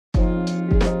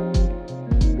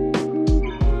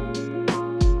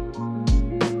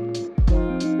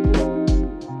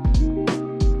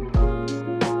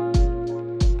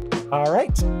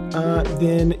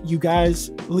then you guys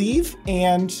leave,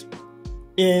 and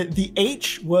the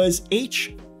H was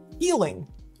H healing.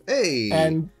 Hey.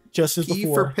 And just as P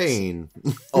before. for pain.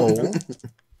 Oh.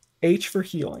 H for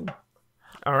healing.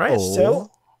 All right. Oh.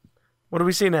 So What do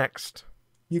we see next?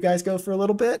 you guys go for a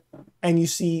little bit, and you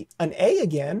see an A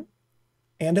again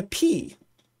and a P.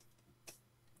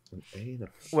 An A and a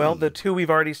P. Well, the two we've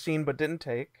already seen but didn't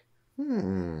take. I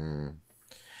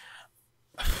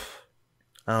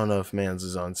don't know if Mans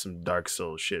is on some Dark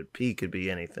Souls shit. P could be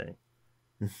anything.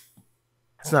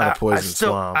 It's not a poison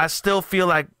swamp. I still feel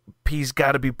like P's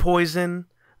got to be poison.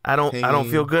 I don't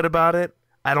feel good about it.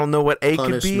 I don't know what A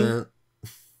Punishment. could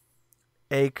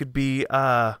be. A could be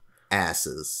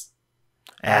Asses.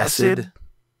 Acid.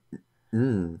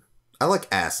 I like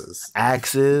asses.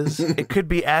 Axes. It could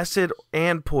be acid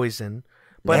and poison,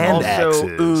 but And also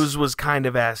axes. ooze was kind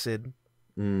of acid.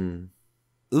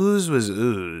 Ooze was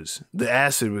ooze. The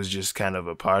acid was just kind of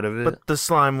a part of it. But the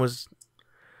slime was.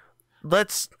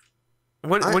 What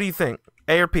do you think?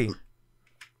 A or P?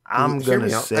 I'm Hear gonna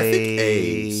me out. say. I think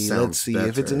A sounds let's see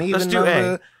if it's an better. even Let's do number.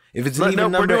 A. If it's an even We're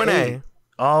number, doing A.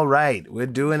 All right, we're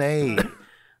doing A.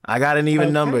 I got an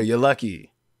even number. You're lucky.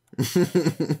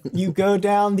 You go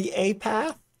down the A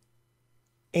path,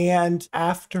 and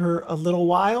after a little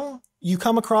while, you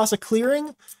come across a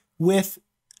clearing with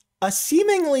a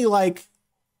seemingly like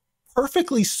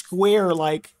perfectly square,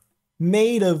 like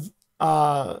made of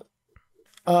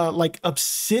like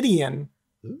obsidian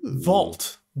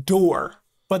vault door.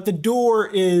 But the door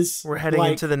is We're heading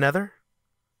like, into the Nether.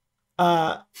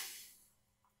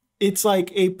 it's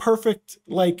like a perfect,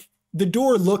 like the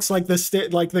door looks like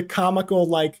the comical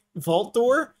like vault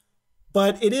door,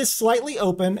 but it is slightly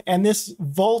open, and this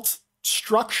vault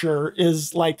structure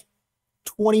is like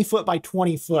 20 foot by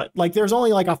 20 foot. Like there's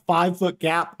only like a 5-foot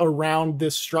gap around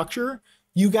this structure.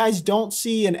 You guys don't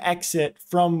see an exit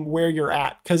from where you're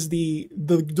at because the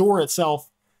door itself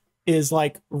is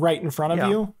like right in front of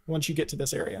you once you get to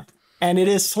this area. And it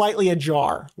is slightly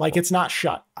ajar, like it's not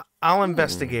shut. I'll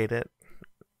investigate it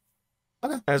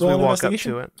Okay. as Roll we an walk up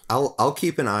investigation. to it. I'll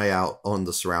keep an eye out on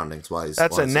the surroundings while he's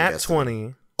That's while a he's nat guessing.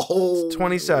 20. Oh,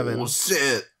 27.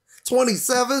 Shit.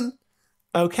 27?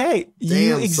 Okay,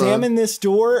 you Damn, examine son. this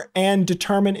door and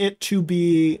determine it to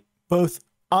be both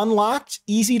unlocked,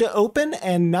 easy to open,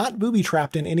 and not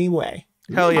booby-trapped in any way.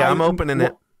 Hell yeah, I'm opening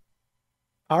it.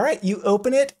 All right, you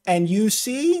open it and you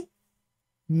see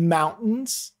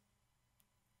mountains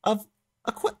of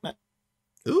equipment,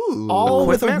 Ooh. all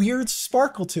with a Equipment? weird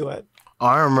sparkle to it.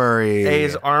 Armory.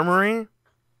 A's armory.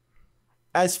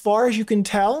 As far as you can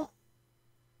tell,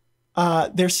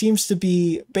 there seems to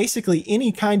be basically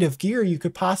any kind of gear you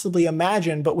could possibly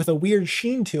imagine, but with a weird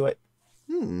sheen to it.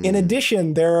 In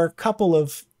addition, there are a couple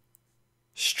of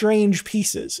strange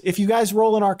pieces. If you guys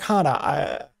roll an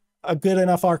Arcana, a good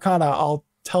enough Arcana, I'll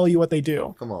tell you what they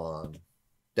do. Come on.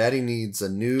 Daddy needs a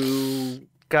new...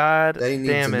 God Daddy needs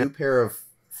damn a it. new pair of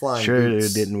flying Sure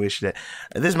boots. didn't wish that.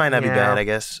 This might not be Yeah. bad, I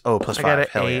guess. Oh, plus I got 5. an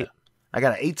Hell 8. yeah. I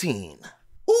got an 18.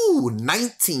 Ooh,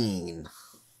 19.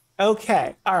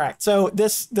 Okay. All right. So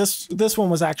this one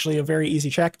was actually a very easy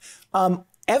check.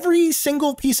 Every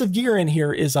single piece of gear in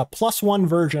here is a +1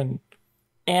 version,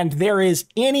 and there is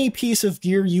any piece of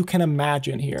gear you can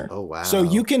imagine here. Oh, wow. So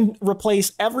you can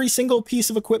replace every single piece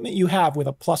of equipment you have with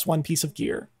a +1 piece of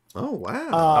gear. Oh, wow.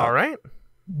 All right.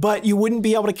 But you wouldn't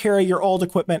be able to carry your old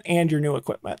equipment and your new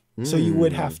equipment. So you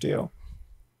would have to.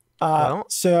 Well.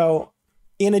 So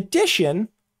in addition,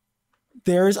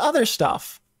 there's other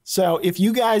stuff. So if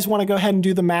you guys want to go ahead and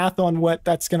do the math on what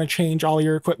that's going to change all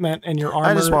your equipment and your armor,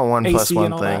 I just want one AC plus one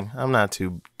and all thing. that. I'm not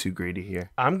too greedy here.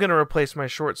 I'm going to replace my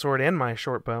short sword and my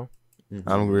short bow.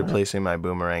 I'm replacing my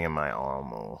boomerang and my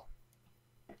armor.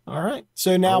 All right.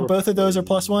 So now I'll both of those are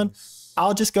 +1. replace-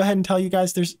 I'll just go ahead and tell you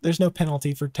guys there's no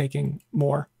penalty for taking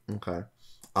more. Okay.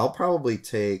 I'll probably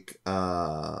take... do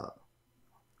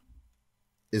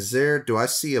I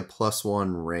see a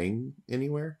 +1 ring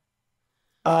anywhere?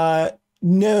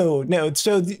 No.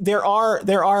 So there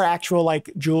are actual like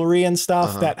jewelry and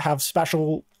stuff that have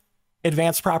special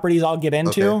advanced properties I'll get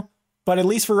into. Okay. But at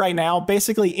least for right now,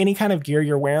 basically any kind of gear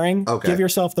you're wearing, Okay. give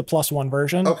yourself the +1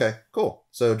 version. Okay, cool.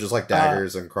 So just like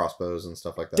daggers and crossbows and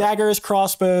stuff like that. Daggers,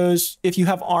 crossbows, if you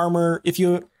have armor, if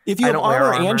you I have don't wear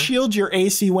armor armor. and shield, your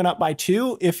AC went up by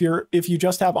 2. If you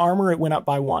just have armor, it went up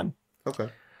by 1. Okay.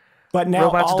 But now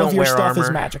Robots all don't of your wear stuff is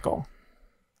armor. magical.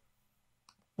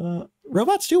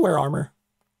 Robots do wear armor.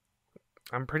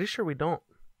 I'm pretty sure we don't.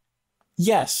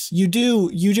 Yes, you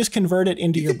do. You just convert it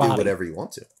into You your can do body. whatever you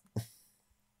want to.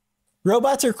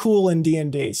 Robots are cool in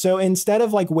D&D. So instead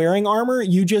of like wearing armor,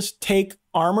 you just take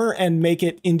armor and make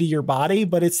it into your body,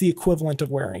 but it's the equivalent of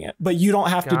wearing it. But you don't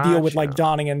have to deal with like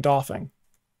donning and doffing.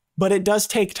 But it does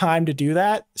take time to do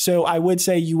that. So I would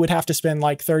say you would have to spend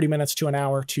like 30 minutes to an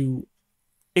hour to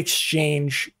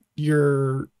exchange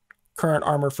your current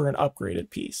armor for an upgraded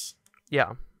piece.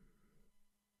 Yeah.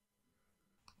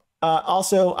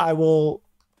 Also, I will,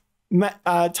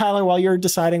 Tyler, while you're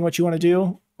deciding what you want to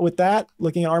do with that,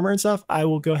 looking at armor and stuff, I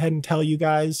will go ahead and tell you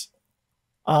guys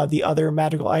the other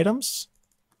magical items.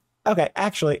 Okay,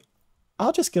 actually,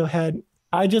 I'll just go ahead.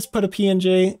 I just put a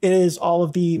PNG. It is all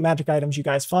of the magic items you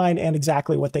guys find and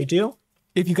exactly what they do.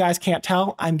 If you guys can't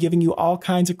tell, I'm giving you all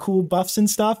kinds of cool buffs and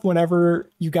stuff whenever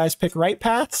you guys pick right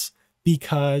paths,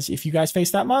 because if you guys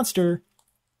face that monster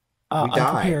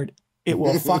unprepared, it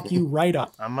will fuck you right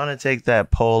up. I'm going to take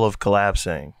that pole of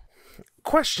collapsing.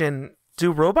 Question,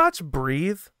 do robots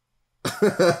breathe?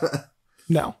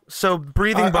 No. So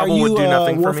breathing bubble would do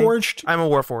nothing for me. Warforged? I'm a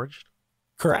Warforged.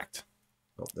 Correct.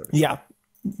 Yeah.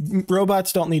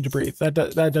 Robots don't need to breathe. That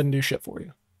doesn't do shit for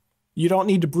you. You don't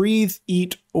need to breathe,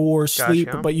 eat, or sleep,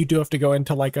 but you do have to go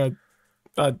into like a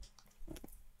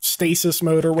stasis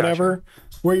mode or whatever,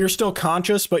 where you're still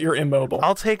conscious, but you're immobile.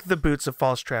 I'll take the boots of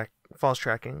false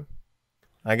tracking.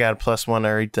 I got a +1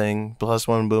 everything,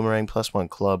 +1 boomerang, +1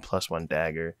 club, +1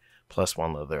 dagger,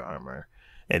 +1 leather armor.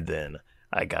 And then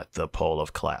I got the pole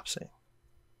of collapsing.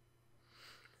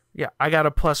 Yeah, I got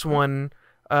a +1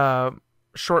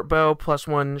 short bow,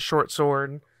 +1 short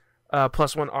sword,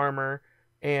 +1 armor,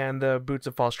 and the boots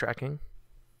of false tracking.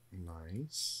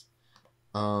 Nice.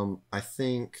 I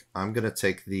think I'm gonna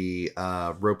take the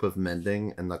rope of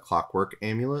mending and the clockwork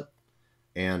amulet,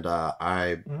 and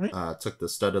I took the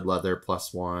studded leather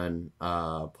 +1,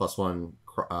 +1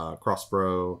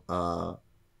 crossbow,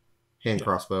 hand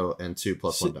crossbow, and 2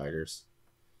 +1 daggers.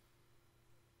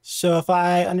 So if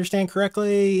I understand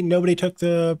correctly, nobody took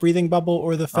the breathing bubble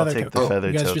or the feather token. I'll take the feather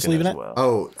you guys token just leaving as it? well.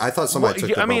 Oh, I thought somebody took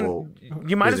the bubble.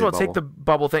 You might as well take the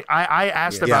bubble thing. I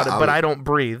asked about it, but I don't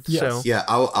breathe. Yes. So Yeah,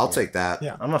 I'll take that.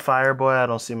 Yeah. I'm a fire boy. I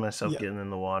don't see myself getting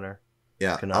in the water.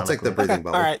 Yeah, I'll take the breathing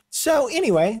bubble. All right. So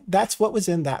anyway, that's what was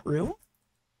in that room.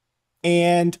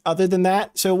 And other than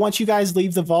that, so once you guys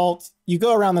leave the vault, you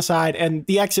go around the side, and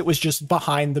the exit was just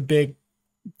behind the big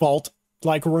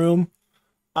vault-like room.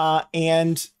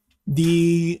 And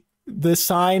the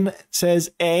sign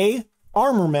says A,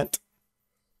 armament.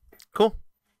 Cool.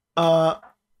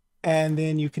 And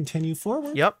then you continue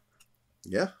forward. Yep.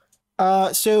 Yeah.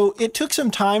 So it took some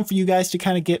time for you guys to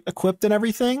kind of get equipped and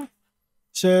everything.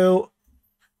 So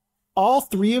all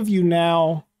three of you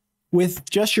now, with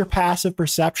just your passive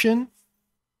perception,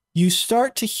 you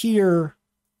start to hear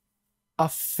a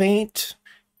faint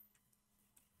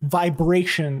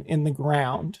vibration in the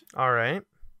ground. All right.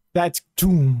 That's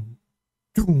doom,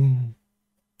 doom,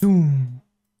 doom,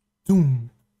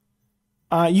 doom.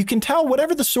 You can tell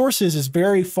whatever the source is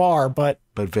very far, but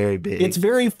very big. It's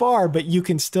very far, but you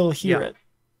can still hear it.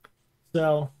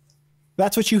 So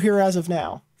that's what you hear as of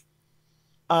now.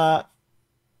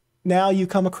 Now you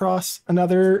come across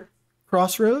another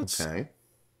crossroads. Okay.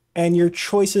 And your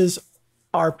choices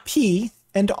are P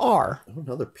and R. Oh,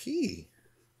 another P.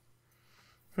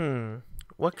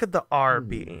 What could the R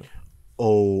be?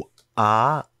 O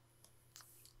R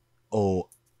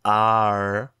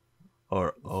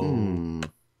or O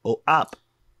O up.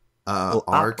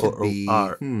 R could be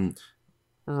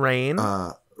Rain.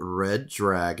 Red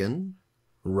dragon.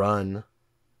 Run.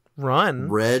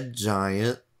 Red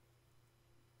giant.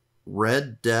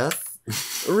 Red death.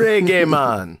 Reggae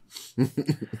man.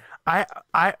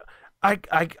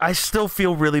 I still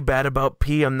feel really bad about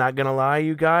P. I'm not gonna lie,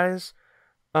 you guys.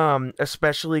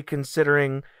 Especially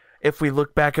considering if we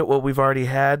look back at what we've already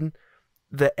had,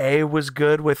 the A was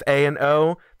good with A and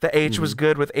O, the H was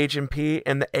good with H and P,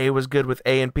 and the A was good with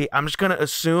A and P. I'm just gonna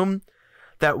assume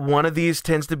that one of these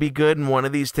tends to be good and one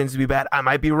of these tends to be bad. I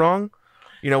might be wrong.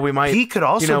 We might. P could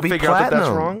also be figure platinum. out that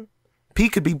that's wrong. P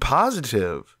could be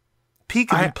positive. P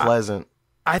could be pleasant.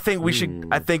 I think we should.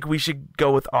 I think we should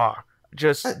go with R.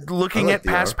 Just looking like at the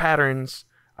past R. patterns,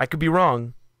 I could be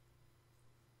wrong.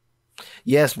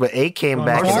 Yes, but A came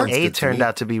back and sounds A good to turned me.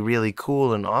 out to be really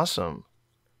cool and awesome.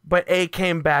 But A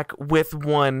came back with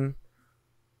one.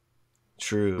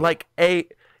 True. Like A,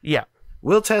 yeah.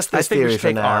 We'll test this I think we theory should for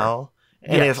take now. R.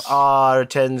 And Yes. if R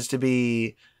tends to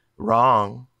be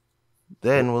wrong,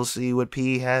 then we'll see what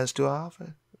P has to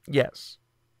offer. Yes.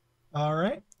 All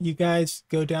right. You guys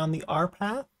go down the R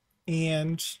path,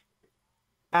 and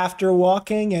after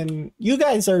walking, and you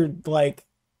guys are like,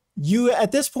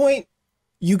 at this point,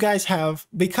 you guys have,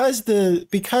 because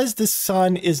the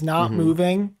sun is not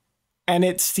moving, and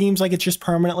it seems like it's just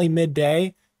permanently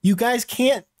midday. You guys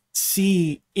can't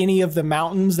see any of the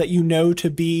mountains that you know to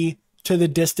be to the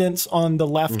distance on the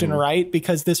left and right,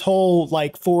 because this whole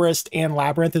like forest and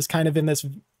labyrinth is kind of in this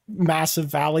massive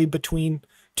valley between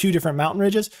two different mountain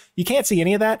ridges. You can't see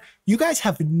any of that. You guys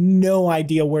have no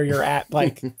idea where you're at,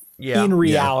 like in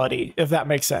reality, if that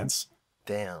makes sense.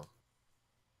 Damn.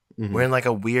 We're in like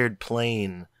a weird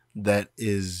plane that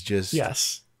is just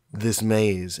this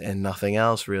maze and nothing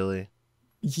else really.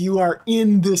 You are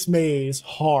in this maze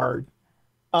hard.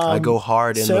 I go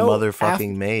hard in the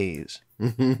motherfucking maze.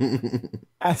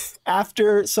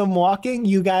 After some walking,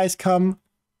 you guys come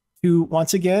to,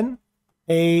 once again,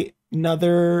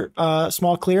 another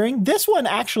small clearing. This one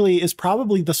actually is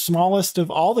probably the smallest of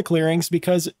all the clearings,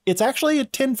 because it's actually a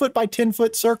 10-foot by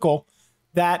 10-foot circle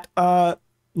that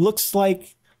looks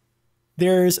like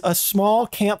there's a small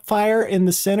campfire in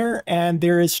the center, and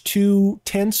there is 2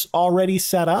 tents already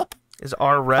set up. Is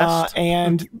our rest?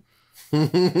 And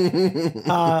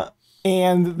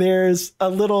there's a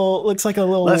little, looks like a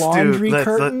little laundry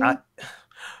curtain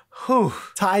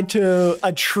tied to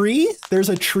a tree. There's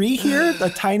a tree here,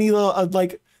 a tiny little,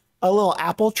 like a little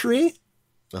apple tree.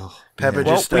 Oh, Pepper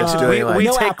just starts doing we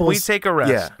take a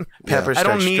rest. Yeah, Pepper I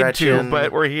don't starts need stretching, to,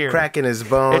 but we're here. cracking his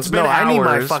bones. It's been I need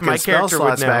my hours. fucking My spell character would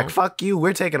slots back. know. Fuck you.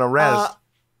 We're taking a rest.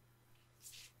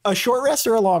 A short rest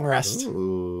or a long rest?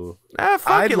 Ooh. Fuck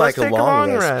I'd it, like let's a take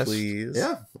long rest, please.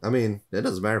 Yeah, I mean, it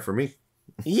doesn't matter for me.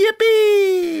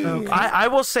 Yippee! Okay. I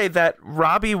will say that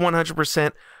Robby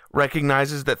 100%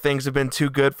 recognizes that things have been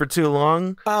too good for too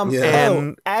long.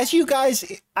 And as you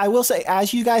guys, I will say,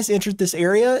 as you guys entered this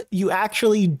area, you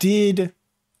actually did.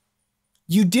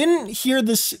 You didn't hear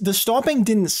this. The stomping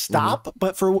didn't stop,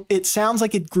 but it sounds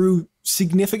like it grew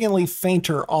significantly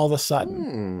fainter all of a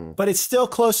sudden. But it's still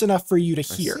close enough for you to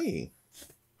hear.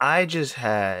 I just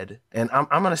had, and I'm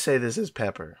gonna say this as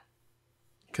Pepper,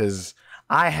 because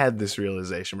I had this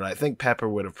realization, but I think Pepper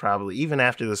would have probably, even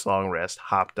after this long rest,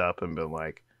 hopped up and been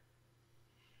like,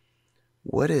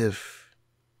 what if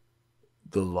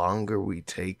the longer we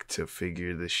take to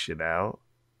figure this shit out,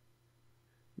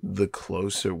 the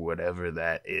closer whatever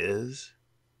that is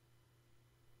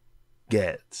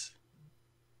gets?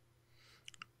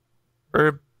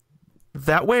 Or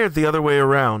that way or the other way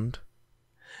around?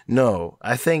 No,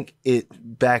 I think it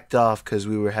backed off because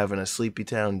we were having a Sleepy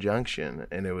Town junction,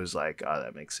 and it was like, oh,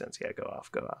 that makes sense. Yeah, go off.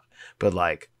 But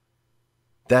like,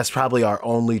 that's probably our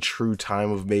only true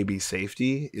time of maybe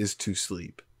safety is to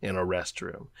sleep in a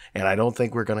restroom. And I don't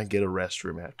think we're going to get a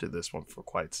restroom after this one for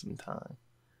quite some time.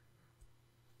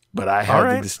 But I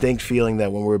have the distinct feeling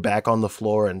that when we're back on the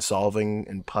floor and solving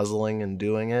and puzzling and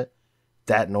doing it,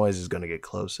 that noise is going to get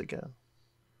close again.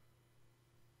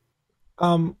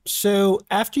 So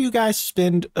after you guys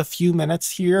spend a few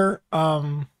minutes here,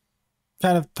 kind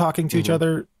of talking to each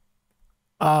other,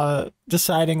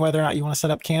 deciding whether or not you want to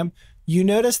set up camp, you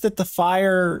notice that the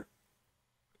fire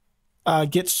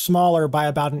gets smaller by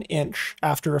about an inch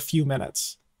after a few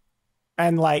minutes.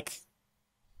 And like,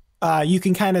 you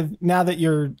can kind of, now that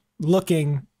you're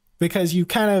looking, because you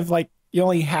kind of like, you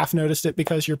only half noticed it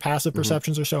because your passive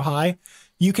perceptions are so high,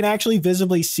 you can actually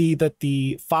visibly see that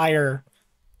the fire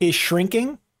is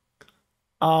shrinking,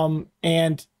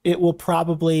 and it will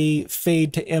probably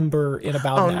fade to ember in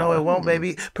about an hour. Oh, no, it won't,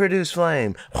 baby. Produce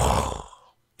flame.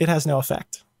 It has no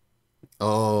effect.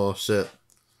 Oh, shit.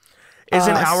 Is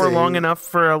an hour long enough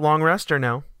for a long rest or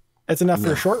no? It's enough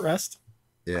for a short rest.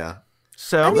 Yeah.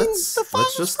 So I mean,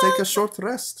 let's just take a short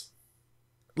rest.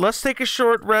 Let's take a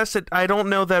short rest. I don't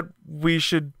know that we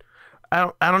should.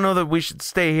 I don't know that we should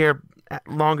stay here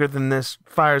longer than this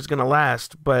fire's gonna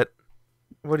last. But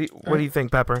what do you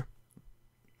think, Pepper?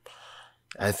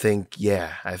 I think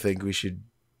we should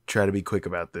try to be quick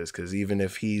about this, because even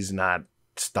if he's not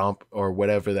stomp or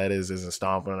whatever that is isn't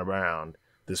stomping around,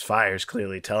 this fire's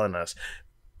clearly telling us,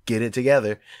 get it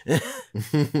together.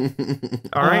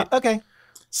 All right. Okay.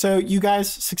 So you guys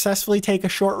successfully take a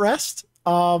short rest.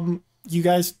 You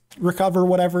guys recover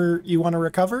whatever you want to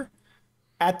recover.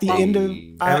 At the end of,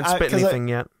 I haven't spit anything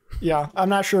yet. Yeah, I'm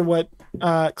not sure what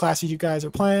classes you guys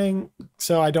are playing,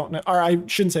 so I don't know. Or I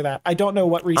shouldn't say that. I don't know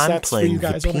what resets for you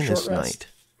guys on a short rest.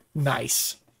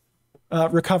 Nice.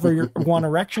 Recover your one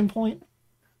erection point.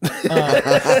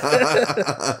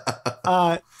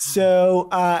 So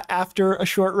after a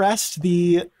short rest,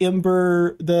 the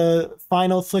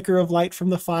final flicker of light from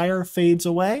the fire fades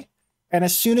away. And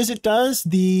as soon as it does,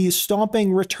 the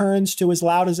stomping returns to as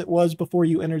loud as it was before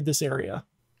you entered this area.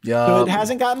 Yeah. So it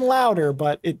hasn't gotten louder,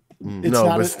 but it's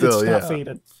not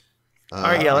faded. All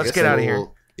right, let's get out of here.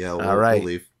 We'll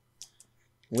leave.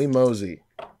 We mosey.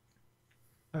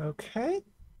 Okay.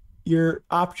 Your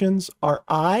options are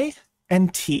I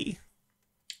and T.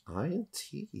 I and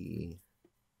T.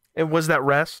 And was that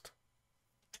rest?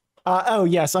 Oh,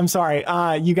 yes. I'm sorry.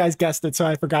 You guys guessed it, so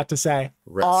I forgot to say.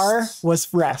 Rest. R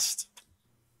was rest.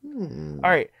 All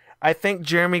right. I think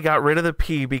Jeremy got rid of the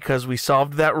P because we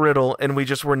solved that riddle and we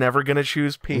just were never going to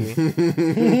choose P.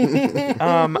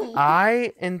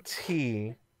 I and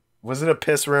T. Was it a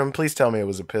piss room? Please tell me it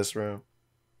was a piss room.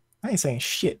 I ain't saying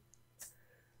shit.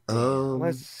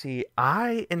 Let's see.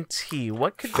 I and T.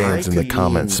 What could Fans in the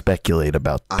comments speculate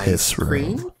about piss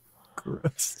room.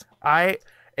 Gross.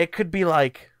 It could be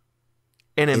like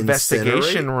an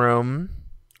investigation room.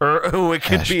 Or it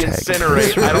could be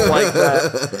incinerate. I don't like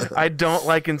that. I don't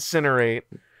like incinerate.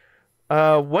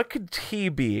 What could T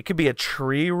be? It could be a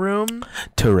tree room.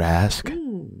 Tarask.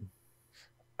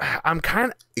 I'm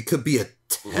kind of. It could be a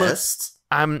test.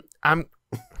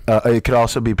 It could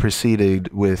also be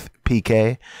preceded with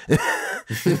PK.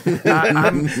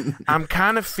 I'm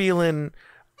kind of feeling.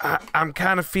 I'm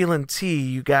kind of feeling T.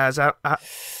 You guys. I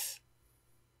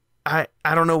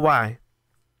don't know why.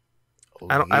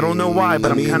 I don't know why,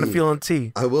 but I'm kind of feeling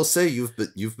T. I will say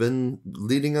you've been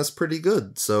leading us pretty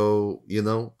good. So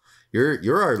you're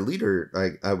our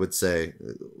leader. I would say.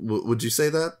 Would you say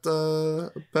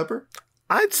that, Pepper?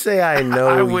 I'd say I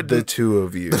know the two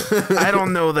of you. I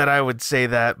don't know that I would say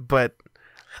that, but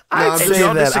I'd say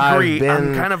y'all that disagree.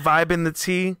 I'm kind of vibing the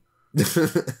T.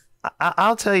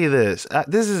 I'll tell you this.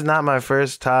 This is not my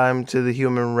first time to the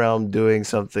human realm doing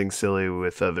something silly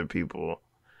with other people.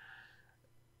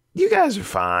 You guys are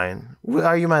fine.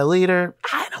 Are you my leader?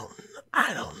 I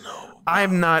don't know.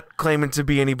 I'm not claiming to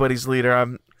be anybody's leader.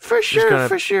 I'm for sure.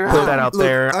 Put that out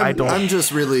there. I'm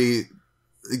just really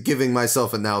giving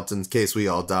myself an out in case we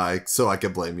all die, so I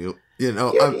can blame you.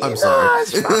 I'm sorry.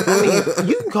 I mean,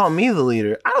 you can call me the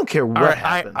leader. I don't care what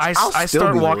happens. I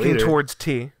start walking towards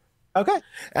T. Okay.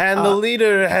 And the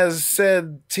leader has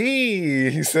said T,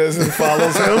 he says, and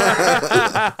follows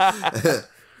him.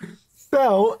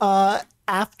 So,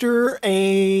 after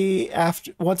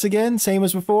once again, same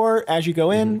as before, as you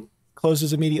go in,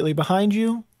 closes immediately behind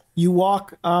you. You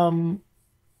walk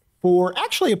for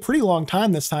actually a pretty long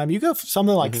time this time. You go for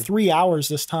something like 3 hours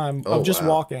this time of just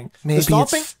walking.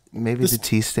 Maybe the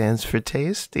T stands for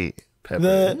tasty.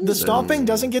 Pepper. The stomping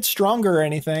doesn't get stronger or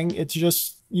anything. It's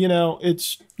just, you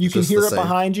can hear it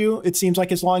behind you. It seems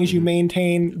like as long as you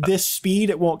maintain this speed,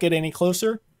 it won't get any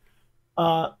closer.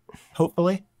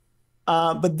 Hopefully.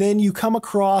 But then you come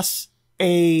across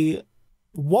a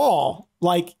wall,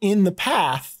 like in the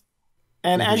path.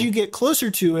 And as you get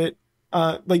closer to it,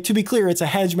 like to be clear, it's a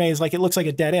hedge maze, like it looks like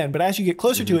a dead end. But as you get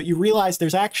closer to it, you realize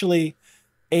there's actually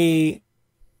a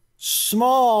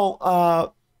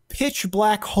small pitch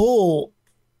black hole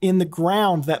in the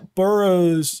ground that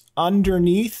burrows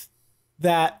underneath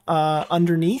that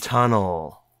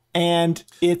tunnel. And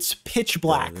it's pitch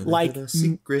black, like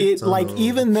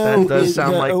even though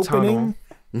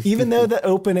even though the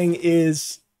opening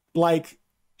is like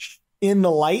in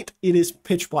the light, it is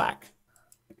pitch black.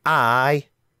 I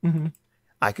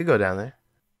could go down there.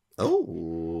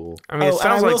 Oh, I mean, it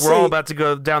sounds like we're all about to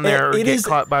go down there or get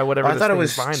caught by whatever. I thought it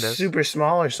was behind us. Super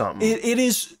small or something. It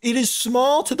is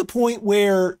small to the point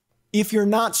where if you're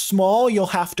not small, you'll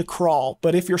have to crawl.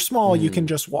 But if you're small, you can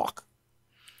just walk.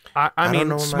 I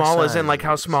mean, small as in like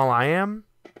how small I am?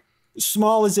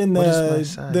 Small as in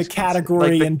the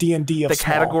category in D&D of the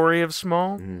small. Category of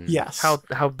small? Yes.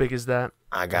 How big is that?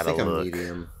 I gotta look.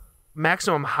 Medium.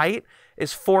 Maximum height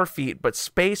is 4 feet, but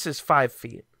space is 5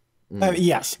 feet.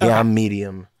 Yes. Yeah, I'm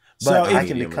medium. But So I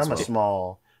can become a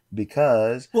small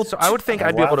because... So I would think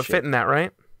I'd be able to fit in that,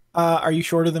 right? Are you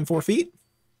shorter than 4 feet?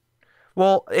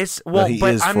 Well,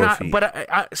 but I'm not. feet. But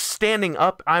I, standing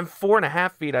up, I'm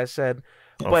 4.5 feet. I said,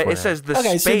 but it says the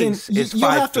space is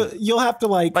 5 feet. You'll have to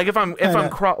like if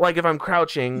I'm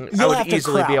crouching, I would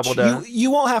easily be able to. You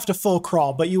won't have to full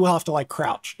crawl, but you will have to like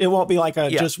crouch. It won't be like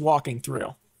just walking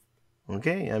through.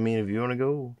 Okay, I mean, if you want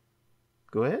to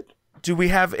go ahead. Do we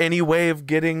have any way of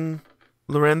getting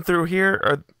Lorren through here,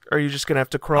 or are you just gonna have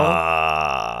to crawl?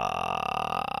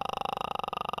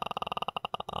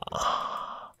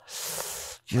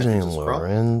 Getting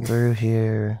Lorren through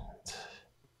here.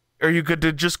 Are you good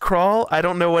to just crawl? I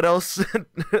don't know what else,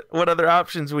 what other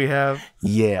options we have.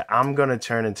 Yeah, I'm gonna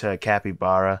turn into a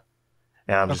capybara,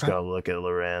 and I'm just gonna look at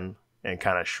Lorren and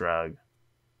kind of shrug.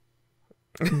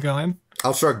 Go ahead.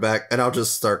 I'll shrug back and I'll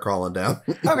just start crawling down.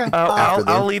 Okay.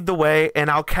 I'll lead the way and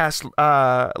I'll cast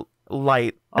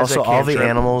light. Also, all the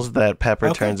animals that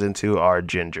Pepper turns into are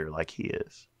ginger, like he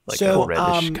is, like a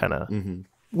reddish kind of.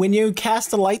 When you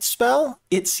cast a light spell,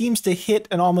 it seems to hit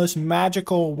an almost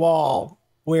magical wall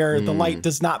where the light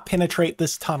does not penetrate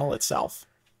this tunnel itself.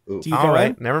 Ooh. Do you All go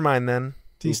right, in? never mind then.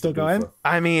 Do you still go in?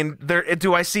 I mean,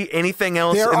 do I see anything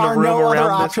else There in the are room no around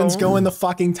other this options. hole? Go in the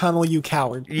fucking tunnel, you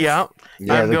coward. Yeah.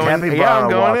 Yeah, the capybara I'm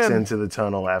going walks in. into the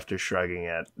tunnel after shrugging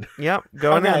at. Yep,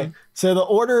 going Okay, in. so the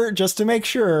order, just to make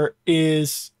sure,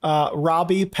 is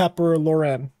Robby, Pepper,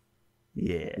 Lorren.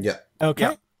 Yeah. Yeah.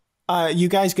 Okay. You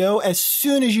guys go. As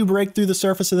soon as you break through the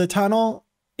surface of the tunnel,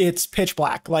 it's pitch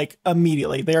black, like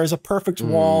immediately. There's a perfect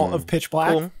wall of pitch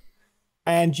black. Cool.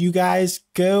 And you guys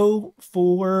go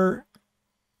for...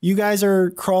 You guys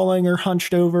are crawling or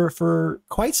hunched over for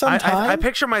quite some time. I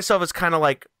picture myself as kind of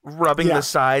like rubbing the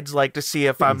sides, like to see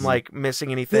if I'm like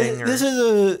missing anything. This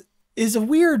is a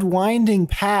weird winding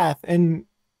path, and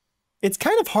it's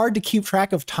kind of hard to keep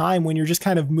track of time when you're just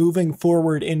kind of moving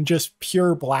forward in just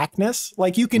pure blackness.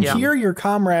 Like you can hear your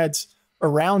comrades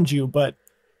around you, but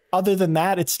other than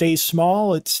that, it stays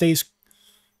small. It stays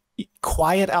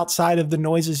quiet outside of the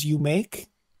noises you make.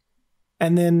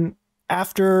 And then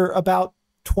after about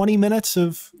 20 minutes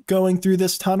of going through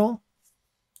this tunnel,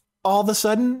 all of a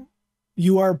sudden,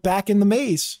 you are back in the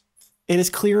maze. It is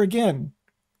clear again.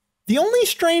 The only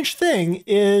strange thing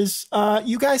is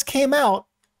you guys came out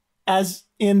as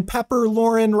in Pepper,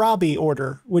 Lorren, Robby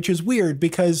order, which is weird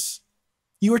because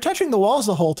you were touching the walls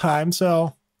the whole time,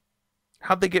 so...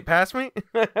 How'd they get past me?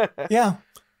 Yeah.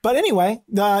 But anyway,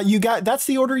 that's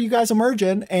the order you guys emerge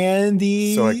in, and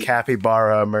So a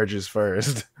capybara emerges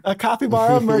first. A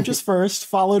capybara emerges first,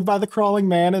 followed by the crawling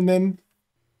man, and then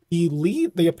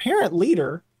the apparent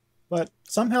leader, but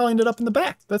somehow ended up in the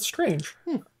back. That's strange.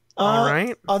 All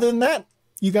right. Other than that,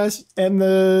 you guys and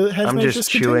the Hedgemaze I'm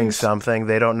just chewing continues. something.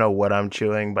 They don't know what I'm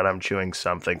chewing, but I'm chewing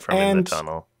something from in the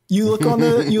tunnel. You look on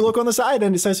the side,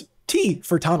 and it says T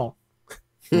for tunnel.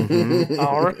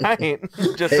 All right.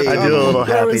 Just I do a little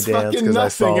There happy was dance fucking because I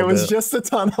nothing. solved It was it. just a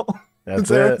tunnel. That's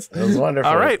it. It was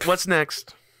wonderful. All right. What's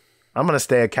next? I'm gonna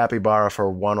stay a capybara for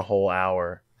 1 whole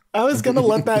hour. I was gonna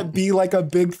let that be like a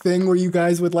big thing where you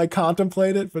guys would like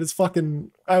contemplate it, but it's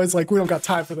fucking. I was like, we don't got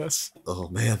time for this. Oh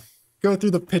man. Go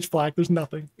through the pitch black. There's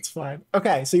nothing. It's fine.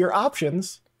 Okay, so your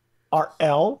options are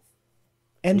L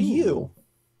and U.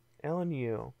 L and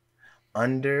U.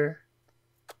 Under.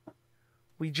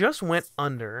 We just went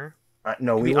under.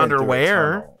 No, Could we be went through a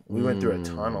underwear. tunnel. We went through a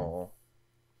tunnel.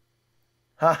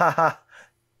 Ha ha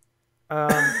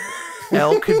ha.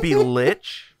 L could be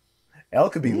lich. L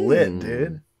could be lit,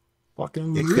 dude.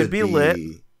 Fucking. It could be lit.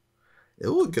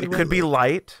 It Could be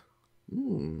light.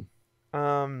 Could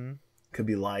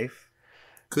be life.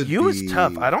 Could U be, is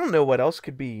tough. I don't know what else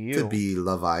could be U. Could be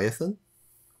Leviathan.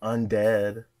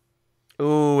 Undead.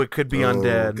 Ooh, it could be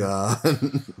undead. God.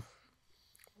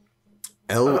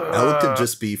 L could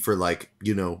just be for like,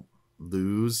 you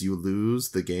lose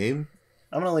the game.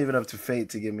 I'm gonna leave it up to fate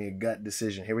to give me a gut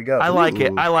decision. Here we go. I like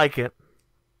it. I like it.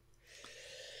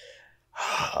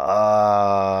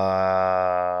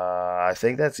 I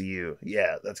think that's you.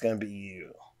 Yeah, that's gonna be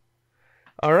you.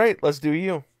 All right, let's do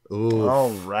you. Ooh,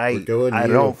 All right. we're going I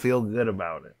you. don't feel good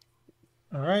about it.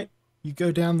 All right, you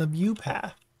go down the U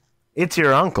path. It's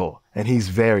your uncle, and he's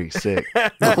very sick.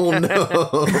 Oh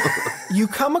no. You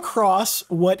come across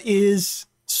what is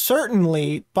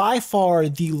certainly by far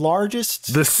the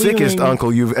largest, The sickest clearing-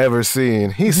 uncle you've ever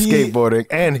seen. He's skateboarding,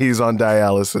 and he's on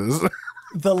dialysis.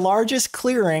 the largest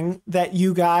clearing that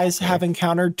you guys have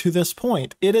encountered to this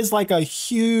point. It is like a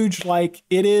huge, it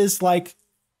is like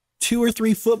 2 or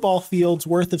 3 football fields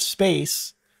worth of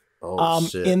space. Oh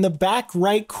shit. In the back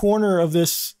right corner of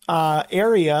this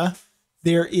area,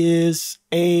 there is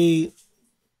a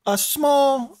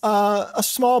small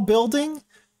building,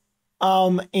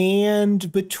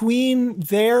 and between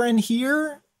there and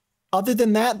here, other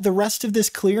than that, the rest of this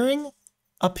clearing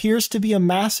appears to be a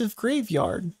massive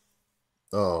graveyard.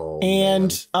 Oh.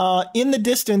 And in the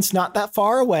distance, not that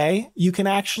far away, you can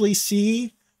actually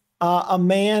see a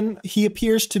man. He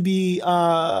appears to be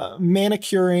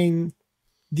manicuring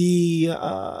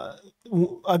a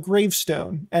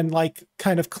gravestone and like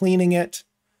kind of cleaning it.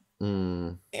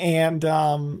 And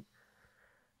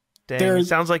Dang,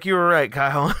 sounds like you were right,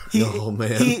 Kyle. Oh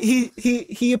man.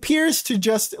 He appears to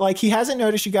just like he hasn't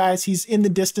noticed you guys. He's in the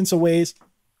distance a ways.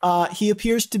 He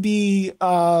appears to be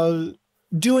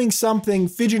doing something,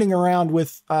 fidgeting around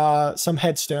with some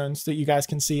headstones that you guys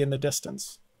can see in the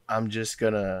distance. I'm just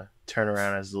gonna turn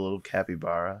around as the little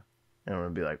capybara, and I'm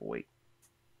gonna be like, wait.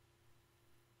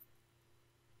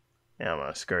 And I'm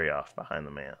gonna scurry off behind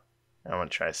the man. I'm gonna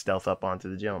try to stealth up onto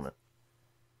the gentleman.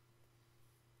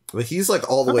 But he's like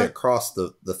all the way across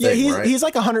the thing, yeah, right? he's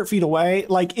like 100 feet away,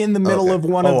 like in the middle of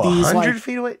one of these 100 like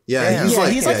feet away? Yeah,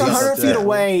 he's like 100 feet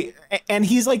away, and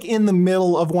he's like in the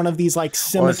middle of one of these like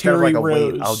cemetery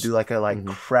rows. I'll do like a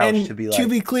crouch and to be like, to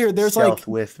be clear, there's stealth like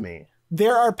with me.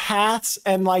 There are paths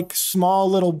and like small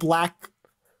little black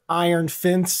iron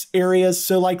fence areas.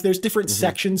 So like there's different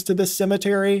sections to this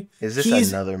cemetery. Is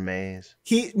this another maze?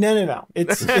 No.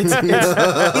 It's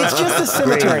just a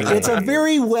cemetery. It's a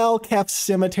very well kept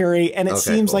cemetery, and it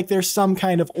seems like there's some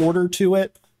kind of order to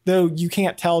it, though you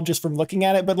can't tell just from looking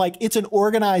at it. But like it's an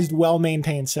organized, well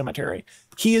maintained cemetery.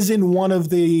 He is in one of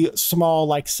the small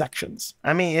like sections.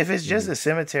 I mean, if it's just a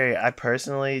cemetery, I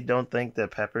personally don't think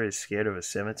that Pepper is scared of a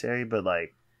cemetery. But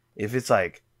like, if it's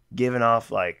like giving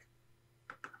off like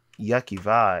yucky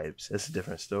vibes, that's a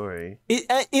different story.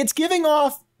 It's giving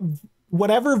off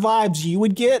whatever vibes you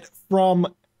would get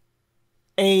from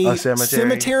a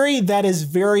cemetery that is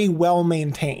very well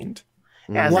maintained.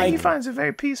 Yeah, I think he finds it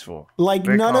very peaceful. Like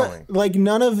very none calming.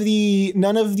 of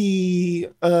the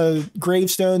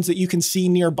gravestones that you can see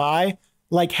nearby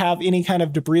like have any kind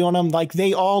of debris on them. Like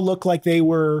they all look like they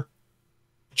were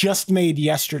just made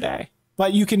yesterday.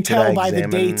 But you can tell by the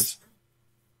dates.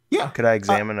 Yeah. Could I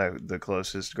examine the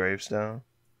closest gravestone?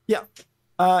 Yeah.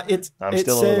 I'm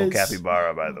still a little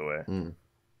capybara, by the way.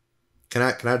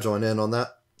 Can I join in on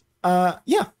that?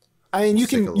 Yeah. I mean, you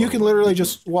can literally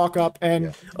just walk up and.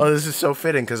 Yeah. Oh, this is so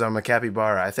fitting because I'm a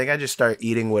capybara. I think I just start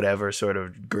eating whatever sort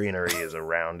of greenery is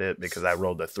around it because I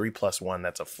rolled a 3 + 1.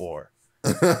 That's a 4.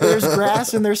 There's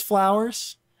grass and there's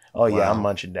flowers. Oh yeah, I'm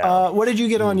munching down. What did you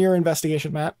get on your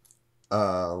investigation, Matt?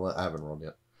 I haven't rolled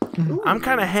yet. I'm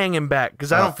kind of hanging back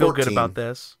because I don't feel good about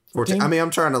this. 14. I mean,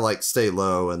 I'm trying to like stay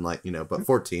low and like but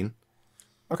 14.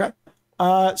 Okay.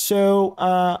 So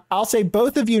I'll say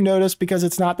both of you notice because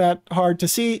it's not that hard to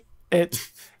see.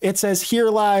 It says here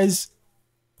lies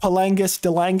Palangus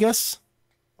Delangus,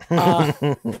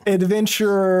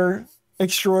 adventurer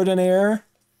extraordinaire.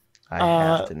 I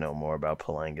have to know more about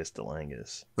Palangus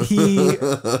Delangus.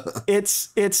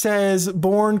 It says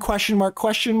born ? Died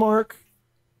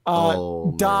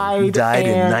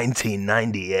in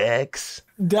 1990X.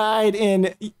 Died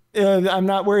in. I'm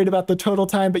not worried about the total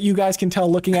time, but you guys can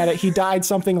tell looking at it. He died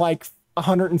something like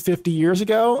 150 years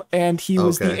ago, and he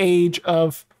was the age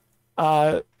of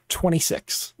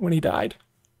 26 when he died.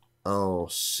 Oh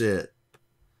shit.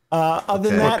 Other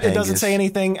than that, it doesn't say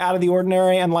anything out of the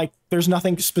ordinary, and like there's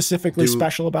nothing specifically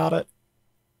special about it.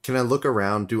 Can I look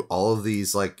around? Do all of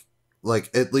these like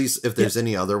at least if there's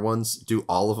any other ones, do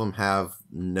all of them have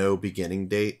no beginning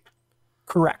date?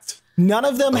 Correct. None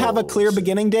of them have a clear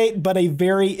beginning date, but a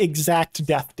very exact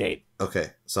death date.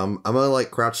 Okay, so I'm gonna like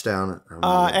crouch down,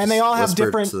 and they all have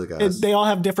different. They all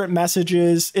have different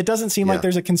messages. It doesn't seem like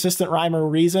there's a consistent rhyme or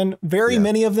reason. Very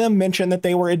many of them mention that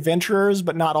they were adventurers,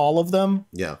 but not all of them.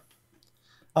 Yeah.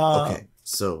 Okay,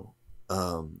 so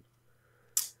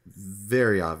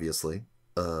very obviously,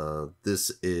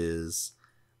 this is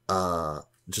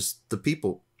just the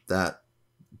people that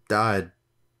died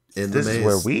in the maze. This is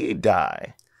where we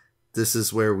die. This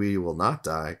is where we will not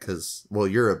die because, well,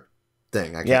 you're a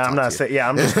thing. I can't I'm not saying. Yeah,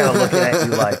 I'm just kind of looking at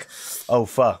you like, oh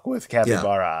fuck, with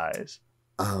capybara eyes.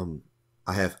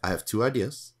 I have 2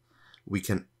 ideas. We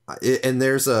can, and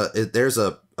there's a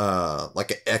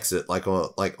like an exit like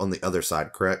on the other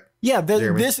side, correct? Yeah,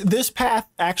 this path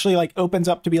actually like opens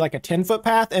up to be like a 10-foot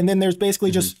path, and then there's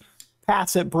basically just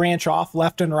paths that branch off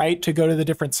left and right to go to the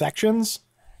different sections.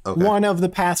 Okay. One of the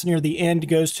paths near the end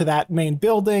goes to that main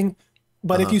building.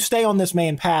 But if you stay on this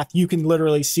main path, you can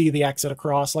literally see the exit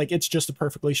across. Like it's just a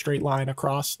perfectly straight line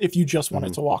across if you just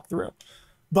wanted to walk through.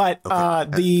 But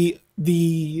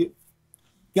the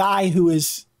guy who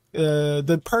is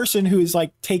the person who is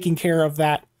like taking care of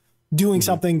that, doing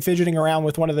something, fidgeting around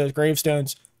with one of those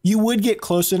gravestones, you would get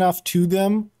close enough to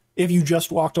them if you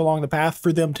just walked along the path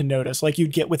for them to notice. Like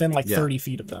you'd get within like 30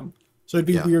 feet of them. So it'd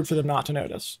be weird for them not to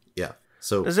notice. Yeah.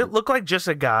 So does it look like just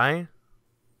a guy?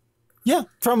 Yeah,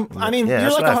 I mean, you're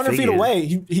like 100 feet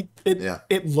away.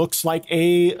 It looks like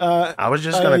a. I was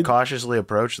just gonna cautiously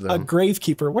approach them. A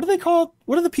gravekeeper. What are they called?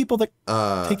 What are the people that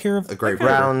take care of a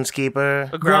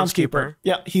groundskeeper? A groundskeeper.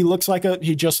 Yeah, he looks like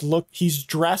he's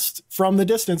dressed from the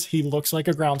distance. He looks like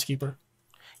a groundskeeper.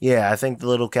 Yeah, I think the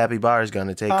little capybara is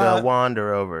gonna take a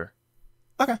wander over.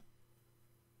 Okay.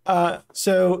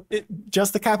 So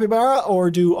just the capybara, or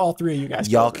do all 3 of you guys?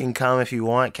 Y'all can come if you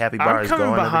want. Capybara's I'm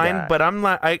coming going behind, but I'm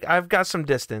like I've got some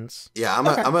distance. Yeah, I'm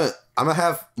gonna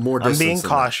have more distance. I'm being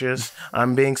cautious.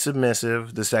 I'm being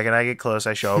submissive. The second I get close,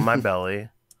 I show my belly.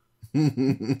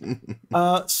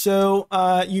 So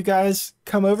you guys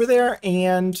come over there,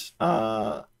 and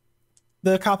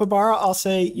the capybara, I'll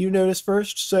say you notice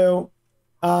first. So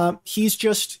he's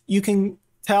just, you can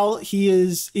tell he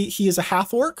is a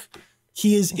half orc.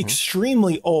 He is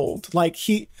extremely old. Like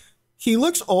he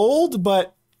looks old,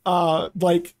 but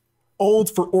like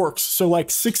old for orcs. So like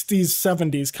 60s,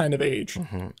 70s kind of age.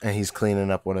 And he's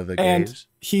cleaning up one of the And graves.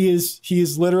 he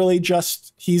is literally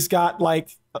just, he's got like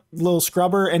a little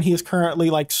scrubber and he is currently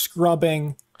like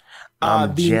scrubbing.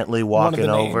 I'm gently one of the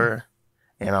walking name. over,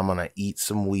 and I'm gonna eat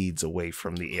some weeds away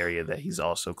from the area that he's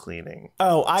also cleaning.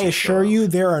 Oh, I assure you,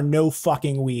 there are no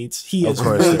fucking weeds. He is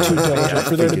course way there too are. diligent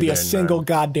for there to be a Figured there single none.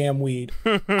 goddamn weed.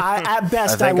 At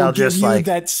best, I I think will I'll give just, you like-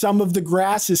 that some of the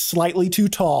grass is slightly too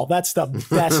tall. That's the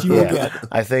best you will get.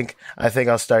 I think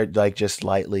I'll start like just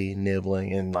lightly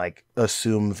nibbling and like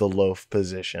assume the loaf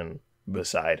position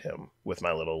beside him with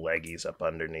my little leggies up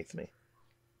underneath me.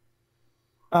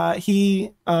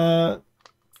 He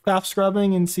stops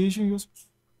scrubbing and sees you. He goes,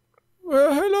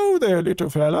 "Well, hello there, little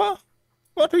fella.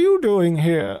 What are you doing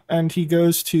here?" And he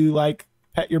goes to like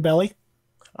pet your belly.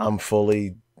 I'm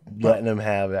fully letting him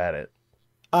have at it.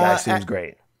 Guy seems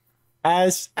great.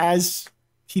 As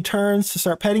he turns to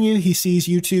start petting you, he sees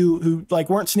you two who like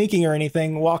weren't sneaking or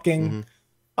anything, walking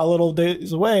a little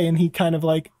days away, and he kind of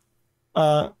like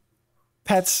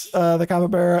pets the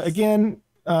capybara again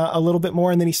a little bit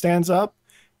more, and then he stands up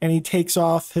and he takes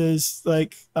off his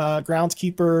like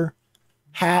groundskeeper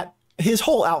hat. His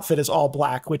whole outfit is all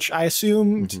black, which I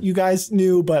assumed you guys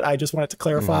knew, but I just wanted to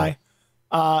clarify.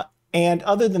 And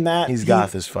other than that, He's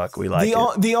goth as fuck. We like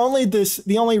it. the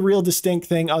only real distinct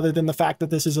thing, other than the fact that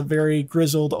this is a very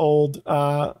grizzled old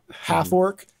half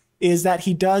orc, is that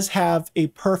he does have a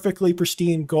perfectly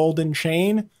pristine golden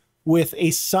chain with a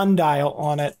sundial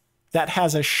on it that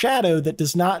has a shadow that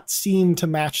does not seem to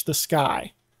match the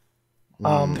sky.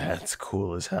 That's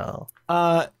cool as hell.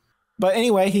 But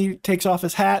anyway, he takes off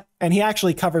his hat and he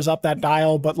actually covers up that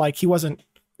dial, but like he wasn't,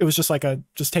 it was just like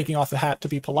just taking off the hat to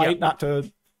be polite, not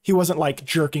to, he wasn't like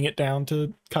jerking it down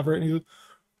to cover it. And he goes,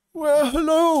 "Well,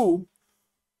 hello.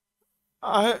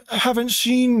 I haven't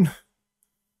seen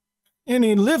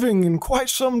any living in quite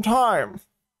some time.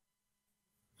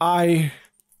 I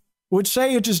would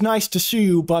say it is nice to see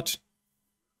you, but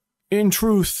in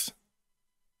truth,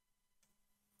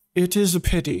 it is a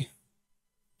pity."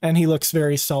 And he looks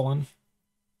very sullen.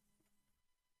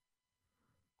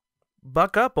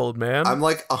 Buck up, old man. I'm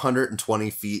like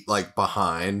 120 feet like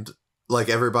behind like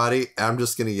everybody. I'm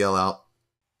just gonna yell out,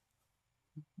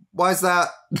 "Why's that?"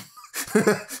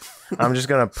 I'm just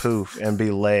gonna poof and be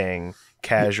laying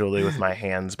casually with my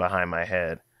hands behind my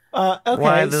head. Okay.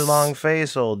 Why the long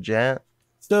face, old gent?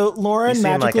 So Lorren You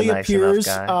seem like a magically nice enough appears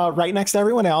guy. right next to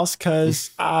everyone else because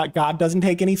God doesn't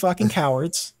take any fucking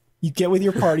cowards. You get with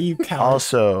your party, you coward.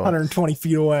 Also, 120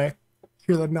 feet away.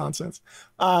 Hear that nonsense.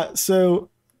 So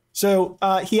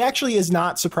he actually is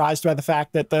not surprised by the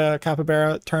fact that the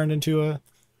capybara turned into a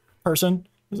person.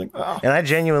 He's like, oh. and I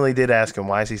genuinely did ask him,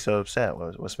 why is he so upset?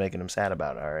 What's making him sad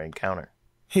about our encounter?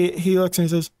 He looks and he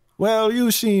says, "Well, you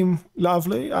seem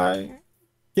lovely. I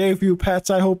gave you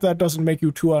pets. I hope that doesn't make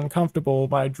you too uncomfortable,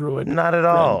 my druid." Not at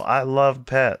all. I love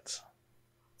pets.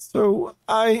 So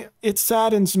it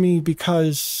saddens me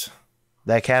because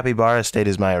That capybara state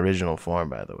is my original form,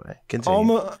 by the way.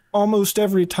 Continue. almost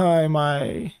every time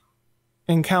I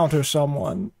encounter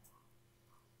someone,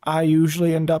 I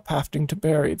usually end up having to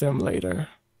bury them later.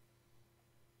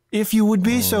 If you would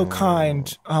be so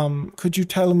kind, could you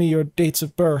tell me your dates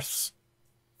of births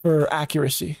for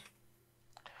accuracy?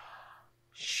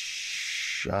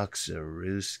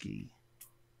 Shucks-a-rooski.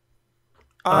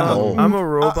 I'm a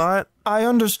robot. I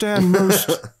understand most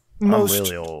I'm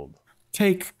really old.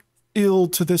 take ill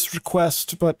to this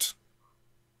request, but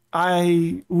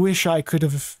I wish I could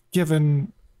have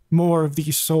given more of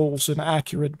these souls an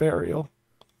accurate burial.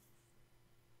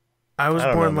 I was I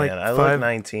don't born know, like man. I look 5.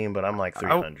 19, but I'm like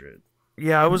 300.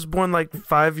 Yeah, I was born like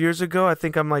 5 years ago. I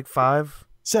think I'm like 5.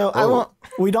 So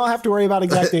we don't have to worry about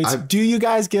exact dates. Do you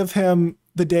guys give him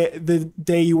the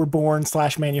day you were born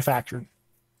 / manufactured?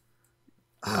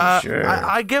 Sure.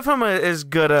 I give him as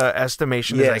good a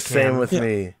estimation as I can. Same with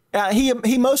me.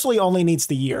 He mostly only needs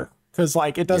the year because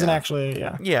like it doesn't actually.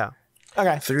 Yeah.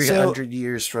 Okay. 300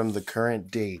 years from the current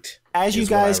date. As you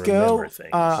is when I guys go, remember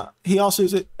things. he also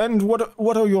says, "And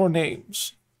what are your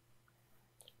names?"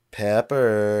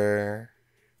 Pepper.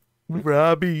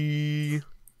 Robby.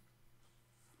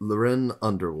 Lorren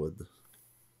Underwood.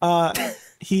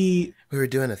 He We were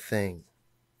doing a thing.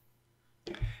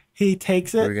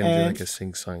 takes it. We were gonna do and, like a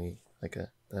sing-songy, like a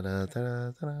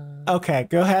da-da-da-da-da. Okay,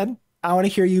 go ahead. I want to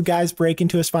hear you guys break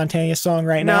into a spontaneous song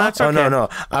right No, now. it's okay. Oh no.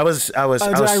 I was did I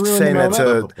ruin saying the that to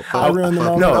moment? I ruined the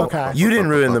moment? No, Okay. you didn't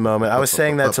ruin the moment. I was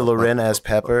saying that to Lorren as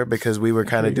Pepper because we were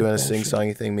kind of doing a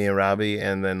sing-songy thing, me and Robby,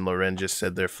 and then Lorren just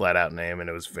said their flat-out name, and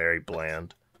it was very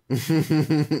bland.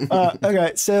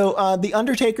 Okay, so the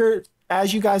Undertaker,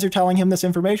 as you guys are telling him this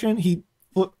information, he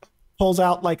pulls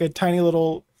out like a tiny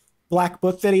little black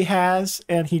book that he has,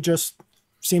 and he just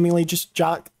seemingly just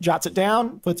jots it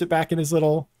down, puts it back in his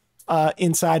little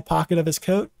inside pocket of his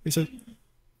coat. He says,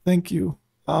 "Thank you.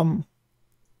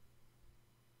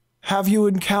 Have you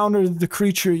encountered the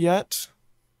creature yet?"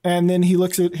 And then he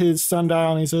looks at his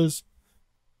sundial and he says,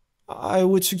 "I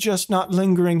would suggest not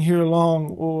lingering here long,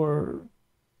 or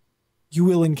you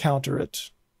will encounter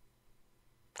it."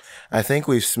 I think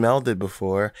we've smelled it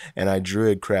before, and I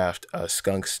druidcraft a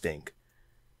skunk stink.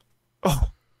 Oh,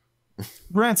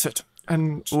 rancid.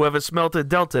 And Whoever smelt it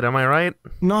dealt it. Am I right?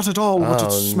 not at all what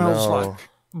it smells no. like.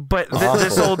 But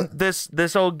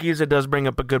this old geezer does bring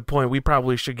up a good point. We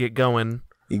probably should get going.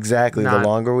 Exactly. The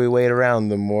longer we wait around,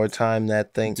 the more time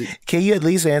that thing. Can you at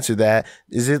least answer that?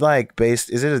 Is it like based?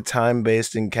 Is it a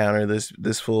time-based encounter?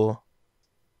 This fool.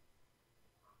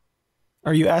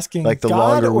 Are you asking Like the God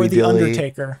longer or we the dilly-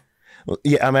 Undertaker?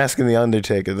 Yeah, I'm asking the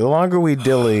Undertaker. The longer we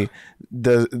dilly,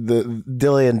 the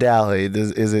dilly and dally.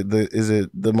 Is it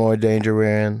the more danger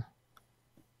we're in?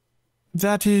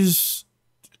 That is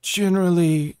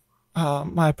generally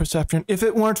my perception. If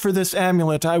it weren't for this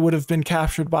amulet, I would have been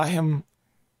captured by him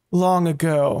long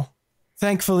ago.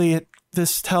 Thankfully,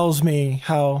 this tells me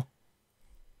how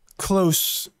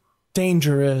close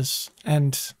danger is,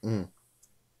 and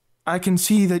I can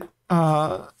see that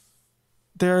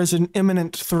there is an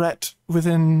imminent threat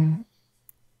within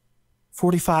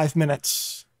 45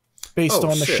 minutes based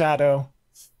on the shadow.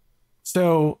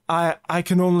 So I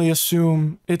can only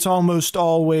assume it's almost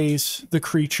always the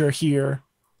creature here.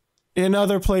 In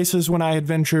other places when I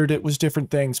adventured, it was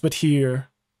different things, but here,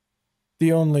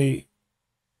 the only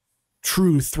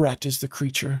true threat is the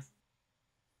creature.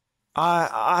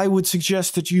 I would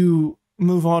suggest that you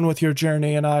move on with your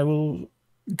journey, and I will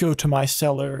go to my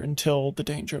cellar until the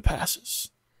danger passes.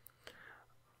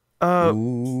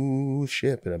 Ooh,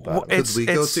 shit! Could we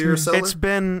go to your cellar?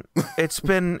 It's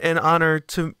been an honor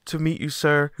to meet you,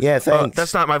 sir. Yeah, thanks.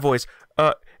 That's not my voice.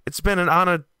 It's been an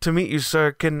honor to meet you,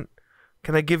 sir. Can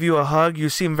I give you a hug? You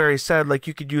seem very sad, like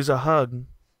you could use a hug.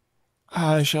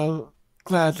 I shall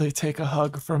gladly take a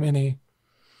hug from any.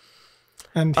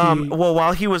 And well,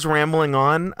 while he was rambling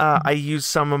on, I used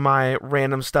some of my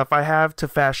random stuff I have to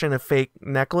fashion a fake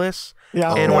necklace.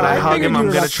 Yeah. And when I hug him,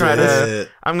 I'm gonna try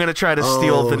to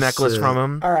steal the necklace from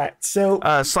him. All right. So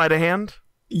sleight of hand.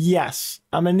 yes,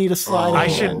 I'm gonna need a sleight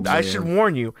of hand. I should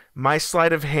warn you. My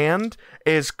sleight of hand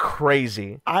is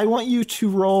crazy. I want you to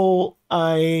roll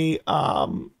a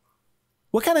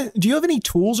what kind of? Do you have any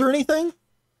tools or anything?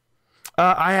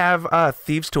 I have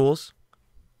thieves' tools.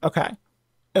 Okay.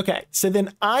 Okay, so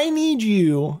then I need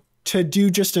you to do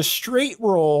just a straight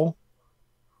roll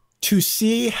to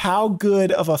see how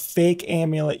good of a fake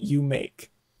amulet you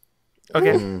make.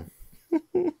 Okay.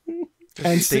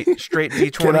 And straight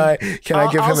D20. Can I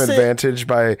give I'll him say- advantage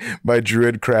by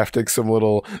druid crafting some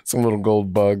little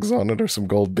gold bugs on it or some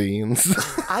gold beans?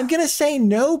 I'm gonna say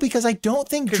no because I don't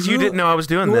think Because you didn't know I was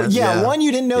doing this. Yeah, Yeah. one,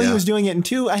 you didn't know he Yeah. was doing it, and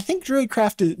two, I think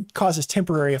Druidcraft causes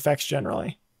temporary effects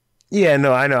generally. Yeah,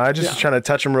 no, I know. I just trying to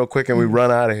touch him real quick and we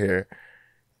run out of here.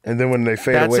 And then when they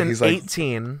fade That's away, an he's like,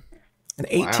 18. An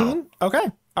 18? Okay.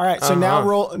 All right. So now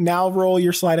roll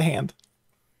your sleight of hand.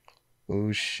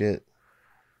 "Oh shit!"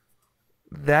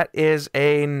 That is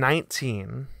a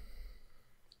 19.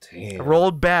 Damn. I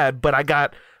rolled bad, but I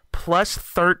got plus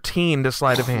 13 to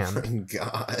sleight of hand.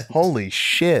 God. Holy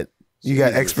shit! You got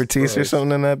Jesus expertise or Christ.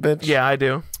 something in that bitch? Yeah, I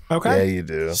do. Okay. Yeah, you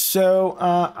do. So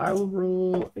I will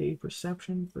roll a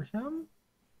perception for him.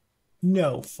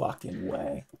 No fucking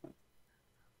way.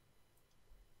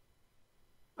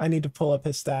 I need to pull up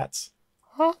his stats.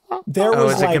 There Oh,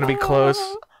 was is it like going to be close?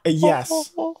 yes.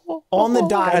 On the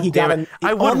die, God he got damn an it.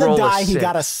 I would on the roll a die he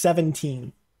got a 6.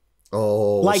 17.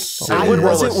 Oh, Like shit. I would roll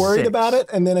a wasn't worried 6. about about it,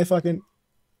 and then I fucking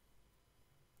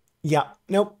yeah,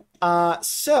 nope.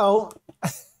 So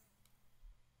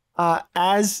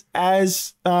as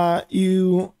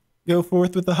you go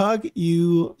forth with the hug,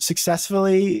 you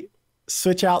successfully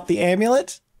switch out the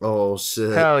amulet, Oh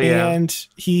shit. Hell yeah. and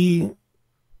he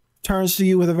turns to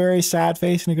you with a very sad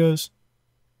face, and he goes,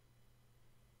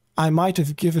 "I might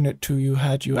have given it to you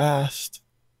had you asked."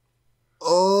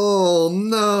 Oh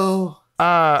no.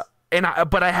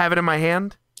 But I have it in my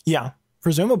hand. Yeah,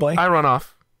 presumably. I run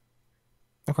off.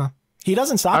 Okay. He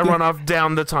doesn't stop I you. run off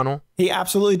down the tunnel. He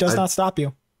absolutely does not stop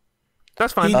you.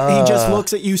 That's fine. He just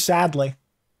looks at you sadly.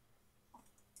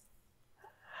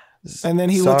 And then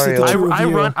he looks at the two of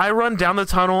you. I run down the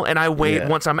tunnel and I wait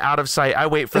once I'm out of sight. I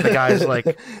wait for the guys once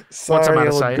I'm out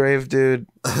of sight. Grave dude.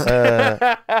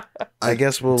 I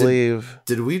guess we'll leave.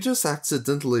 Did we just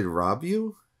accidentally rob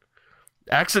you?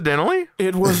 Accidentally?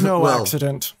 It was no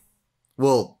accident.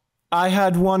 Well, I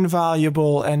had one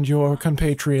valuable and your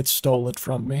compatriots stole it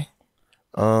from me.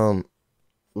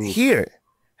 Here,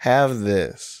 have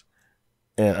this.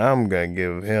 And I'm going to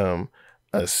give him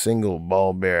a single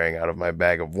ball bearing out of my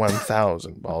bag of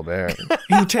 1,000 ball bearings.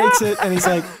 He takes it and he's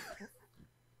like,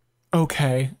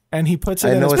 okay. And he puts it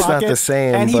in his pocket. I know it's not the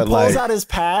same, and he pulls out his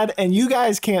pad, and you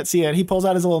guys can't see it. He pulls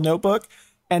out his little notebook,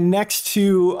 and next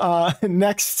to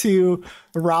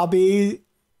Robby,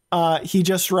 he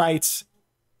just writes,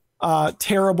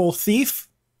 terrible thief,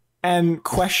 and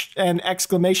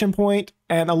exclamation point,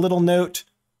 and a little note,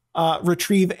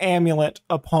 retrieve amulet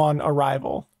upon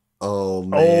arrival. Oh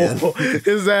man,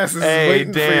 his ass is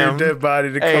waiting for your dead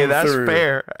body to come through. Hey, that's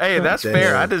fair. Hey, that's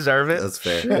fair. I deserve it. That's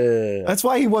fair. Shit. That's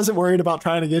why he wasn't worried about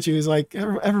trying to get you. He's like,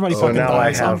 everybody fucking now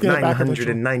dies. I have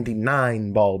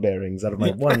 999 ball bearings out of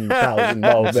my 1,000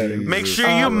 ball bearings. Make sure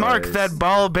you mark that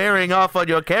ball bearing off on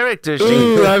your character sheet.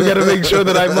 Ooh, I've got to make sure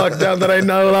that I mark down that I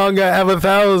no longer have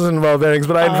 1,000 ball bearings,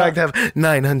 but I in fact have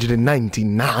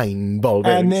 999 ball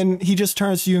bearings. And then he just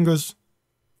turns to you and goes,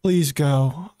 please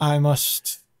go. I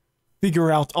must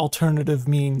figure out alternative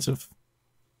means of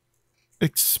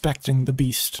expecting the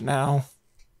beast now.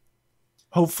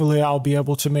 Hopefully I'll be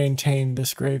able to maintain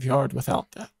this graveyard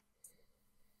without that.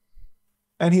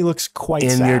 And he looks quite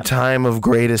sad. In your time of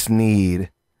greatest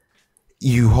need,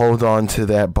 you hold on to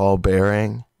that ball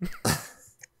bearing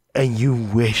and you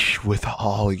wish with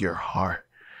all your heart.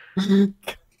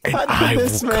 And I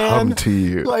will come to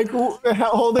you. Like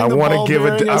holding I the want ball to give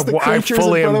bearing as the I creatures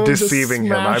fully in front am of him just deceiving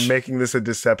him. I'm smash. making this a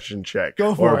deception check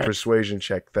or a persuasion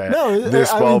check that No,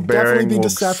 this I ball would definitely bearing be will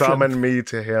deception. summon me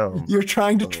to him. You're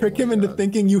trying to trick him into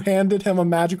thinking you handed him a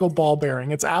magical ball bearing.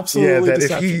 It's absolutely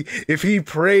deception. if he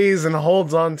prays and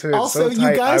holds on to it Also, so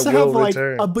tight, you guys I have will like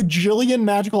return. a bajillion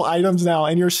magical items now,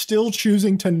 and you're still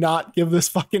choosing to not give this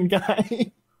fucking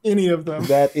guy any of them.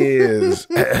 That is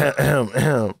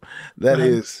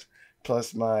is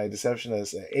plus my deception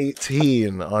is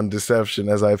 18 on deception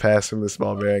as I pass him the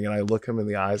small bearing, and I look him in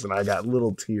the eyes, and I got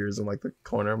little tears in like the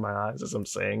corner of my eyes as I'm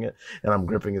saying it, and I'm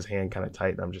gripping his hand kind of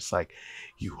tight, and I'm just like,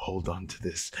 you hold on to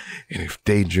this, and if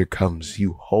danger comes,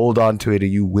 you hold on to it,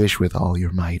 and you wish with all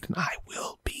your might, and I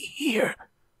will be here.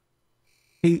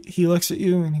 He looks at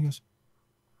you and he goes,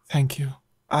 thank you.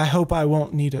 I hope I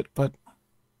won't need it, but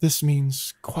this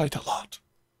means quite a lot.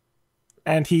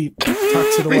 And he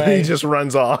tucks it away. He just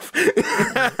runs off.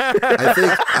 I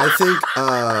think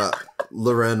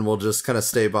Lorren will just kind of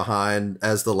stay behind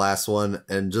as the last one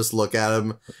and just look at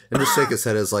him and just shake his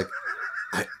head as like,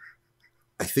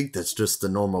 I think that's just a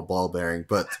normal ball bearing,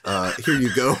 but here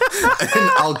you go. And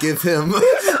I'll give him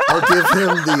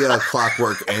the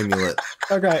clockwork amulet.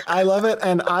 Okay, I love it,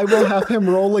 and I will have him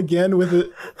roll again with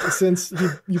it since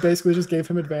you basically just gave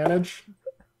him advantage.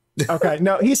 Okay,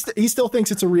 no, he still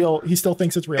thinks it's real. He still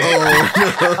thinks it's real.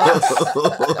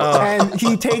 And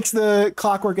he takes the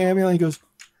clockwork amulet and he goes,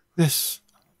 "This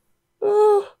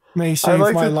may save my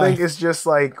life." I like to think it's just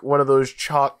like one of those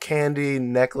chalk candy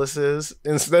necklaces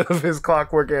instead of his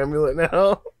clockwork amulet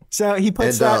now. So he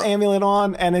puts that amulet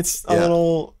on, and it's a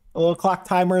little clock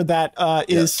timer that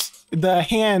is the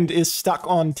hand is stuck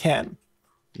on 10.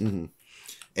 Mm-hmm.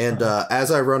 And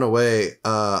as I run away,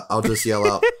 I'll just yell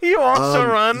out. You also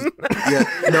run? Yeah,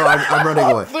 no, I'm running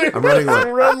away. I'm running away.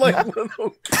 Run like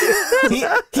little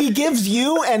kids. He gives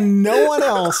you and no one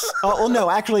else. Oh no,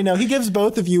 actually no. He gives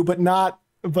both of you, but not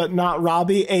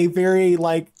Robby, a very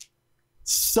like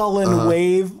sullen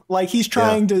wave. Like he's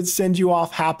trying to send you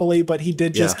off happily, but he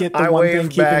did just get the one thing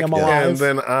keeping him alive. And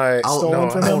then I don't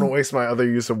want to waste my other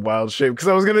use of wild shape because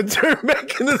I was going to turn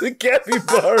back into the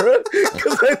capybara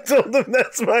because I told him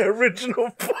that's my original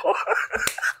form.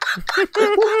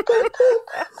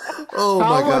 Oh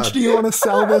my God. How much do you want to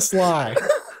sell this lie?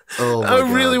 Oh my I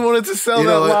God. really wanted to sell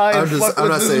that lie. I'm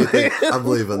not saying anything. I'm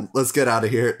leaving. Let's get out of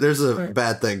here. There's a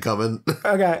bad thing coming.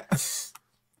 Okay.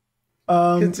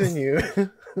 Continue.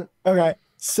 Okay.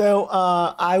 So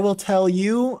I will tell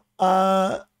you,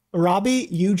 Robby,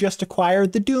 you just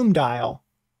acquired the Doom Dial.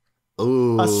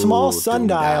 Ooh, a small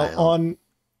sundial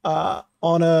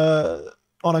on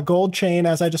a gold chain,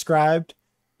 as I described,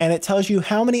 and it tells you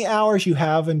how many hours you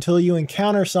have until you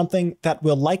encounter something that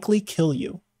will likely kill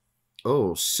you.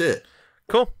 Oh shit.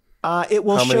 Cool. It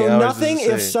will show nothing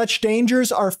if such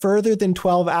dangers are further than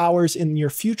 12 hours in your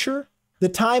future. The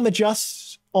time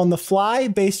adjusts on the fly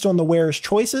based on the wearer's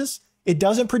choices. It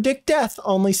doesn't predict death,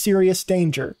 only serious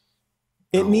danger.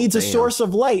 It needs a source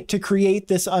of light to create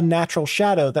this unnatural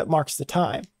shadow that marks the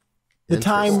time. The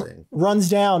time runs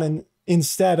down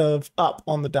instead of up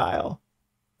on the dial.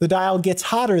 The dial gets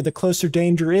hotter the closer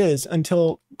danger is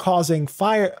until causing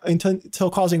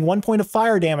 1 point of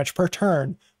fire damage per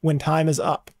turn when time is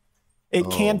up. It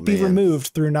can't be removed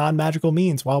through non-magical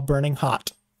means while burning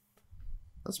hot.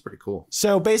 That's pretty cool.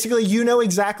 So basically, you know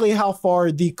exactly how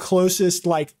far the closest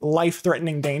like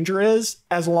life-threatening danger is,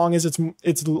 as long as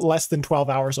it's less than 12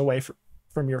 hours away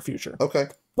from your future. Okay.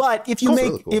 But if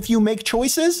you make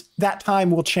choices, that time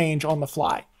will change on the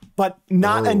fly. But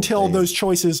not until those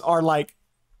choices are like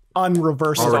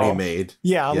unreversible. Already made.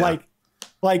 Yeah.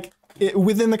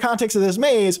 Within the context of this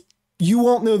maze, you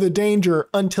won't know the danger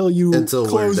until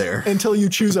we're there. Until you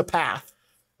choose a path.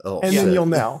 Then you'll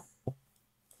know.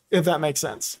 If that makes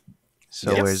sense.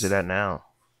 So where's it at now?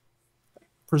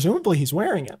 Presumably he's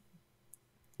wearing it.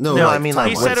 No, I mean, like,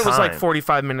 he said it was like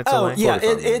 45 minutes away. Yeah,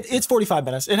 it's 45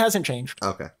 minutes. It hasn't changed.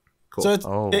 Okay, cool. So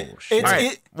all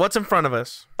right, what's in front of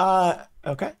us?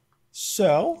 Okay.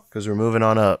 So. Because we're moving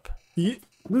on up.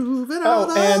 Moving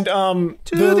on up. And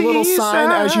the little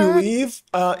sign as you leave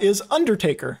is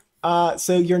Undertaker.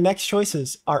 So your next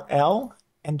choices are L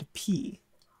and P.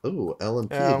 Ooh, L and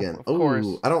P again.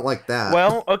 Ooh, I don't like that.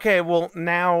 Well, okay,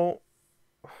 now...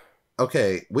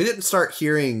 Okay, we didn't start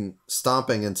hearing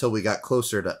stomping until we got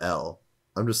closer to L.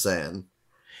 I'm just saying.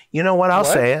 You know what? I'll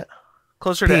say it.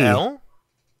 Closer to L?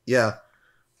 Yeah.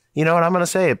 You know what? I'm going to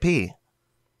say it, P.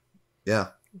 Yeah.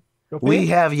 We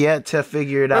have yet to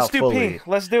figure it out fully. Let's do P.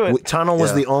 Let's do it. Tunnel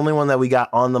was the only one that we got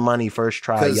on the money first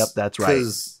try. Yep, that's right.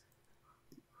 Because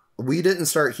we didn't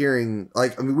start hearing,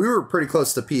 like, I mean, we were pretty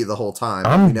close to P the whole time.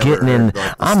 I'm getting in.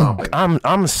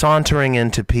 I'm sauntering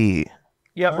into P.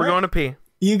 Yep, we're going to P.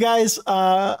 You guys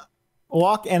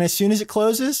walk, and as soon as it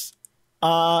closes,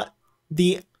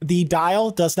 the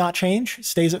dial does not change.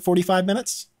 Stays at 45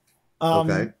 minutes.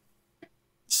 Okay.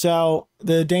 So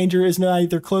the danger is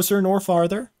neither closer nor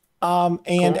farther.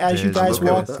 And as you guys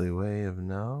walk, the way of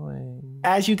knowing.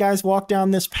 As you guys walk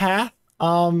down this path,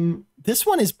 this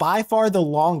one is by far the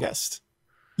longest.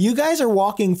 You guys are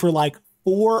walking for like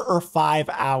 4 or 5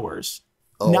 hours,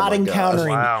 not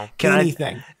encountering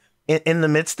anything. In the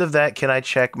midst of that, can I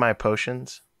check my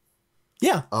potions?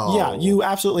 Yeah. Yeah, you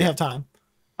absolutely have time.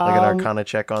 Like an Arcana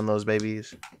check on those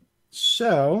babies.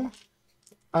 So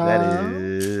that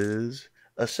is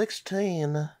a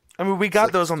 16. I mean, we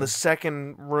got those on the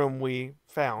second room we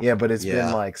found. Yeah, but it's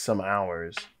been like some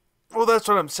hours. Well, that's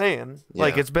what I'm saying. Yeah.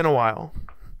 Like, it's been a while.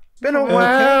 Been a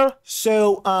while. Okay.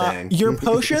 So your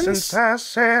potions Since I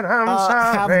said I'm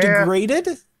have degraded,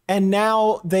 and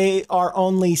now they are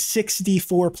only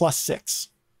 64 plus 6.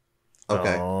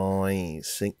 Okay. Oh,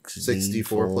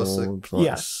 64 plus 6.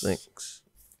 Yes. 6.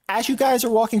 As you guys are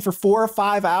walking for 4 or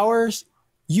 5 hours,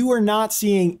 you are not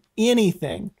seeing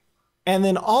anything. And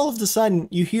then all of a sudden,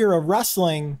 you hear a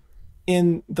rustling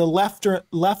in the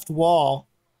left wall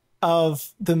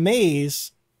of the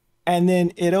maze, and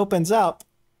then it opens up,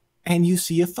 and you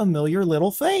see a familiar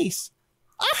little face.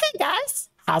 Oh, hey guys,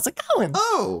 how's it going?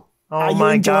 Oh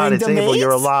my God, it's Abel,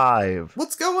 you're alive.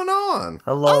 What's going on?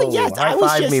 Hello, high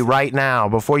five me right now.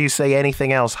 Before you say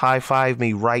anything else, high five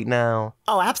me right now.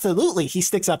 Oh, absolutely. He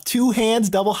sticks up 2 hands,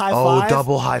 double high five. Oh,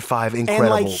 double high five,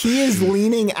 incredible. And like he is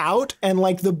leaning out, and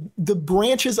like the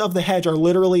branches of the hedge are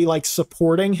literally like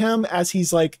supporting him as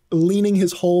he's like leaning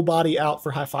his whole body out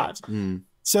for high fives.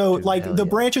 So like the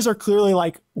branches are clearly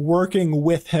like working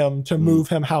with him to move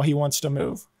him how he wants to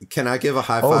move. Can I give a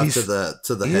high five to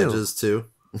the hedges too?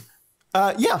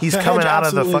 Yeah, he's coming out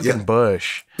of the fucking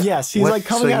bush. Yes, he's like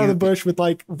coming out of the bush with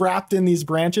like wrapped in these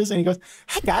branches, and he goes,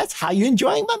 "Hey guys, how you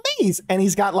enjoying my maze?" And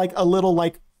he's got like a little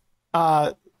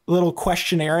little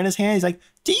questionnaire in his hand. He's like,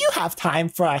 "Do you have time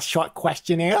for a short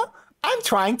questionnaire? I'm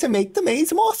trying to make the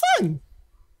maze more fun."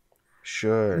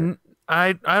 Sure.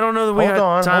 I don't know that we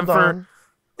have time for.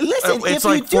 Listen, it's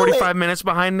like 45 minutes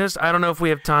behind us. I don't know if we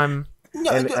have time.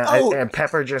 No, and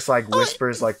Pepper just like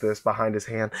whispers like this behind his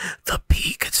hand. The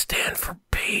P could stand for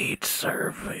paid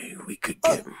survey. We could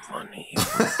get money.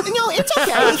 No, it's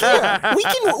okay. Here, we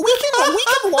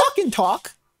can walk and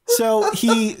talk. So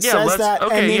he says that.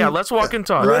 Okay, and let's walk and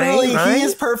talk. Literally, he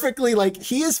is perfectly like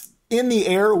he is in the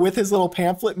air with his little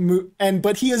pamphlet,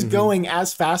 but he is going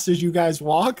as fast as you guys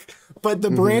walk. But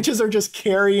the branches are just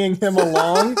carrying him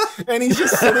along, and he's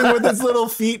just sitting with his little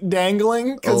feet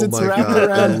dangling because it's wrapped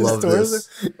around his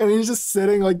torso. And he's just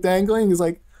sitting like dangling. He's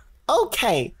like,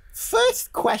 "Okay,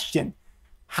 first question: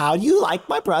 how do you like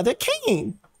my brother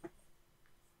Cain?"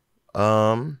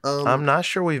 I'm not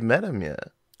sure we've met him yet.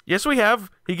 Yes, we have.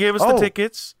 He gave us the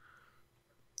tickets.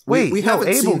 Wait, we no, haven't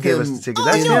Abel seen gave him us the ticket. Oh,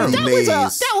 That's no, him.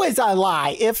 that was a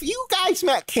lie. If you guys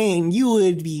met Cain, you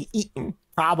would be eaten,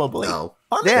 probably. No.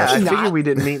 Or maybe Yeah, I not. figured we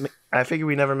didn't meet. I figured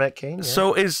we never met Cain. Yet.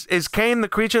 So is Cain the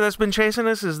creature that's been chasing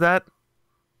us? Is that?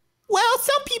 Well,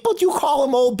 some people do call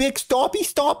him old big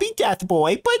stompy death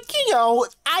boy, but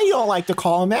I don't like to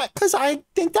call him that because I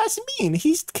think that's mean.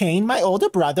 He's Cain, my older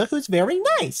brother, who's very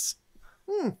nice.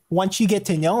 Once you get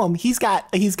to know him, he's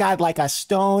got like a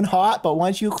stone heart, but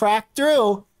once you crack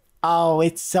through, oh,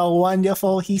 it's so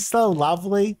wonderful. He's so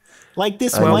lovely. Like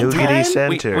this one time,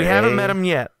 center, we haven't met him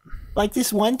yet. like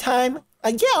this one time,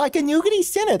 like a nougaty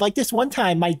center. Like this one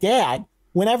time, my dad,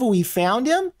 whenever we found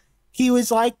him, he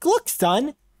was like, "Look,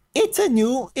 son, it's a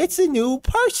new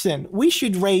person. We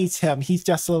should raise him. He's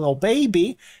just a little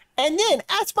baby." And then,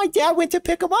 as my dad went to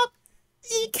pick him up,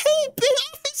 he came bit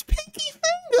off his pinky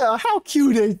finger. How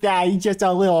cute is that? He's just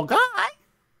a little guy.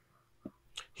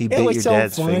 He bit your was so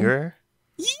dad's fun. finger?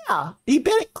 Yeah, he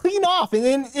bit it clean off, and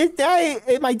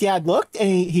then my dad looked, and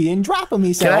he didn't drop him.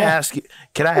 He said, Can I ask you?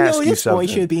 Can I ask you this boy something?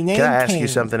 should be named Can I ask you Cain."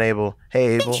 something, Abel?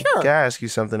 Hey, Abel. sure. Can I ask you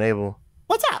something, Abel?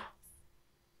 "What's up?"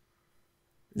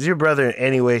 Does your brother in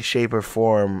any way, shape, or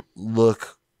form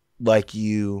look like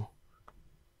you?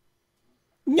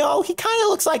 No, he kind of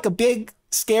looks like a big,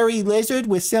 scary lizard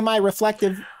with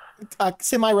semi-reflective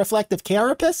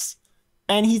carapace,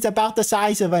 and he's about the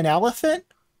size of an elephant.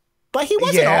 But he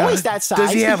wasn't always that size.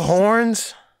 Does he have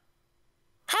horns?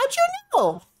 How'd you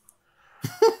know?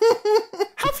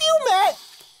 Have you met?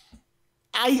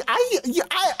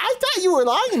 I thought you were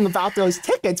lying about those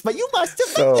tickets, but you must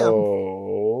have met him.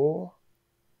 So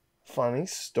funny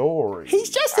story. He's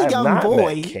just a I've young not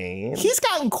boy. Met Cain. He's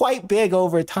gotten quite big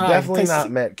over time. Definitely 'cause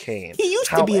not met Cain. He used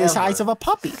to be the size of a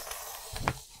puppy.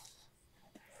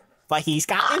 But he's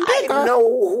gotten bigger. I know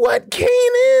what Cain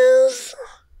is.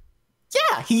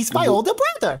 Yeah, he's my older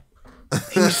brother.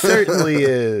 He certainly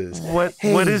is. What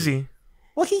is he?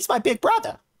 Well, he's my big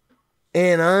brother.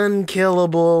 An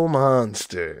unkillable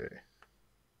monster.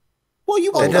 Well,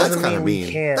 you That weren't that's doesn't kind of mean we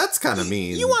mean. can't- That's kind of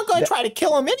mean. you weren't going to try to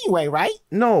kill him anyway, right?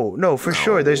 No, for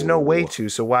sure. There's no way No. to.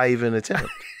 So why even attempt?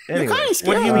 You're Anyway, kind of What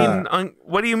scared. do you mean?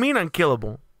 What do you mean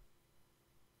unkillable?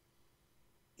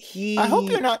 I hope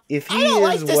you're not. If he I don't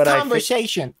like is this what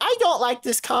conversation. I don't like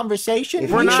this conversation.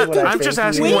 If We're he is not. what I I'm think just he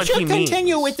asking We what should he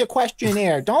continue means. with the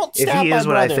questionnaire. Don't If stab he my is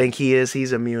what I brother. think he is,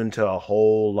 he's immune to a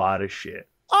whole lot of shit.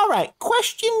 All right,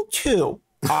 question 2.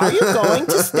 Are you going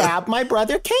to stab my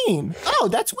brother Cain? Oh,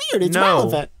 that's weird. It's No.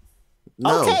 relevant.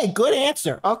 No. Okay, good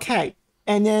answer. Okay.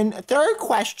 And then third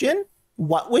question,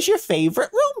 what was your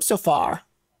favorite room so far?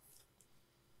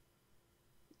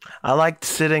 I liked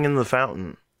sitting in the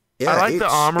fountain. Yeah, I like the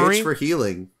armory. H for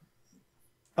healing.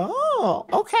 Oh,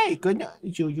 okay. Good.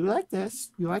 You like this.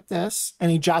 You like this. And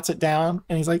he jots it down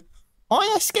and he's like, on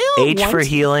a scale of H 1 for to-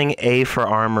 healing, A for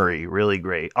armory. Really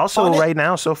great. Also, On it- right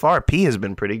now, so far, P has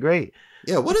been pretty great.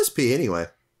 Yeah, what is P anyway?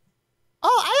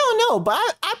 Oh, I don't know, but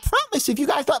I promise if you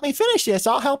guys let me finish this,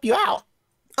 I'll help you out.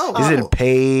 Oh, Is it a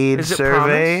paid Is it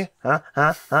survey? Huh?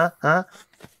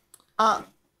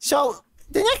 So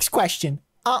the next question,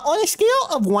 on a scale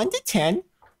of 1 to 10,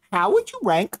 how would you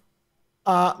rank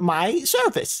my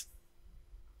service?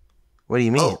 What do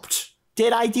you mean? Oh, psh.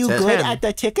 Did I do 10. good at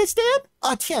the ticket stand?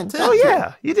 10. 10. Oh,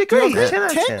 yeah. You did great. Good? 10 out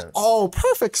of 10? 10. Oh,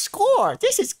 perfect score.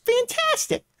 This is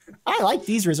fantastic. I like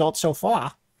these results so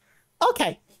far.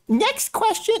 Okay, next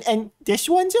question, and this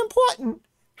one's important.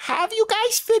 Have you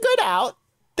guys figured out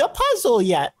the puzzle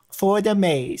yet for the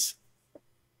maze?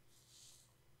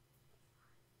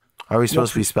 Are we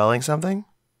supposed to be spelling something?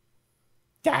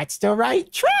 That's the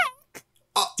right track.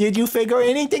 Did you figure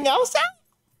anything else out?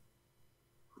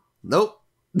 Nope.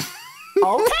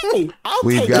 Okay, I'll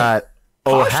We've take got it.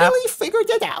 oh Partially figured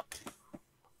it out.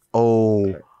 oh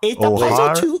Is the Oh, puzzle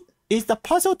har- too? Is the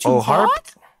puzzle too Oh, harp? hard?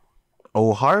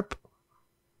 oh harp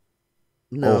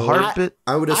No. oh harp it.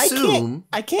 I would assume.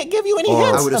 I can't give you any Or-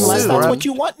 hints I would unless assume- that's what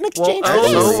you want in exchange for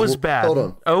O this. was bad. Hold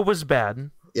on. O was bad.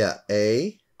 Yeah,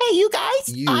 A. Hey, you guys!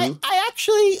 You- I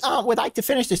actually would like to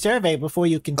finish the survey before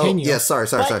you Oh, continue. yeah, sorry.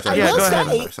 But I Yeah, will go ahead.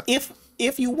 say, Sorry.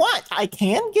 if you want, I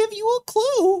can give you a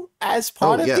clue as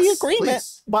part Oh, of the yes, agreement,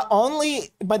 please.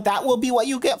 but that will be what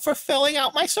you get for filling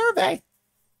out my survey.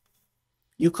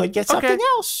 You could get something Okay.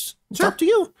 else. It's Sure. up to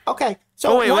you. Okay.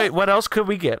 So Oh wait. What else could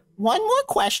we get? one more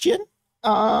question,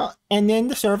 and then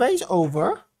the survey's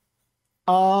over.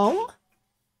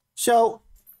 So,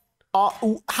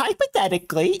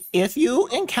 hypothetically, if you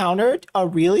encountered a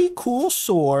really cool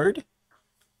sword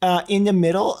in the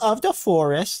middle of the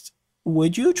forest,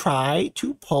 would you try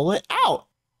to pull it out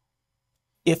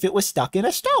if it was stuck in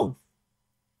a stone?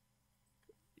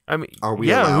 I mean, Are we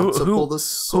allowed to pull the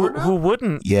sword who out?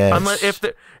 wouldn't? Yes. Unless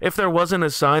if there wasn't a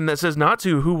sign that says not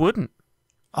to, who wouldn't?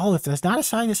 Oh, if there's not a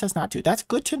sign that says not to, that's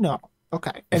good to know.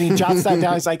 Okay. And he jots that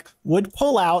down. He's like, would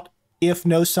pull out if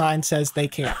no sign says they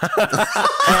can't. And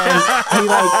he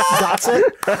like dots it.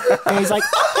 And he's like,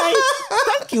 okay,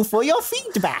 thank you for your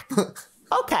feedback.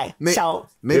 Okay. So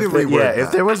Maybe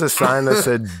if there was a sign that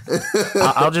said,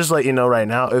 I'll just let you know right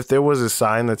now, if there was a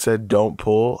sign that said don't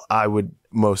pull, I would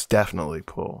most definitely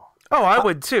pull. Oh, I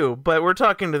would too, but we're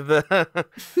talking to the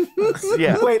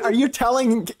yeah. Wait, are you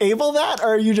telling Abel that,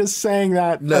 or are you just saying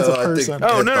that as a person?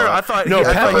 Oh no, I thought No, I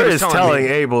thought Pepper he was is telling me.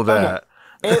 Abel that.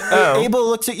 Abel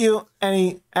looks at you and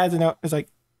he adds a note. It's like,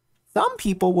 some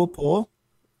people will pull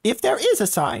if there is a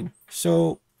sign.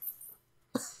 So,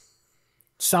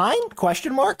 sign?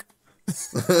 Question mark?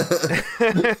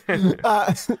 And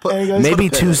he goes, Maybe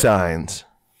 2 signs.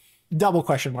 double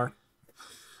question mark.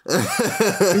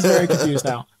 He's very confused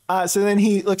now. So then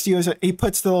he looks at you and he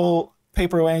puts the little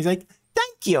paper away and he's like,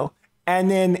 thank you. And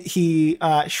then he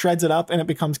shreds it up and it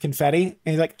becomes confetti.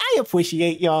 And he's like, I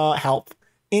appreciate your help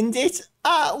in this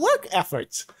work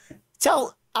efforts.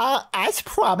 So as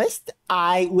promised,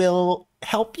 I will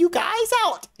help you guys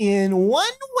out in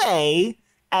one way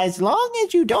as long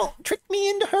as you don't trick me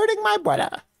into hurting my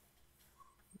brother.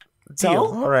 So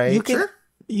All right.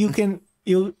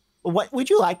 what would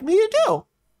you like me to do?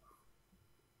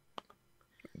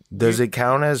 Does it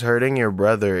count as hurting your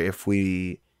brother if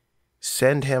we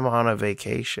send him on a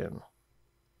vacation?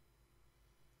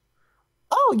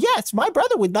 Oh, yes, my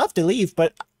brother would love to leave,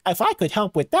 but if I could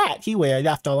help with that, he would have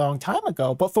left a long time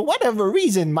ago. But for whatever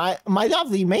reason, my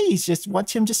lovely maze just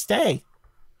wants him to stay.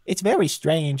 It's very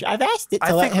strange. I've asked it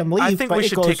to let him leave, think but we it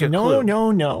should goes, take a no, clue.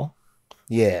 no, no.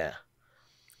 Yeah.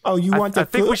 Oh, you want the I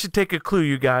think clue? we should take a clue,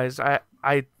 you guys. I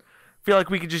feel like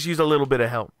we could just use a little bit of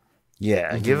help.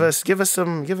 Yeah. Give us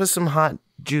some hot,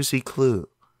 juicy clue.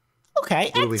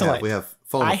 Okay, What do excellent. we have?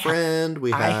 Phone a friend.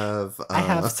 I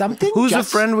have something. Who's a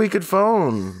friend we could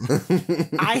phone?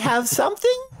 I have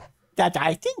something that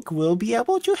I think will be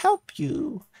able to help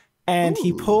you. And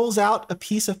he pulls out a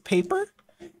piece of paper,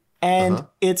 and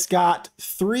it's got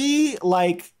 3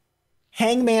 like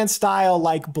hangman style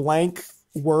like blank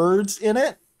words in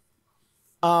it.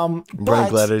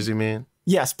 Blank letters, you mean?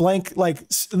 Yes, blank like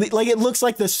it looks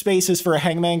like the spaces for a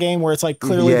hangman game where it's like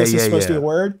clearly this is supposed to be a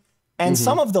word, and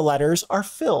some of the letters are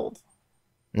filled.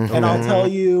 And I'll tell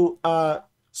you.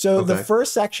 So the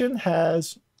first section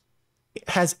has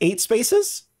 8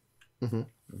 spaces,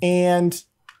 and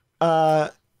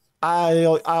I'll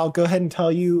go ahead and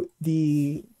tell you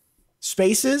the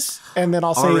spaces, and then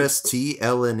I'll say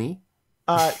RSTLNE.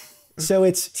 So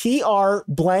it's TR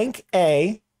blank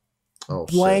A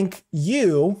blank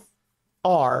U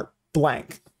R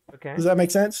blank. Okay. Does that make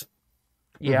sense?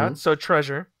 Yeah. So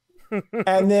treasure.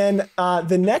 And then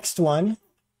the next one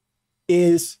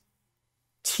is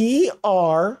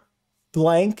TR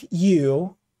blank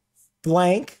U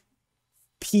blank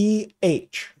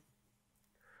PH.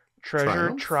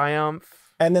 Treasure,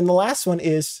 triumph. And then the last one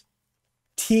is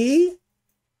TUR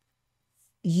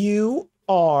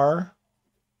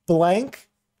blank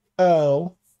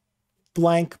O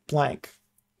blank blank.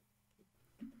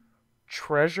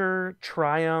 Treasure,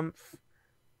 triumph,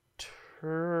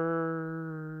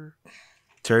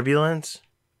 Turbulence?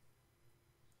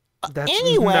 That's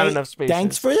Anyway, not enough spaces.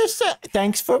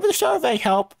 thanks for the survey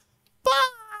help.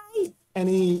 Bye. And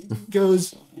he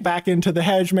goes back into the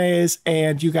hedge maze,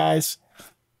 and you guys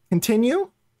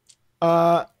continue.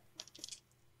 Or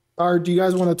do you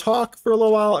guys want to talk for a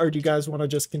little while, or do you guys want to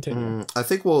just continue? I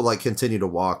think we'll like continue to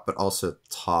walk, but also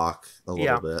talk a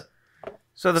little bit.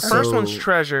 So the first one's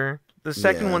treasure. The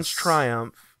second one's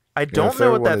triumph. I don't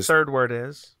know what that third word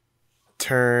is.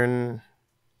 Turncoat.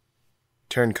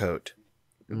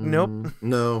 Nope.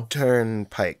 No.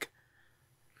 Turnpike.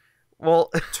 Well,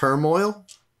 Turmoil?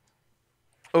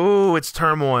 oh, it's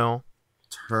turmoil.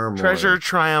 Turmoil. Treasure,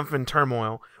 triumph, and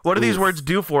turmoil. What do these words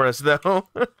do for us, though?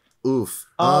 Oof.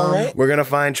 All right. We're gonna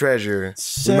find treasure.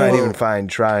 So we might even find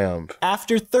triumph.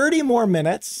 after 30 more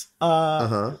minutes,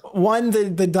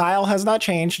 the dial has not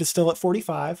changed. It's still at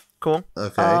 45. Cool.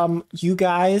 Okay. You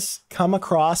guys come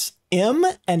across M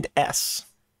and S.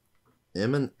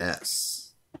 M and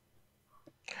S.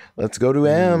 Let's go to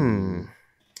M.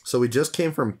 So we just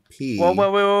came from P. Well,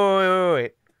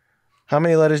 wait. How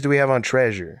many letters do we have on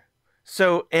treasure?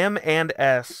 So M and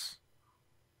S.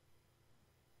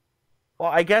 Well,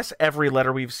 I guess every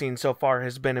letter we've seen so far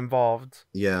has been involved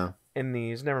Yeah. in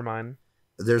these. Never mind.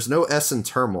 There's no S in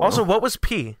turmoil. Also, what was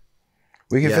P?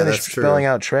 We can Yeah, finish that's true. spelling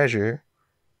out treasure.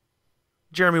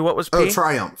 Jeremy, what was P? Oh,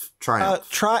 triumph. Triumph.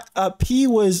 P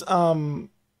was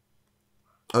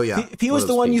Oh yeah. P was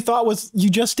the one you thought was you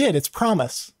just did. It's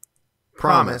promise.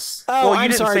 Promise. Oh, Well, you I'm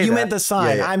didn't sorry. say You that. meant the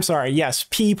sign. Yeah. I'm sorry. Yes,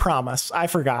 P promise. I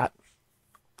forgot.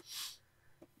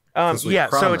 'Cause we Yeah,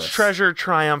 so it's promised. treasure,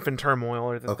 triumph, and turmoil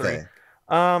are the Okay.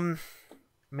 three.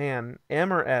 Man,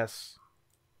 M or S?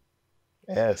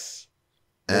 S.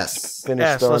 S. Finish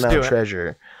S, spelling let's do out it.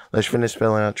 treasure. Let's finish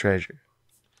spelling out treasure.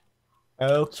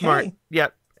 Okay. Smart. Yeah,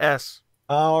 S.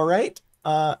 All right.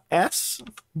 S.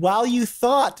 While you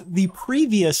thought the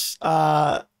previous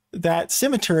that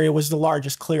cemetery was the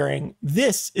largest clearing,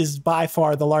 this is by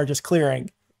far the largest clearing.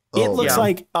 It Oh, looks yeah.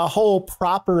 like a whole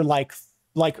proper like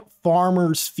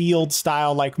farmer's field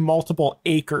style, like multiple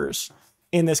acres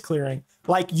in this clearing.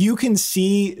 Like you can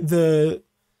see the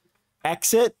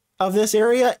exit of this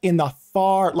area in the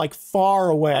far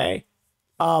away.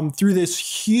 Through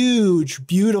this huge,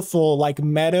 beautiful like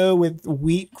meadow with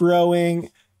wheat growing.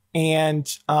 And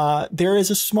there is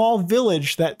a small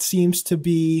village that seems to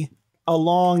be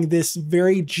along this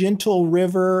very gentle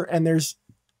river. And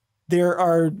there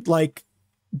are like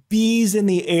bees in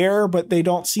the air, but they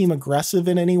don't seem aggressive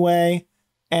in any way.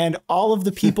 And all of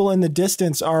the people in the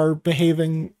distance are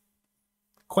behaving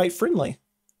quite friendly.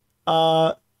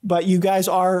 But you guys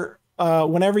are,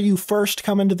 whenever you first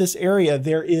come into this area,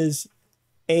 there is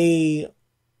a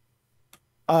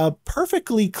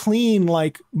perfectly clean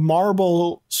like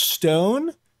marble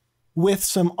stone with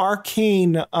some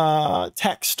arcane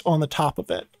text on the top of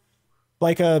it,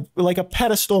 like a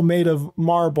pedestal made of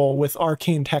marble with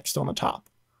arcane text on the top,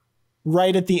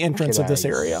 right at the entrance Can of this I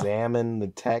area. Examine the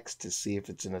text to see if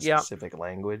it's in a Yep. specific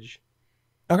language.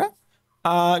 Okay.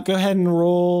 Go ahead and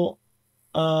roll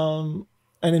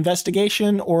an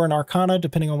investigation or an arcana,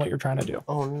 depending on what you're trying to do.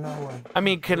 Oh no! I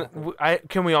mean,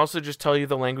 can we also just tell you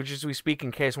the languages we speak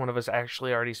in case one of us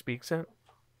actually already speaks it?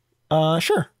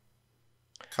 Sure.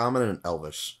 Common and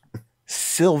Elvish.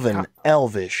 Sylvan,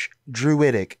 Elvish,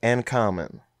 Druidic, and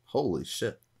Common. Holy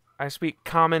shit. I speak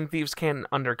Common, Thieves' Cant,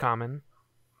 Undercommon.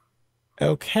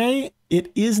 Okay.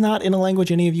 It is not in a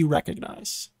language any of you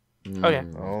recognize. Okay.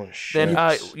 Oh shit! Then,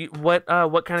 what kind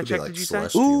of Could be check like did you say?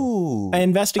 celestial. Ooh, An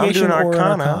investigation I'm doing or an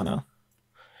arcana. arcana.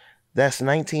 That's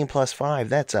 19 plus 5.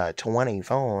 That's a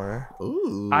 24.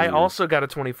 Ooh. I also got a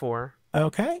 24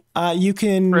 Okay. You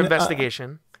can for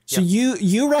investigation. So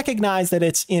you recognize that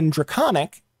it's in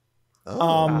Draconic,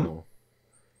 Oh.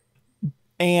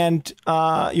 and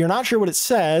you're not sure what it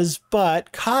says,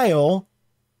 but Kyle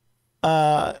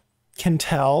can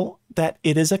tell that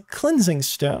it is a cleansing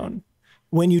stone.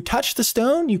 When you touch the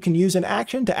stone, you can use an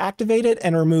action to activate it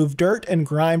and remove dirt and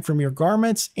grime from your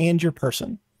garments and your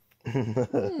person.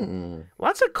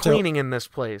 Lots of cleaning in this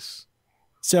place.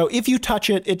 So if you touch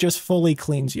it, it just fully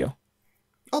cleans you.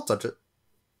 I'll touch it.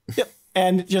 Yep.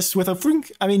 And just with a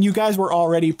frink, I mean, you guys were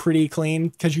already pretty clean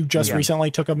because you just recently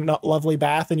took a lovely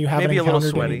bath and you haven't Maybe a little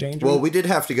encountered any sweaty. danger. Well, we did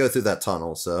have to go through that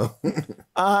tunnel, so.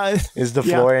 Is the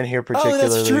floor in here Oh, particularly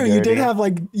that's true. dirty? You did have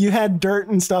you had dirt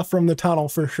and stuff from the tunnel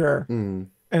for sure. Mm.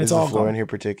 And Is it's the all floor gone. in here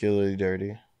particularly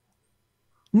dirty?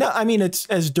 No, I mean, it's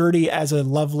as dirty as a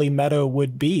lovely meadow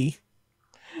would be.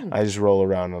 I just roll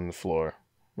around on the floor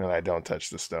and I don't touch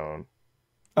the stone.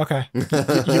 Okay. And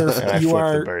I You flip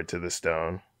are, the bird to the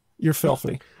stone. you're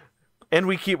filthy. And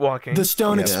we keep walking. The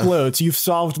stone Yeah. explodes. You've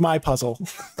solved my puzzle.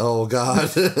 Oh,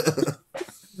 God.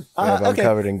 I'm Okay.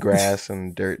 covered in grass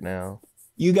and dirt now.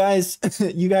 You guys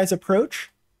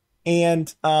approach,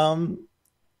 and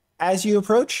as you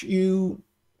approach, you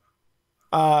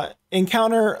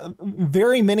encounter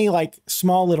very many like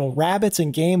small little rabbits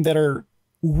and game that are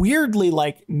weirdly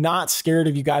like not scared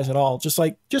of you guys at all,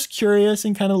 just curious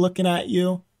and kind of looking at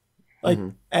you, like.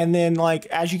 And then like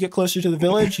as you get closer to the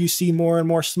village, you see more and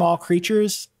more small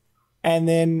creatures, and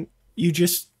then you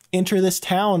just enter this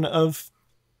town of.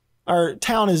 Our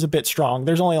town is a bit strong.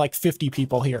 There's only like 50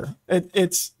 people here.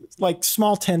 It's like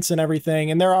small tents and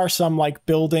everything. And there are some like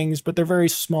buildings, but they're very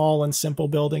small and simple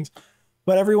buildings.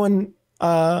 But everyone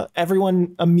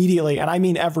immediately, and I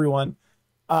mean everyone,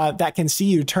 that can see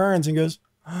you turns and goes,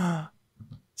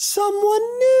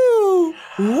 someone new.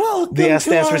 Welcome. The S to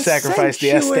stands for our sacrifice.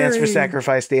 The S stands for sanctuary."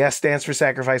 sacrifice. The S stands for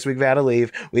sacrifice. We've got to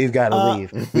leave. We've got to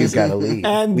leave. We've got to leave.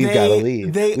 And We've got to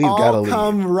leave. they We've got to all leave.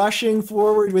 come rushing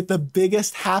forward with the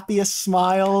biggest, happiest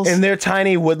smiles. And they're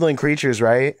tiny woodland creatures,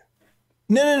 right?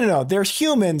 No. There's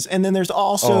humans, and then there's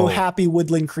also Oh. happy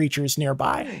woodland creatures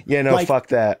nearby. Yeah, no, Like, fuck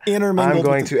that. intermingled I'm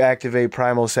going with to activate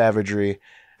primal savagery.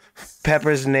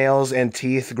 Pepper's nails and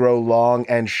teeth grow long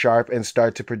and sharp and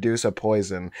start to produce a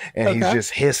poison. And he's Okay.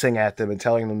 just hissing at them and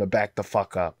telling them to back the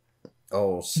fuck up.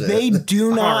 Oh, shit. They do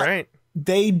All not. right.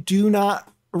 They do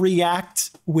not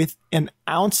react with an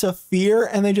ounce of fear,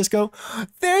 and they just go,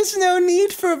 "There's no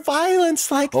need for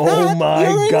violence like that. Oh my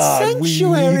You're in God, we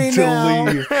sanctuary need to now."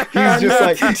 leave. He's just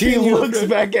like, he looks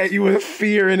back at you with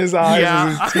fear in his eyes,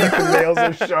 and his teeth and nails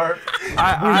are sharp.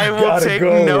 I will take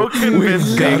no We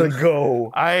convincing. gotta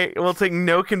go. I will take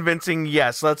no convincing.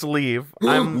 Yes, let's leave.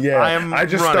 I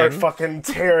just start running. fucking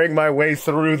tearing my way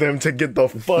through them to get the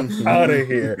fuck out of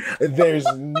here. There's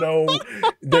no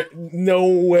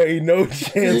way, no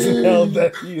chance in hell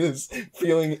that he is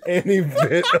feeling any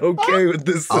bit okay with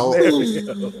this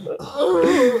scenario.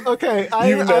 Okay,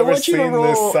 You've never want you to seen roll,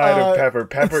 this side of Pepper.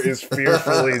 Pepper is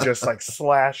fearfully just like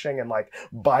slashing and like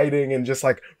biting and just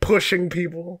like pushing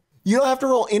people. You don't have to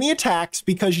roll any attacks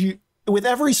because with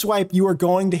every swipe you are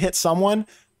going to hit someone.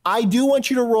 I do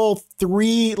want you to roll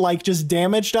 3 like just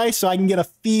damage dice so I can get a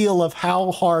feel of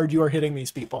how hard you are hitting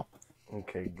these people.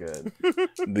 Okay, good.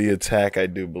 The attack I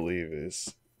do believe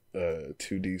is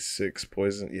 2d6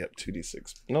 poison. Yep,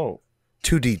 2d6. No,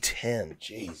 2d10.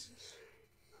 Jesus.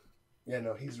 Yeah,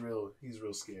 no, he's real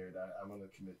scared. I'm gonna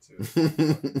commit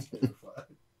to it.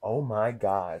 Oh my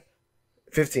God.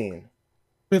 15.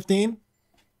 15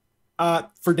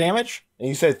 for damage. And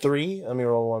you said 3? Let me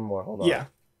roll one more. Hold on. Yeah.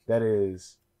 That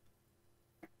is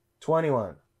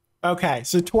 21. Okay,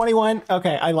 so 21.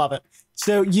 Okay, I love it.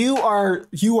 So you are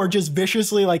just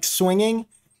viciously like swinging,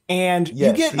 and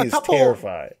Yes, you get he a is couple.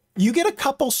 terrified. You get a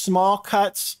couple small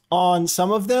cuts on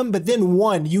some of them, but then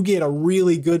one you get a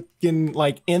really good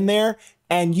in there,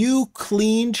 and you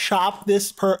clean chop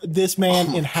this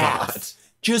man in half. God.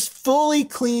 Just fully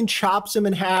clean chops him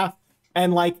in half,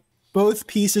 and like both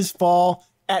pieces fall.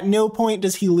 At no point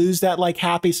does he lose that like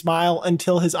happy smile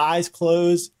until his eyes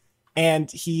close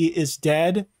and he is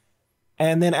dead.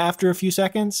 And then after a few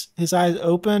seconds, his eyes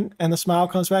open and the smile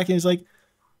comes back and he's like,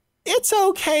 "It's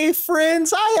okay,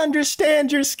 friends. I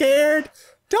understand you're scared.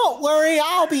 Don't worry,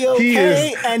 I'll be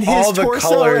okay." And his all the torso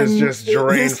color and is just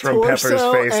drained his from Pepper's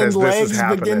torso face and as this legs is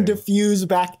happening. begin to fuse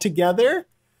back together.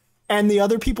 And the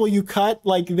other people you cut,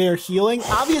 like they're healing.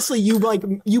 Obviously, you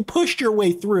pushed your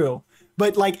way through,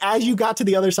 but like as you got to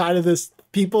the other side of this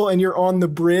people and you're on the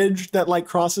bridge that like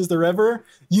crosses the river,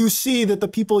 you see that the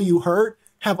people you hurt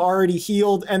have already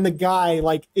healed, and the guy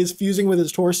like is fusing with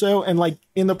his torso and like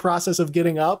in the process of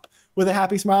getting up with a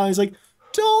happy smile. He's like,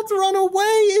 "Don't run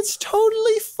away. It's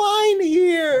totally fine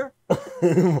here.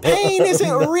 Pain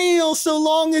isn't real so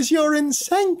long as you're in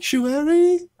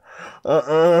sanctuary."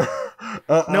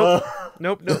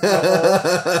 Nope.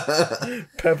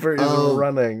 Pepper is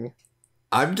running.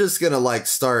 I'm just gonna like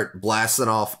start blasting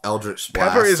off Eldritch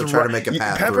Pepper Blast is to try to make a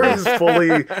path Pepper through. is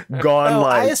fully gone. Oh,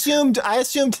 like I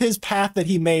assumed his path that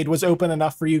he made was open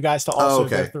enough for you guys to also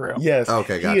go through. yes,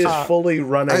 Okay, he gotcha. is fully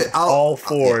running I'll- all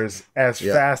fours as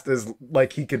Yeah. fast as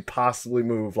like he could possibly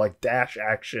move, like dash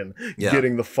action, Yeah.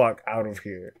 getting the fuck out of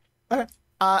here.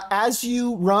 As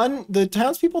you run, the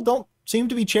townspeople don't seem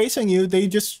to be chasing you. They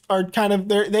just are kind of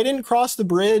there. They didn't cross the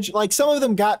bridge. Like some of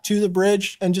them got to the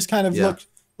bridge and just kind of looked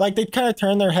like they kind of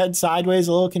turned their head sideways,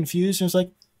 a little confused. And it's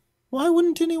like, why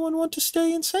wouldn't anyone want to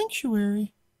stay in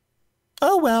sanctuary?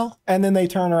 Oh well. And then they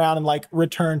turn around and like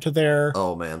return to their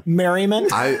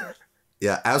merriment.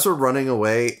 As we're running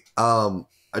away,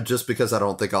 just because I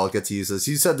don't think I'll get to use this.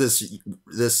 You said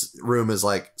this room is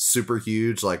like super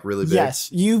huge, like really big. Yes,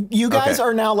 you guys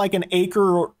are now like an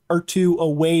acre or two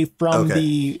away from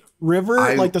the river,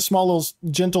 like the small little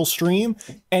gentle stream,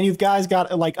 and you guys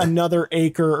got like another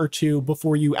acre or two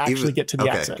before you actually get to the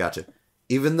exit. Gotcha.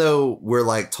 Even though we're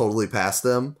like totally past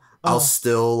them, I'll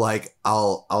still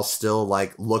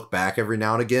look back every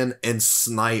now and again and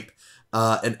snipe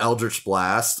an Eldritch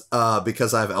Blast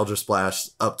because I have Eldritch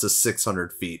Blast up to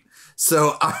 600 feet.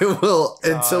 So I will,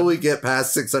 until we get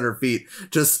past 600 feet,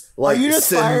 just like... Are you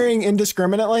just firing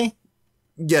indiscriminately?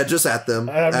 Yeah, just at them.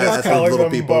 I'm at just the telling little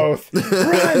them people. both.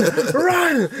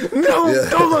 Run! No,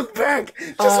 don't look back!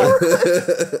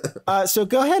 Just run! So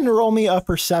go ahead and roll me a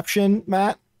perception,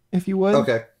 Matt, if you would.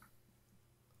 Okay.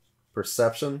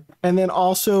 Perception. And then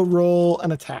also roll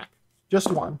an attack.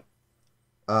 Just one.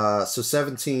 So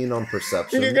 17 on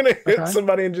perception. You're gonna hit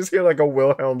somebody and just hear like a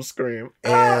Wilhelm scream.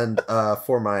 And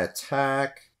for my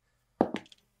attack,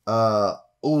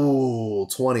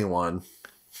 21.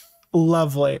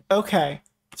 Lovely. Okay.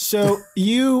 So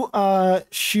you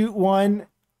shoot one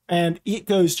and it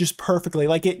goes just perfectly.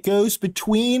 Like it goes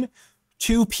between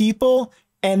two people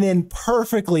and then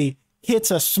perfectly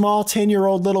hits a small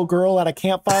 10-year-old little girl at a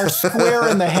campfire square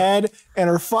in the head,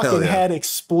 and her fucking head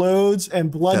explodes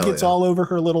and blood gets all over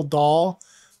her little doll.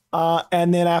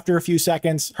 And then after a few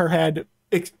seconds, her head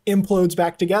implodes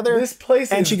back together. This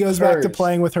place and is she goes back to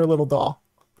playing with her little doll.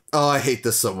 Oh, I hate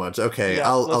this so much. Okay, Yeah,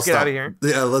 I'll let's get stop. out of here.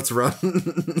 Yeah, let's run.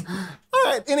 All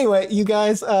right. Anyway, you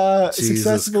guys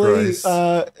successfully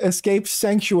escaped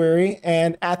Sanctuary,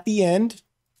 and at the end,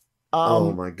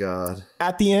 oh my god!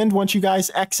 At the end, once you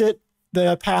guys exit,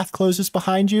 the path closes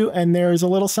behind you, and there's a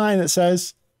little sign that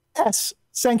says "S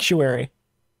Sanctuary."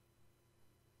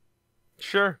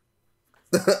 Sure.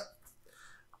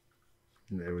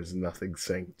 There was nothing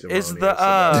sanctimonious. Is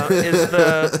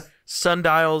the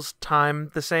sundial's time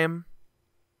the same?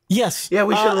 Yes. Yeah,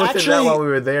 we should have looked at that while we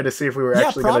were there to see if we were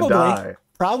actually going to die.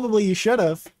 Probably you should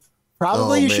have.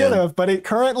 You should have, but it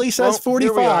currently says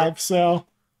 45, so...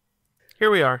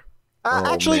 Here we are.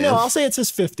 Actually, no, I'll say it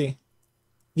says 50.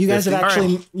 You guys 50? Have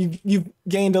actually... Right. You've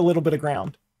gained a little bit of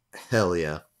ground. Hell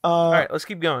yeah. All right, let's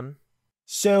keep going.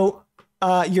 So,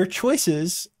 your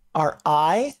choices are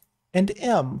I and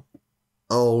M.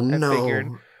 Oh, no. I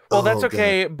figured. Well, that's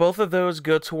okay. God. Both of those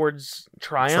go towards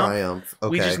Triumph. Okay.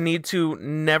 We just need to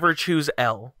never choose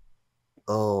L.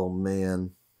 Oh,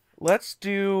 man. Let's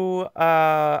do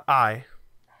I.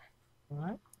 All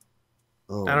right.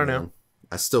 Oh, I don't know.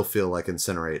 I still feel like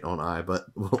Incinerate on I, but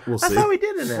we'll see. I thought we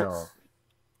did an L.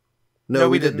 No,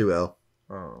 we didn't do L.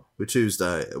 Oh. We choose.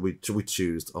 We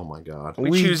choose. Oh my god.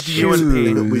 We choose U and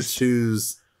P. We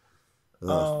choose.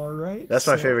 All right. That's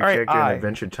my favorite character in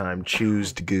Adventure Time.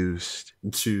 Choosed Goose.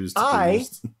 Choosed.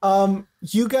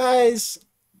 You guys.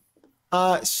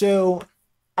 So,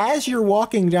 as you're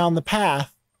walking down the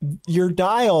path, your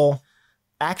dial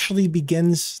actually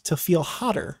begins to feel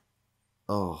hotter.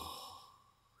 Oh.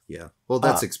 Yeah. Well,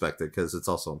 that's expected because it's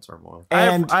also in turmoil.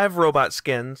 And I have robot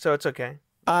skin, so it's okay.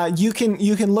 You can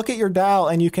look at your dial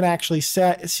and you can actually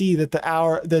see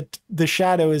that the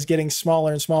shadow is getting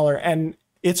smaller and smaller, and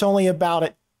it's only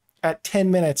about at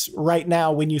 10 minutes right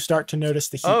now when you start to notice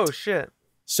the heat. Oh shit!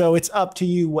 So it's up to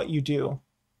you what you do.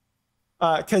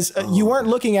 Because you weren't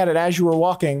looking at it as you were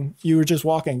walking; you were just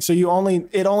walking. So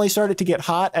it only started to get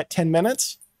hot at 10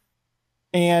 minutes,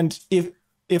 and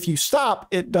if you stop,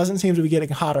 it doesn't seem to be getting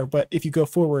hotter. But if you go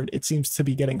forward, it seems to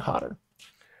be getting hotter.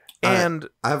 And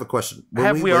I have a question.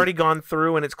 Have we already gone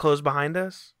through and it's closed behind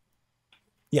us?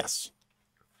 Yes.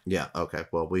 Yeah. Okay.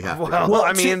 Well, we have to. Well,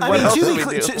 I mean, what else do we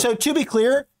do? So to be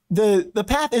clear, the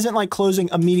path isn't like closing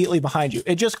immediately behind you.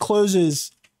 It just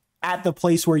closes at the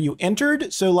place where you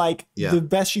entered. So the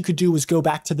best you could do was go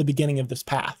back to the beginning of this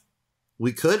path.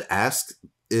 We could ask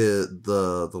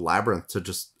the labyrinth to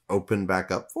just open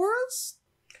back up for us.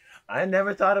 I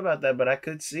never thought about that, but I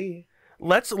could see.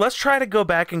 Let's try to go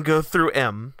back and go through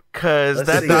M, because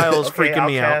that dial's freaking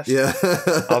me out. Yeah.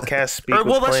 I'll cast Speak with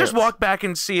let's Plants. just walk back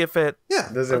and see if it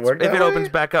does it work. If it opens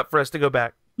back up for us to go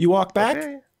back. You walk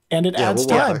back, and it adds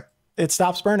time. It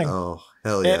stops burning. Oh,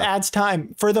 hell yeah. It adds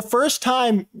time. For the first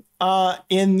time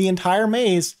in the entire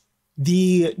maze,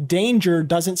 the danger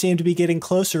doesn't seem to be getting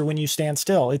closer when you stand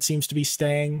still. It seems to be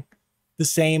staying the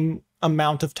same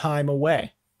amount of time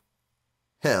away.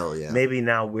 Hell yeah. Maybe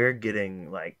now we're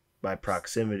getting, by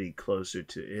proximity closer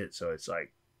to it, so it's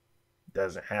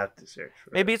doesn't have to search for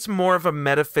Maybe it's more of a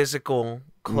metaphysical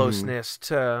closeness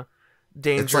to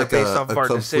danger based off of our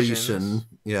decisions.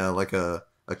 Yeah, like a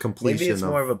completion. Maybe it's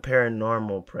more of a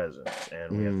paranormal presence,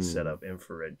 and we have to set up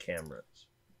infrared cameras.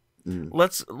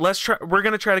 Let's try. We're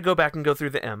gonna try to go back and go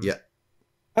through the M. Yeah.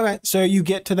 Okay, so you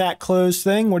get to that closed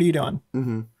thing. What are you doing?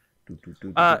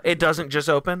 It doesn't just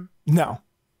open. No.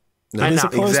 I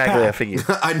knock. Exactly, I figured.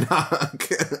 I knock.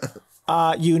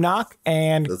 You knock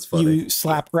and you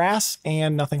slap grass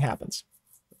and nothing happens.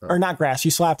 Or not grass,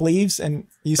 you slap leaves and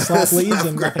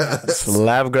nothing happens.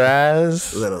 Slap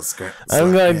grass? Little scrap.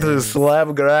 I'm going to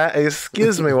slap grass.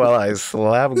 Excuse me while I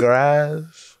slap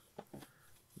grass.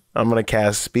 I'm going to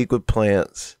cast Speak with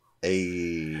Plants.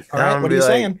 Hey. All right, what are you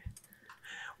saying?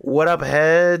 What up,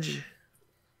 Hedge?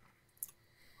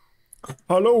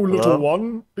 Hello, little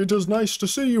one. It is nice to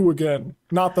see you again.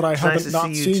 Not that I haven't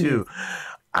not seen you.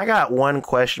 I got one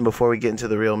question before we get into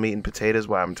the real meat and potatoes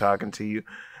while I'm talking to you.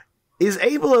 Is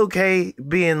Abel okay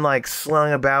being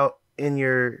slung about in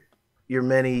your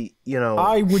many,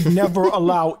 I would never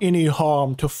allow any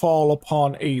harm to fall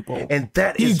upon Abel. And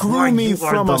that is why you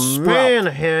are the man,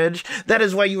 Hedge. That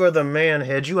is why you are the man,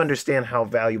 Hedge. You understand how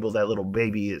valuable that little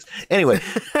baby is. Anyway,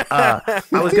 I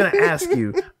was going to ask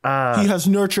you. He has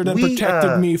nurtured and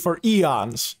protected me for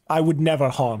eons. I would never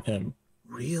harm him.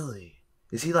 Really?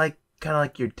 Is he kind of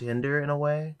like your Tinder in a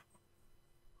way?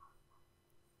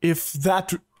 If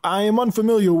that... I am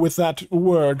unfamiliar with that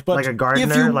word, but... Like a gardener?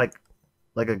 Does he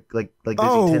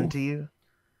tend to you?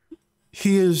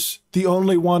 He is the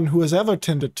only one who has ever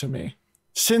tended to me.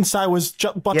 Since I was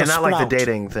but a sprout. Yeah, not like the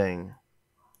dating thing.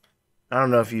 I don't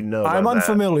know if you know about I'm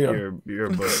unfamiliar. You're a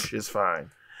bush. It's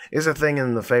fine. It's a thing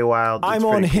in the Feywild. I'm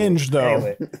on Hinge, though.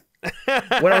 Anyway,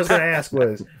 what I was going to ask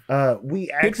was,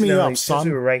 we accidentally, since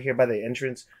we were right here by the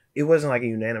entrance, it wasn't like a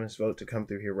unanimous vote to come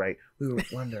through here, right? We were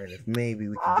wondering if maybe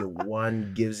we could get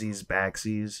one givesies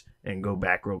backsies and go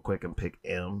back real quick and pick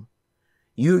M.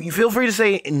 You feel free to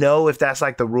say no if that's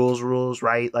like the rules,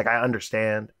 right? Like, I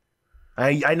understand.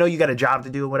 I know you got a job to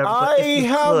do or whatever, but if you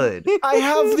could. I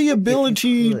have the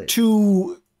ability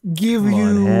to give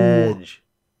you... Hedge,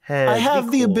 I have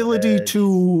the ability Hedge.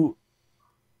 to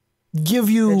give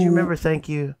you... Hedge, you remember, thank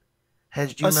you.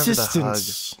 Hedge, do you assistance. remember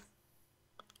the hug?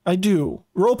 I do.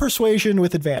 Roll persuasion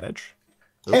with advantage.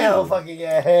 Hell fucking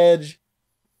yeah, Hedge.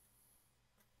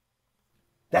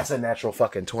 That's a natural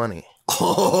fucking 20.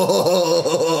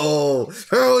 Oh,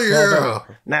 hell yeah.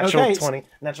 Natural Okay, 20.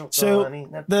 Natural 20. so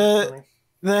natural the 20.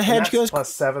 The hedge goes plus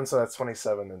 7, so that's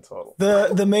 27 in total.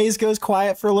 the maze goes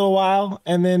quiet for a little while,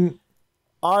 and then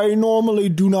I normally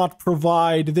do not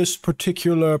provide this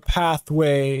particular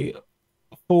pathway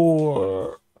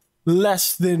for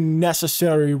less than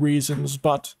necessary reasons,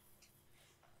 but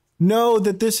know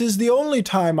that this is the only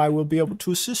time I will be able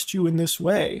to assist you in this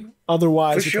way.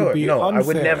 Otherwise, For it would sure. be No, unfair. I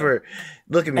would never.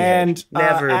 Look at me. And Hedge.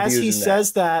 Never as he abusing that.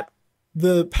 says that,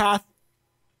 the path,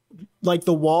 like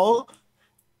the wall,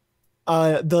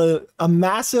 a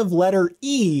massive letter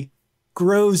E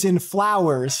grows in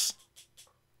flowers,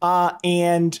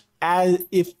 and as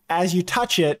you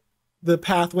touch it, the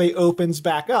pathway opens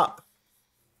back up.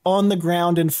 On the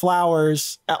ground in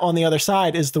flowers, on the other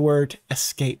side is the word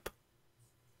escape.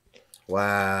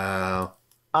 Wow.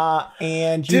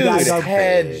 And you Dude, guys are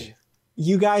Hedge.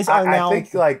 you guys are now. I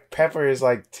think like Pepper is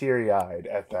like teary-eyed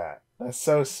at that. That's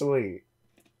so sweet.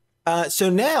 So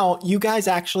now you guys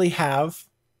actually have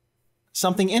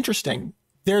something interesting.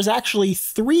 There's actually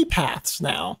 3 paths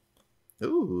now,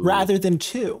 Ooh. rather than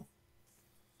 2.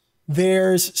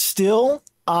 There's still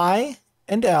I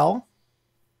and L,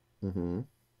 Mm-hmm.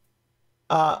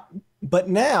 but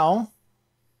now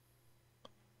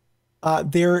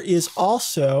there is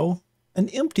also an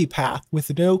empty path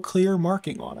with no clear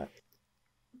marking on it.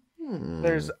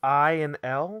 There's I and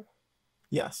L.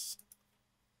 Yes.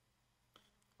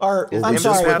 Or Is I'm this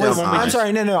sorry. path wait, the one we I'm just-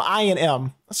 sorry. No, I and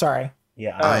M. Sorry.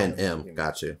 Yeah. I and M.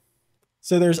 Got you.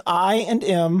 So there's I and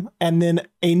M, and then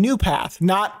a new path,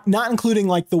 not including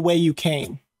like the way you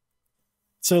came.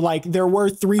 So like there were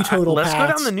 3 total Let's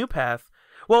paths. go down the new path.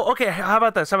 Well, okay, how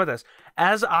about this?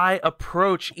 As I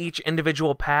approach each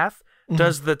individual path,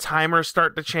 does the timer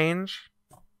start to change?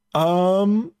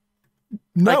 No.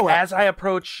 Like, as I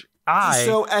approach I,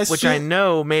 So as which soon- I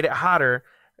know made it hotter,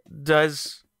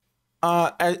 does...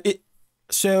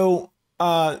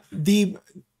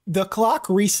 the clock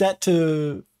reset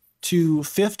to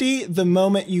 50 the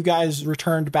moment you guys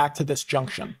returned back to this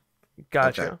junction.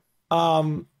 Gotcha.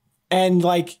 Okay. And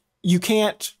like you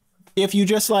can't, if you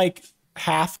just like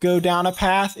half go down a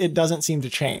path, it doesn't seem to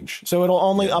change. So it'll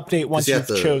only update once You you've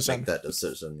have to chosen. make that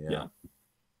decision. Yeah.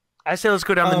 I say let's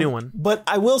go down the new one. But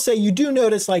I will say you do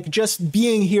notice like just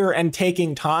being here and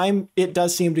taking time, it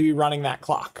does seem to be running that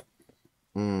clock.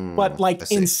 But like I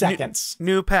see. in seconds.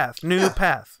 New path. New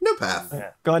path. No path.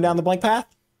 Going down the blank path?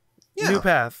 Yeah. New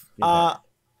path. All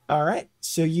right.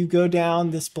 So you go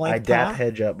down this blank I dap path.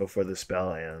 Hedge up before the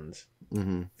spell ends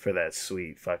Mm-hmm. for that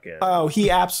sweet fucking. Oh, he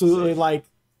absolutely like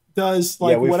does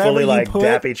like yeah, we whatever fully you like put.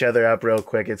 dap each other up real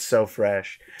quick. It's so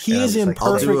fresh. He And I'm is just in like,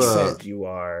 "Oh, perfect I'll do a- sync. You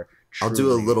are. I'll do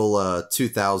a truly- little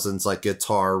 2000s like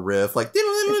guitar riff, like. No,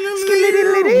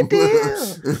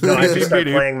 I just start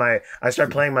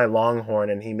playing my longhorn,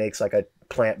 and he makes like a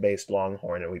plant-based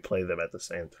longhorn, and we play them at the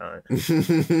same time.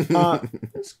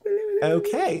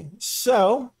 Okay,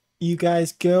 so you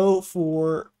guys go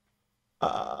for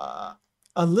a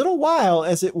little while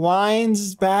as it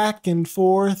winds back and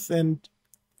forth, and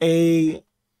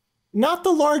not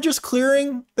the largest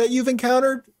clearing that you've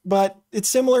encountered, but it's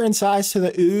similar in size to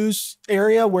the ooze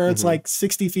area where it's like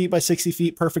 60 feet by 60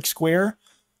 feet, perfect square.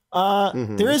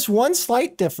 There is one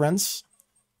slight difference.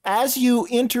 As you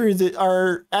enter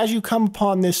as you come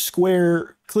upon this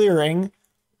square clearing,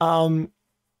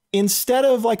 instead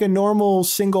of like a normal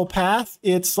single path,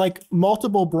 it's like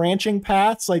multiple branching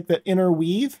paths, like the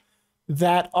interweave,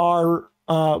 that are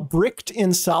bricked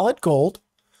in solid gold.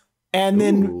 And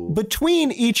then Ooh.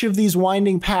 between each of these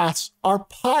winding paths are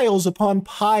piles upon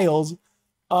piles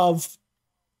of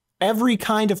every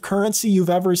kind of currency you've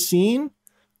ever seen,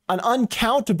 an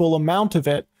uncountable amount of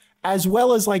it, as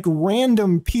well as like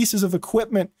random pieces of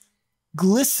equipment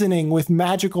glistening with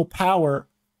magical power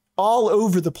all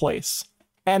over the place.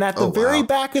 And at the very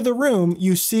back of the room,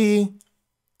 you see,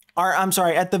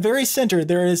 at the very center,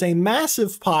 there is a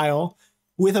massive pile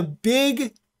with a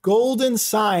big golden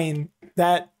sign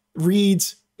that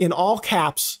reads in all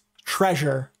caps,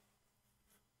 treasure.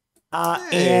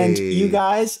 And you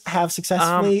guys have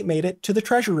successfully made it to the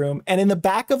treasure room. And in the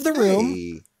back of the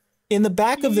room, in the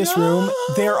back of this room,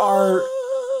 there are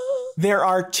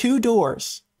 2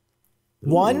 doors.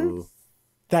 One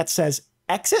that says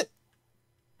exit,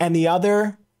 and the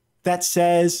other that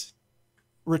says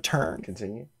return.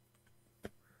 Continue.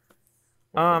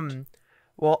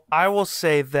 Well, I will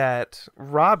say that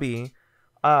Robby,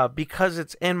 because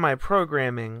it's in my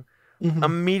programming,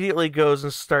 immediately goes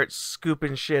and starts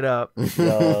scooping shit up. As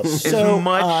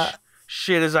much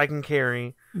shit as I can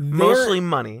carry. Mostly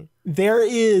money. There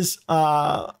is,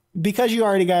 because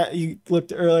you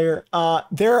looked earlier,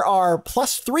 there are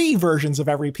 +3 versions of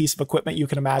every piece of equipment you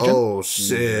can imagine. Oh,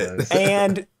 shit.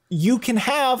 And you can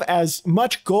have as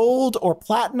much gold or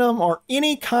platinum or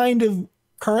any kind of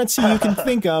currency you can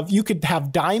think of. You could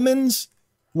have diamonds,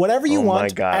 whatever you want, my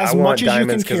God. as I want much as you can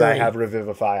diamonds because carry. I have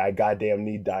Revivify. I goddamn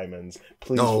need diamonds.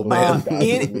 Please, Oh, for the man. love of God,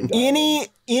 give me diamonds.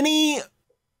 Any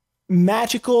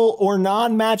magical or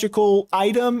non-magical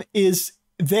item is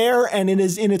there, and it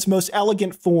is in its most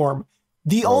elegant form.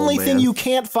 The only thing you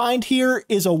can't find here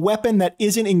is a weapon that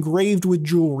isn't engraved with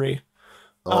jewelry.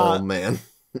 Oh, man.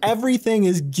 Everything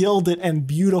is gilded and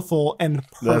beautiful and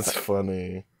perfect. That's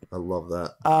funny. I love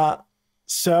that.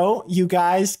 So you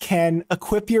guys can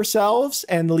equip yourselves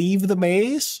and leave the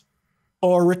maze,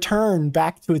 or return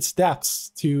back to its depths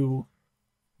to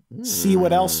see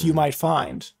what else you might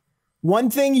find. One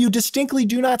thing you distinctly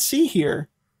do not see here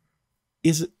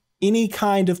is any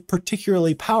kind of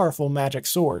particularly powerful magic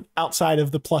sword outside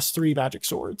of the +3 magic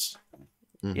swords.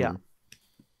 Yeah.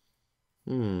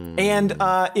 And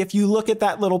if you look at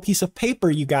that little piece of paper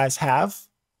you guys have,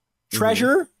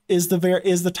 treasure is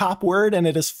the top word, and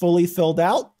it is fully filled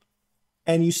out.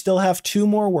 And you still have 2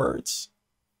 more words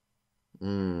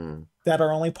that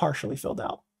are only partially filled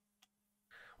out.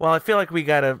 Well, I feel like we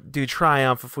gotta do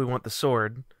triumph if we want the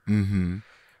sword. And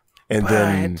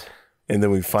But- then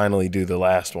we finally do the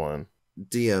last one.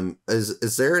 DM,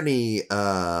 is there any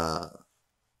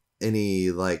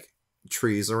like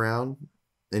trees around?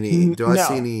 Do I No.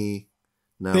 see any?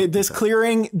 No. This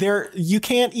clearing, you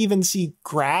can't even see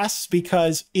grass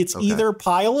because it's either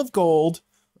pile of gold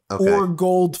or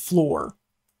gold floor.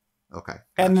 Okay.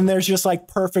 And then there's just like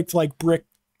perfect like brick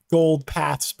gold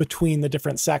paths between the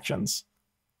different sections.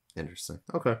 Interesting.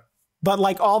 Okay. But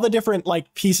like all the different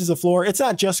like pieces of floor, it's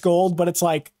not just gold, but it's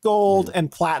like gold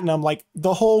and platinum. Like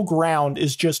the whole ground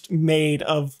is just made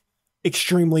of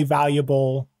extremely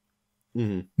valuable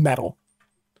metal.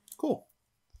 Cool.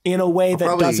 In a way that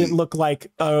probably- doesn't look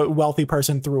like a wealthy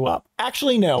person threw up.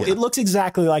 Actually, no, it looks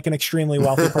exactly like an extremely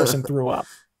wealthy person threw up.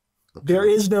 There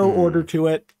is no order to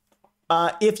it.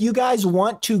 If you guys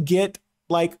want to get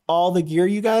like all the gear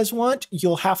you guys want,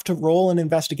 you'll have to roll an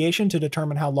investigation to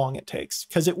determine how long it takes,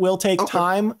 because it will take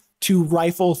time to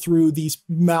rifle through these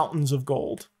mountains of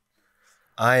gold.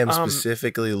 I am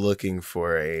specifically looking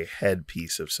for a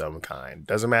headpiece of some kind.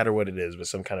 Doesn't matter what it is, but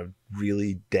some kind of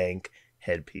really dank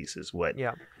headpiece is what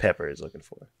Pepper is looking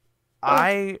for.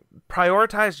 I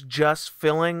prioritize just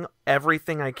filling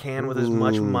everything I can with as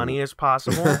much money as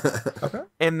possible.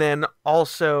 And then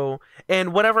also,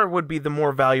 and whatever would be the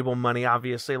more valuable money,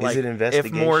 obviously. Like, it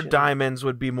if more investigation? diamonds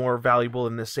would be more valuable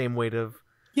in the same weight of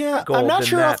Yeah, gold I'm not than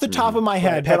sure that. off the top of my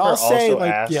head, Pepper but I'll say also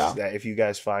like, asks yeah. that if you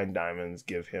guys find diamonds,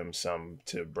 give him some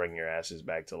to bring your asses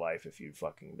back to life if you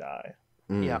fucking die.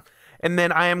 Yeah. And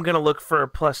then I am going to look for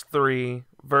 +3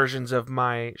 versions of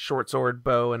my short sword,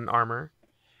 bow, and armor.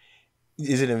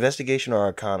 Is it investigation or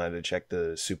arcana to check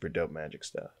the super dope magic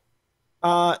stuff?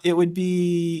 It would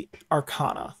be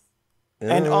Arcana.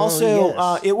 And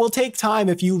also, it will take time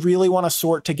if you really want to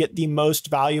sort to get the most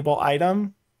valuable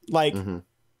item. Like,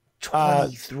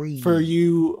 23. for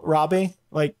you, Robby,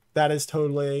 like, that is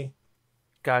totally...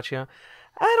 Gotcha.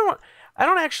 I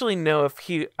don't actually know if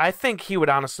I think he would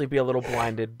honestly be a little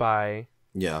blinded by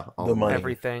all The money.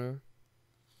 everything.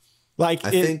 Like,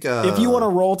 I think, if you want to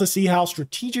roll to see how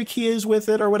strategic he is with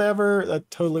it or whatever,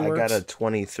 that totally I works. got a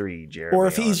 23, Jeremy. Or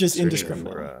if he's on just searching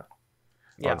indiscriminate. for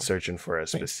Yeah. on searching for a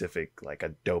specific, like a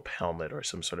dope helmet or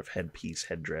some sort of headpiece,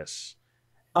 headdress,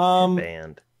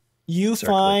 band. You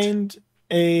circlet. find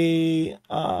a...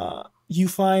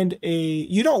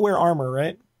 You don't wear armor,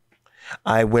 right?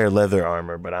 I wear leather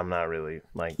armor, but I'm not really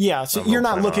like. Yeah, so I'm you're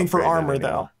not planning on looking for upgrading armor, it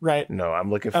anymore. though, right? No, I'm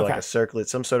looking for like Okay. a circlet,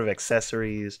 some sort of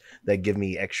accessories that give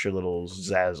me extra little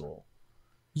zazzle.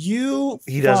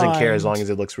 He doesn't care as long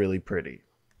as it looks really pretty.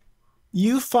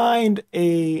 You find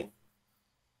a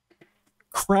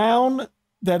crown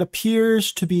that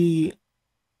appears to be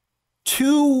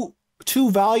 2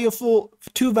 too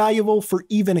valuable for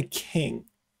even a king.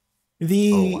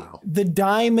 The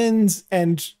diamonds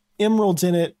and emeralds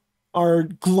in it are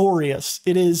glorious.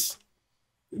 It is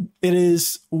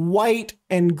white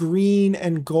and green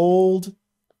and gold,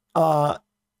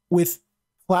 with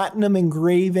platinum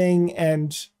engraving,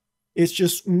 and it's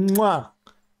just mwah.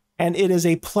 And it is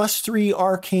a +3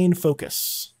 arcane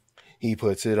focus. He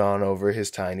puts it on over his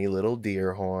tiny little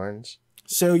deer horns.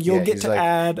 So you'll get to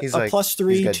add a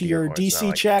 +3 to your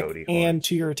DC check and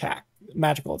to your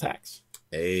magical attacks.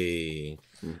 Hey.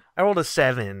 I rolled a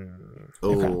 7.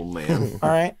 Oh, man. All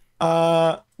right.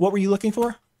 What were you looking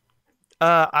for?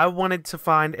 I wanted to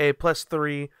find a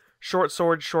 +3 short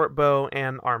sword, short bow,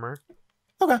 and armor.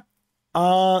 Okay.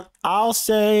 I'll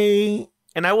say...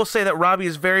 And I will say that Robby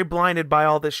is very blinded by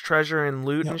all this treasure and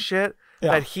loot and shit,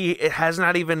 that he has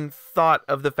not even thought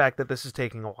of the fact that this is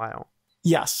taking a while.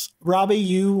 Yes. Robby,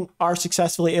 you are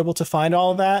successfully able to find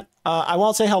all of that. I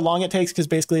won't say how long it takes, because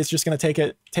basically it's just going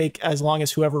to take as long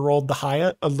as whoever rolled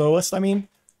the lowest, I mean.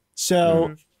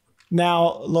 So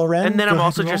now, Lorren. And then I'm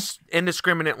also just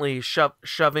indiscriminately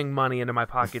shoving money into my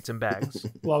pockets and bags.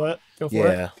 Love it. Go for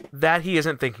it. That he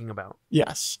isn't thinking about.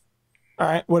 Yes. All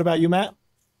right. What about you, Matt?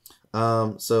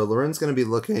 So Lorren's going to be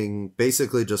looking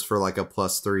basically just for like a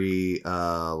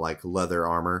 +3 like leather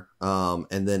armor,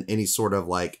 and then any sort of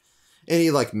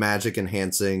any magic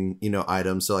enhancing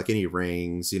items, so like any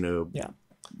rings,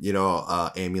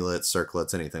 amulets,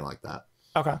 circlets, anything like that.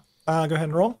 Okay. Go ahead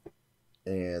and roll.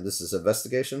 And this is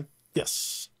investigation.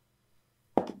 Yes.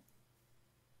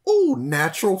 Ooh,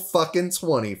 natural fucking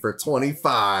 20 for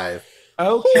 25.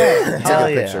 Okay. Hell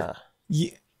yeah.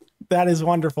 That is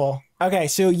wonderful. Okay,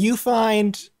 so you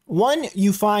find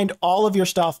all of your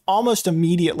stuff almost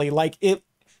immediately.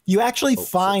 You actually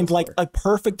find a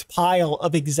perfect pile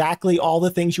of exactly all the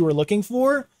things you were looking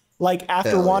for,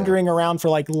 after wandering around for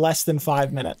less than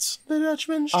 5 minutes. The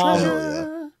Dutchman's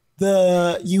treasure.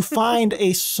 You find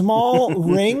a small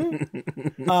ring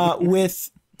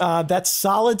with that's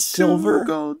solid silver,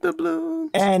 gold doubloons,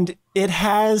 and it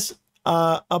has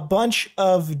a bunch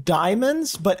of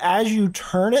diamonds, but as you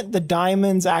turn it, the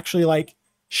diamonds actually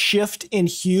shift in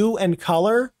hue and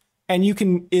color, and you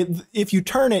can, if you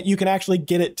turn it, you can actually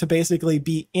get it to basically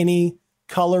be any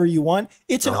color you want.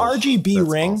 It's an RGB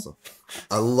ring. Awesome.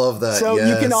 I love that. So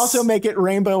you can also make it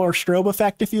rainbow or strobe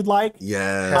effect if you'd like.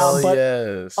 Yes.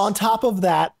 But on top of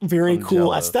that very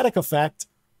cool aesthetic effect,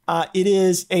 it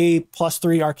is a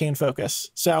 +3 arcane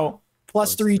focus. So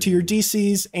 +3 to your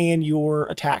DCs and your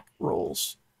attack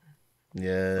rolls.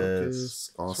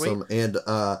 Yes. Awesome. Sweet. And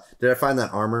did I find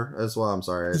that armor as well? I'm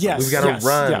sorry. Yes. We've got to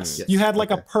run. Yes. You had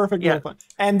a perfect roll.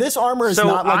 And this armor is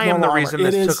not like I am the normal reason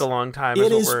armor. this took a long time.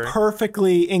 It is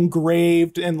perfectly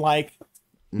engraved, and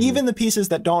even the pieces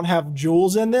that don't have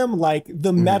jewels in them,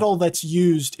 the metal that's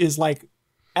used is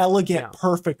elegant,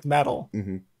 perfect metal.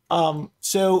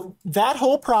 So that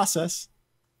whole process.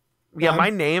 Yeah, my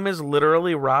name is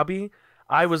literally Robby.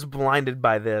 I was blinded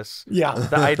by this. Yeah.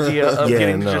 The idea of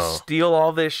getting to just steal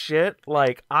all this shit.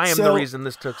 I am the reason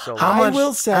this took so long. I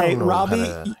will say,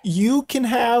 Robby,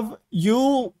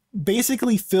 you'll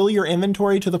basically fill your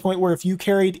inventory to the point where if you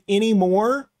carried any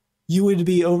more, you would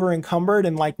be over encumbered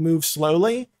and move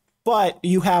slowly. But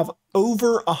you have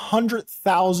over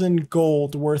 100,000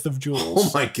 gold worth of jewels.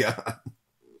 Oh my God.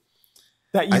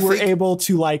 That you were able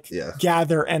to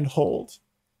gather and hold.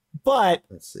 But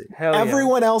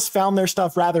everyone else found their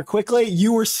stuff rather quickly.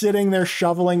 You were sitting there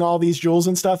shoveling all these jewels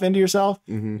and stuff into yourself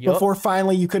before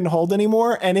finally you couldn't hold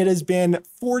anymore. And it has been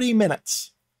 40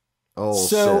 minutes. Oh,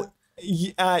 so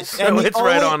shit. So it's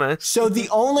right on us. So the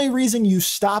only reason you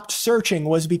stopped searching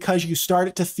was because you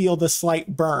started to feel the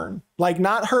slight burn.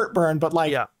 Not hurt burn, but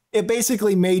it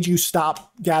basically made you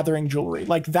stop gathering jewelry.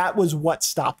 That was what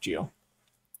stopped you.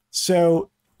 So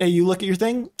you look at your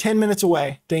thing, 10 minutes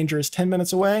away. Danger is 10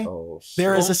 minutes away. Oh,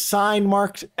 there is a sign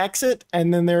marked exit,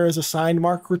 and then there is a sign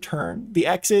marked return. The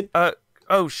exit.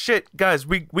 Oh shit, guys,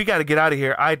 we got to get out of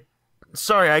here.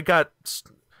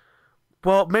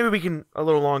 Well, maybe we can a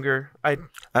little longer. I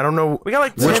don't know. We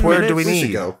got 10 which word minutes. do we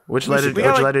need? Which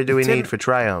letter do we need for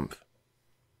triumph?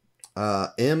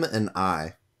 M and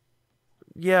I.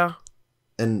 Yeah.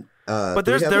 And but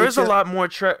there is a lot more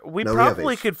we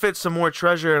probably could fit some more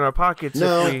treasure in our pockets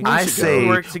if we I say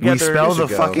work together. We spell the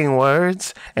fucking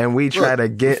words and we try to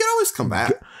get. You can always come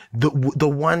back. The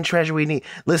one treasure we need.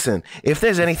 Listen, if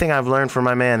there's anything I've learned from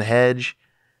my man Hedge,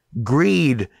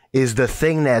 greed is the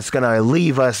thing that's gonna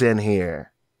leave us in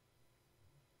here.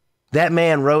 That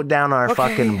man wrote down our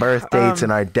fucking birth dates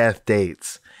and our death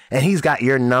dates, and he's got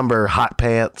your number, hot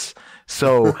pants.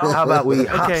 So how about we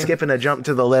hop, Okay. skip, and a jump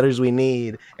to the letters we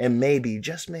need, and maybe,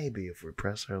 just maybe, if we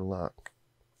press our luck,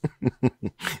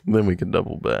 then we can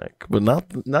double back. But not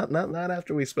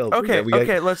after we spell. Okay,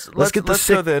 let's get the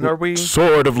go then. Are we?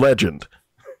 Sword of Legend.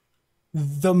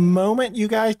 The moment you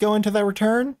guys go into the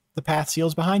return, the path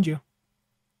seals behind you.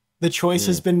 The choice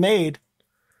has been made.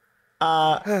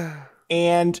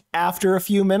 And after a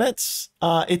few minutes,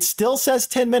 it still says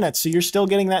 10 minutes, so you're still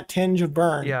getting that tinge of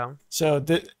burn. Yeah. So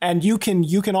and you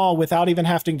can all, without even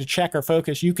having to check or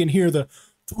focus, you can hear the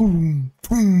boom,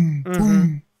 boom,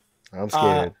 boom. I'm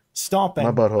scared. Stomping.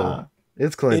 My butthole.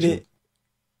 It's clenching.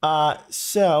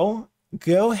 So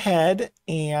go ahead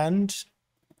and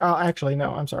actually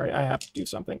no, I'm sorry, I have to do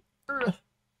something.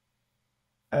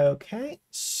 Okay,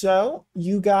 so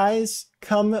you guys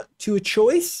come to a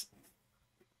choice.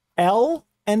 L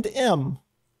and M.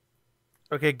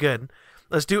 Okay, good.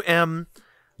 Let's do M.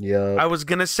 Yeah. I was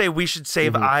gonna say we should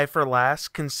save I for last,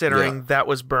 considering that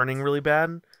was burning really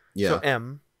bad. Yeah. So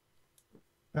M.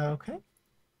 Okay.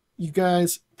 You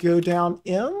guys go down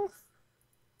M.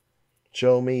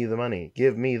 Show me the money.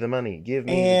 Give me the money. Give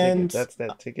me the And ticket. That's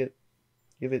that ticket.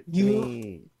 Give it to you-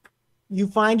 me. You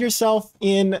find yourself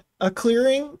in a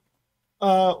clearing.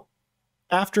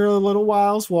 After a little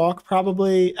while's walk,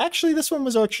 probably, actually, this one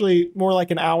was actually more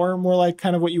like an hour, more like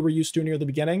kind of what you were used to near the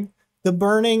beginning.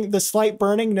 The slight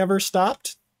burning never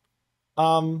stopped.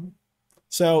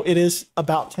 So it is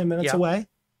about 10 minutes away.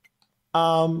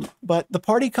 But the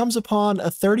party comes upon a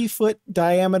 30-foot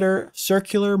diameter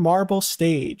circular marble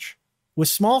stage with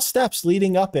small steps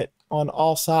leading up it on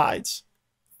all sides.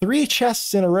 3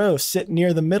 chests in a row sit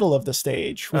near the middle of the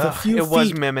stage with a few It feet.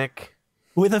 was Mimic.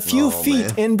 With a few Oh,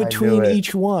 feet man. in I between knew it.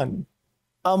 each one.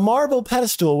 A marble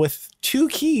pedestal with 2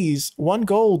 keys, 1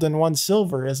 gold and 1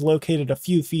 silver, is located a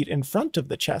few feet in front of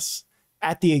the chests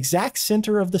at the exact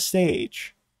center of the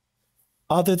stage.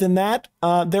 Other than that,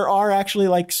 there are actually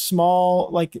like small,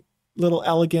 like little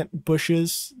elegant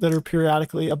bushes that are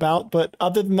periodically about. But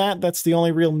other than that, that's the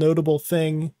only real notable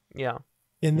thing Yeah.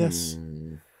 in this.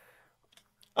 Mm.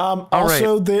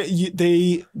 Also,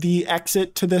 the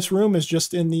exit to this room is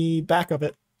just in the back of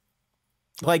it.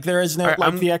 Like there is no, All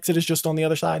right, the exit is just on the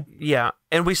other side. Yeah.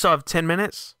 And we still have 10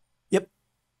 minutes. Yep.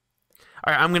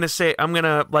 All right. I'm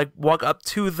gonna like walk up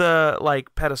to the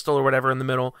like pedestal or whatever in the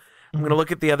middle. I'm gonna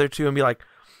look at the other 2 and be like,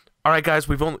 all right, guys,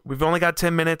 we've only got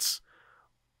 10 minutes.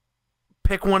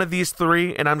 Pick one of these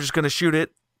 3, and I'm just gonna shoot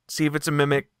it. See if it's a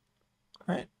mimic.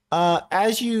 All right.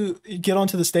 As you get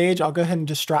onto the stage, I'll go ahead and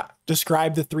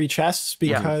describe the 3 chests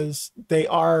because they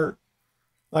are,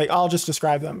 like, I'll just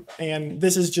describe them. And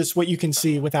this is just what you can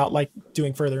see without, like,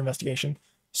 doing further investigation.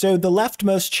 So the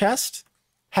leftmost chest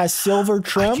has silver I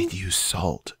trim. could use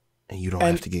salt, and you don't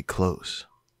have to get close.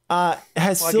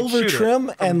 Has Well, I can silver shoot it trim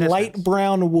from and a light distance.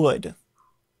 brown wood.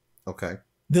 Okay.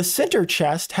 The center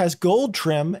chest has gold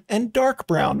trim and dark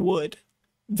brown wood.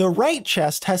 The right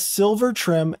chest has silver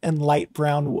trim and light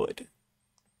brown wood.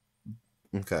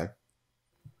 Okay.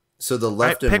 So the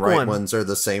left pick and right one. ones are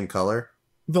the same color?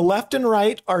 The left and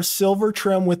right are silver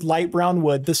trim with light brown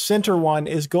wood. The center one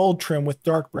is gold trim with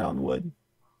dark brown wood.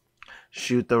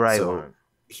 Shoot the right So, one.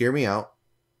 hear me out.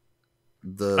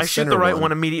 The I shoot center the right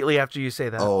one immediately after you say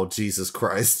that. Oh, Jesus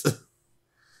Christ.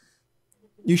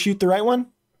 You shoot the right one?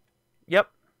 Yep.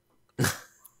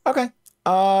 Okay.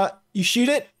 You shoot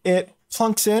it. It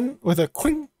plunks in with a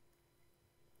quing.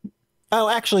 Oh,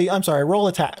 actually, I'm sorry. Roll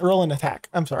an attack.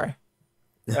 I'm sorry.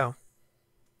 Oh.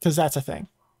 Because that's a thing.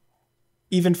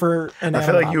 Even for an I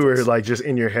feel like you were like just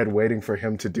in your head waiting for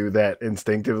him to do that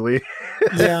instinctively.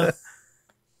 Yeah.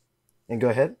 And go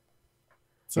ahead.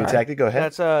 You Sorry. attacked it. Go ahead.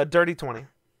 That's a dirty 20.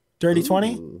 Dirty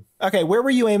 20? Ooh. Okay, where were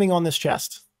you aiming on this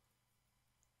chest?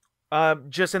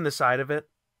 Just in the side of it.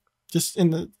 Just in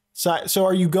the side. So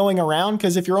are you going around?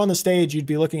 Because if you're on the stage, you'd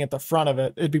be looking at the front of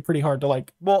it. It'd be pretty hard to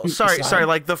like. Well, shoot the sorry, side.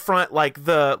 like the front, like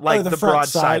the the front broad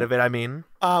side. side of it. I mean,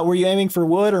 Were you aiming for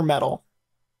wood or metal?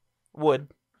 wood.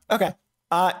 Okay.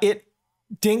 It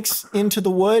dinks into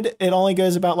the wood. It only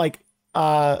goes about like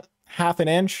half an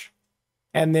inch,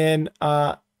 and then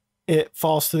it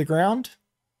falls to the ground.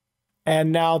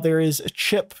 And now there is a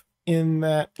chip in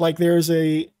that, like there's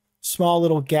a small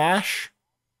little gash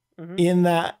in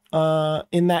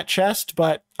that chest,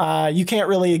 but you can't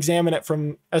really examine it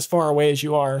from as far away as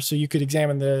you are. So you could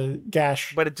examine the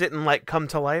gash. But it didn't like come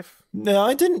to life. No,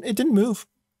 it didn't. It didn't move.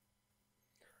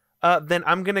 Then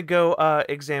I'm gonna go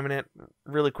examine it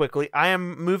really quickly. I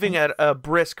am moving at a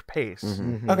brisk pace,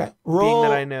 Mhm. Okay, being roll.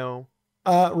 that I know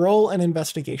Roll an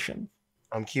investigation.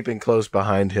 I'm keeping close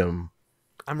behind him.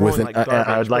 I'm With rolling an- like garbage.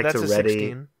 I'd like but that's to a ready-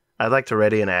 16. I'd like to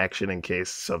ready an action in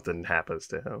case something happens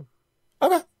to him.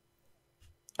 Okay.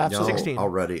 Absolutely. 16.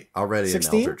 Already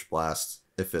 16? an Eldritch Blast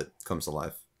if it comes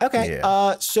alive. Okay.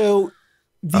 Yeah. So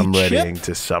the I'm readying chip.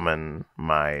 to summon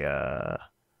my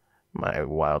my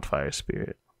wildfire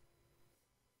spirit.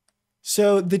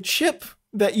 So the chip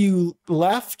that you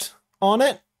left on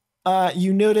it,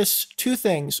 you notice two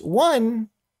things. One,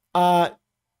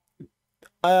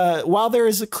 while there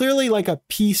is clearly like a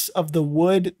piece of the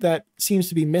wood that seems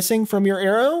to be missing from your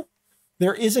arrow,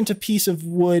 there isn't a piece of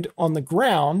wood on the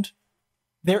ground.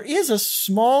 There is a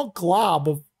small glob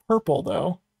of purple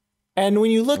though. And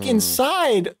when you look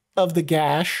inside of the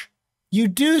gash, you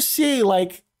do see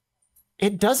like,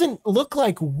 it doesn't look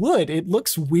like wood. It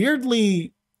looks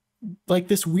weirdly like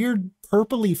this weird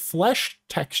purpley flesh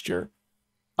texture.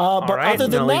 But right, other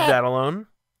I'm than gonna leave that alone.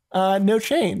 no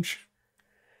change.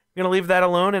 I'm gonna leave that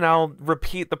alone, and I'll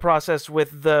repeat the process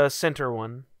with the center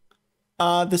one.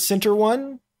 The center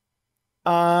one,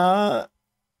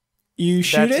 you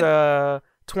shoot That's it.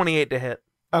 28 to hit.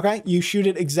 Okay, you shoot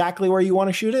it exactly where you want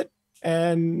to shoot it,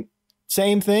 and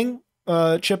same thing,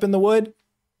 chip in the wood,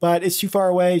 but it's too far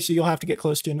away, so you'll have to get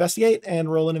close to investigate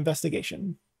and roll an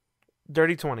investigation.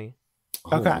 Dirty 20.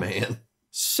 Okay. Oh, man.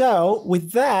 So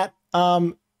with that,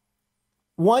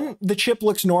 one, the chip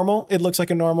looks normal. It looks like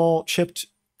a normal chipped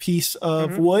piece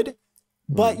of wood.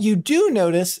 But you do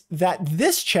notice that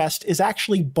this chest is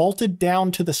actually bolted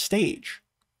down to the stage.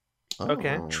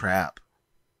 Okay. Trap.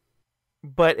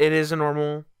 But it is a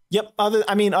normal. Yep. Other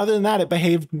than that, it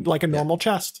behaved like a normal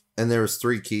chest. And there was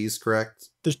 3 keys, correct?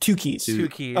 There's 2 keys. Two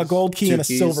keys. A gold key 2 and a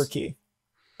keys? silver key.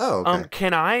 Oh, okay.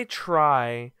 Can I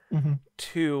try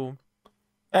to...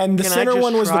 And the Can I center just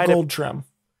one was the try to- gold trim.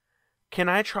 Can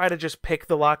I try to just pick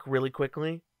the lock really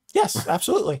quickly? Yes,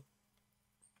 absolutely.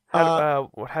 How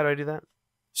do I do that?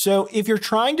 So if you're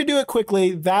trying to do it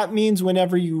quickly, that means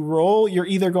whenever you roll, you're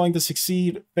either going to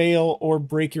succeed, fail, or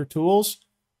break your tools.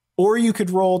 Or you could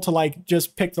roll to like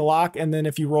just pick the lock, and then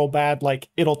if you roll bad, like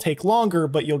it'll take longer,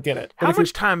 but you'll get it. But How if you're-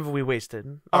 much time have we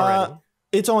wasted already?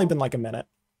 It's only been like a minute.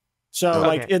 So Okay.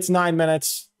 like it's 9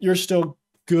 minutes. You're still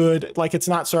good. Like it's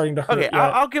not starting to hurt Okay, yet.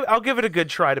 I'll give it a good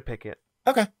try to pick it.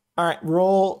 Okay. All right.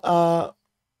 Roll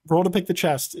to pick the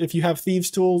chest. If you have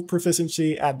thieves tool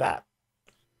proficiency, add that.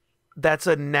 That's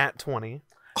a nat 20.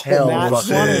 Hell That's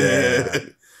fucking funny.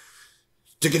 yeah.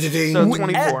 So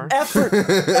 24.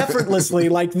 Effortlessly,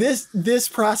 like this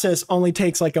process only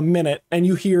takes like a minute, and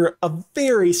you hear a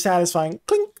very satisfying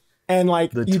clink, and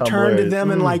like The you turn to tumbler.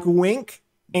 them and like wink,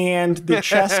 and the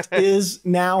chest is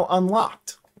now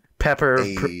unlocked. Pepper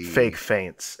Hey. fake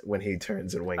faints when he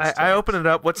turns and winks. I open it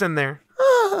up. What's in there?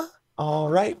 All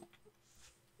right.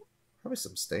 Probably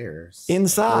some stairs.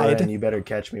 Inside, And you better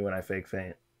catch me when I fake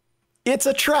faint. it's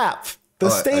a trap. The Oh,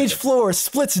 stage okay. floor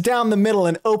splits down the middle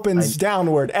and opens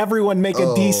downward. Everyone make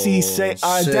a DC deck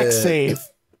shit. save.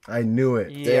 I knew it.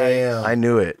 Damn. I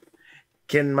knew it.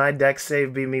 Can my deck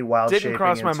save be me wild Didn't shaping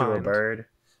cross my into a mind. bird?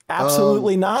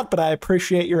 Absolutely not, but I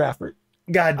appreciate your effort.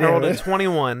 God I rolled damn a it.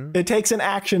 21. It takes an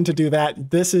action to do that.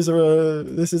 This is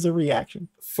a reaction.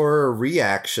 For a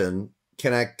reaction,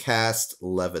 can I cast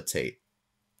Levitate?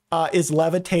 Is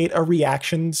levitate a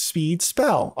reaction speed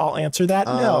spell? I'll answer that.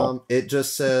 No, It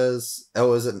just says...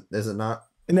 Oh, is it not?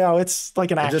 no, it's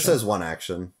like an It action. just says 1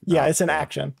 action. yeah, Oh, it's an yeah.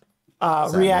 action.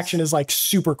 Sadness. Reaction is like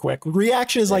super quick.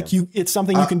 Reaction is like Damn. it's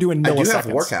something you can do in I milliseconds. do have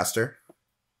Warcaster.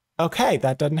 Okay,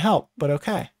 that doesn't help, but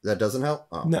okay. That doesn't help?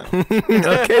 Oh. No.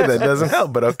 Okay, that doesn't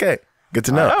help, but okay. Good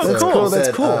to know. Oh, That's cool. cool. it That's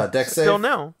said, cool. Dex save. Still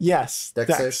no. Yes. Dex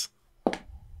Dex. save.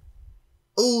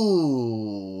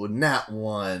 Ooh, nat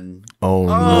 1. Oh,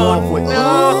 Oh,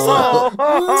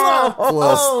 no.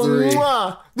 Plus 3.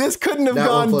 Mwah. This couldn't have That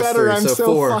one gone plus better. 3, I'm so so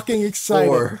 4. fucking excited.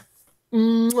 4.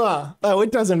 Mwah. Oh,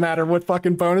 it doesn't matter what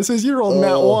fucking bonuses. You rolled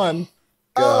nat Oh, 1.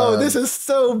 Oh, God. this is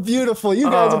so beautiful. You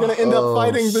guys are going to end up Oh,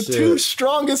 fighting the shit. 2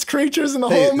 strongest creatures in the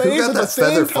Hey, whole who maze got at the that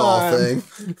same featherfall time.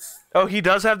 thing? Oh, he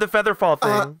does have the featherfall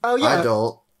thing. Oh, yeah. I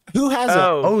don't. Who has it?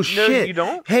 Oh, Oh no, shit! you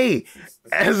don't? Hey,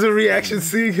 as a reaction,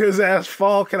 seeing his ass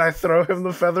fall, can I throw him the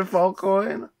featherfall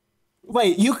coin?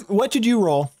 Wait, what did you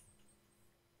roll?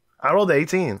 I rolled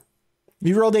 18.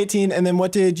 You rolled 18, and then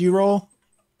what did you roll?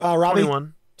 Robby?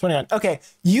 21. 21. Okay.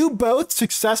 You both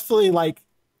successfully, like,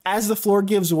 as the floor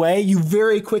gives way, you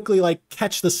very quickly, like,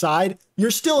 catch the side.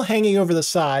 You're still hanging over the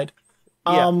side.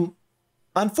 Yeah.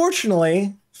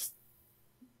 Unfortunately,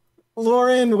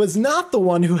 Lorren was not the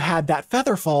one who had that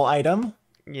featherfall item.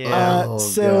 Yeah. Oh,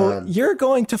 So God. you're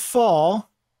going to fall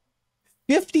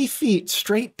 50 feet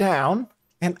straight down,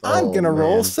 and I'm Oh, going to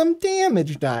roll man. some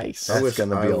damage dice. I That's wish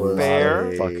gonna I be a was lot Fair.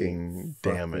 of fucking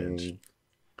damage.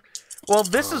 Well,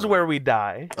 this is where we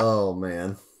die. Oh,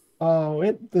 man. Oh,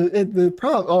 the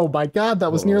problem. Oh my God,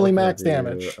 that was Hold on, nearly what can I max do?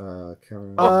 damage.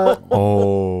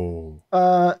 Counter-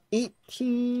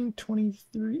 18,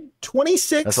 23,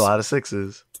 26. That's a lot of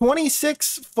sixes.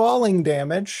 26 falling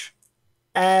damage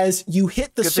as you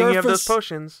hit the Good thing you have those surface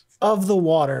potions. of the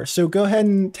water. So go ahead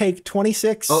and take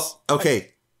 26. Oh,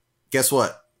 okay. Guess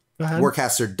what? Go ahead.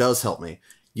 Warcaster does help me.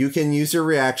 You can use your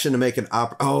reaction to make an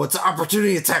it's an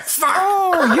opportunity attack. Fuck!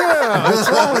 Oh yeah, it's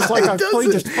almost like I've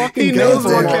played this fucking He game knows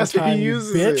for a long Warcaster, time, he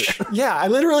uses bitch. Yeah, I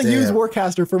literally Damn. use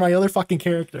Warcaster for my other fucking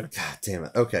character. God damn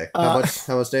it. Okay. How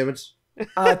much damage?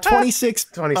 26,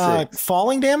 26.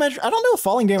 falling damage. I don't know if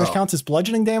falling damage Oh. counts as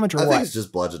bludgeoning damage or I what. think it's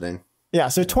just bludgeoning. Yeah,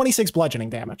 so 26 bludgeoning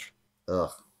damage. Ugh.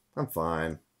 I'm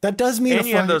fine. That does mean And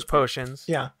you have those potions.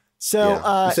 Yeah. So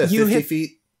Yeah. You said 50 hit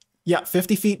feet? Yeah,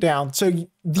 50 feet down. So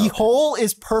the hole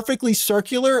is perfectly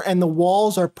circular and the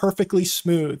walls are perfectly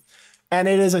smooth. And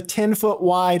it is a 10-foot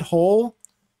wide hole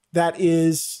that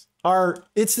it's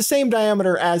the same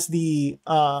diameter as the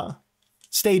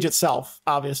stage itself,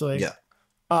 obviously.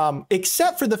 Yeah.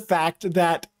 Except for the fact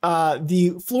that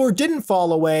the floor didn't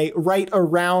fall away right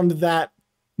around that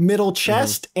middle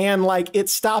chest and like it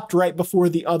stopped right before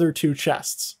the other two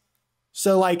chests.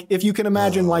 So like if you can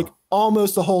imagine like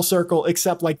almost the whole circle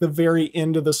except like the very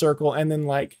end of the circle and then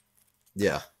like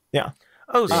Yeah.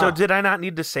 Oh, so did I not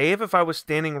need to save if I was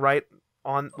standing right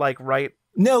on right?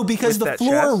 No, because with the that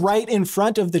floor chest? right in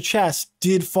front of the chest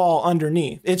did fall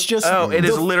underneath. It's just It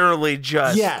is literally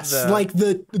just like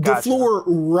the Gotcha. floor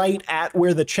right at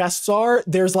where the chests are,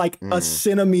 there's like a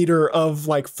centimeter of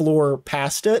like floor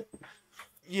past it.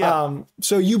 yeah.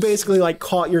 So you basically like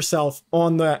caught yourself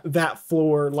on that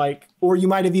floor, like, or you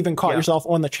might have even caught yourself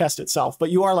on the chest itself, but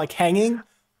you are like hanging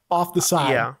off the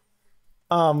side. Yeah.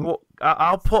 Well,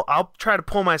 I'll try to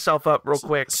pull myself up real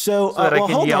quick So, that I can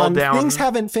hold yell on. down. Things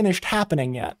haven't finished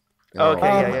happening yet. Okay,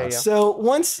 yeah. So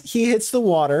once he hits the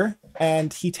water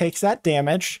and he takes that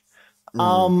damage,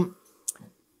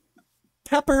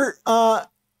 Pepper,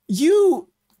 you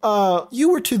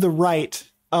were to the right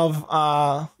of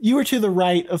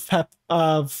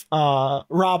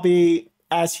Robby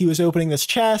as he was opening this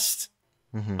chest.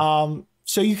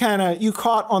 So you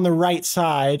caught on the right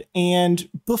side, and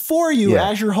before you,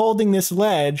 as you're holding this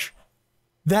ledge,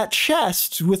 that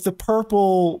chest with the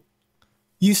purple,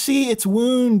 you see its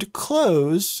wound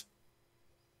close,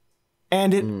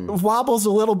 and it wobbles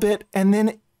a little bit, and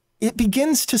then it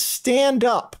begins to stand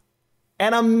up,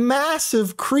 and a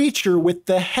massive creature with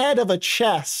the head of a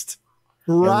chest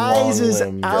rises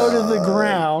out of the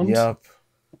ground. Yep.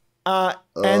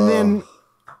 And then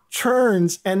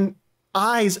turns and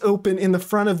eyes open in the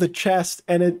front of the chest,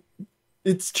 and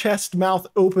its chest mouth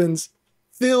opens,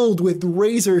 filled with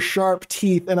razor sharp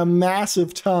teeth and a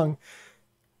massive tongue.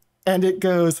 And it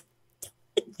goes,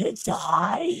 "It's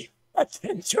I,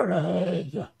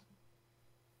 adventurer."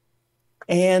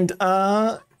 And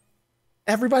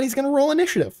everybody's gonna roll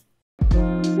initiative.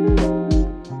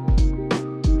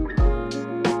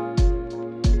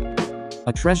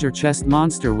 A treasure chest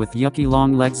monster with yucky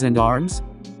long legs and arms?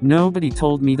 Nobody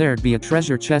told me there'd be a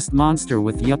treasure chest monster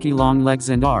with yucky long legs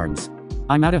and arms.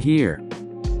 I'm out of here.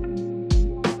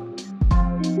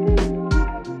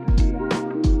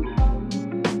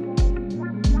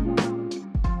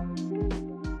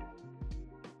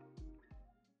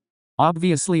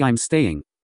 Obviously I'm staying.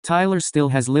 Tyler still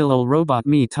has lil ol robot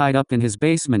me tied up in his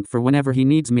basement for whenever he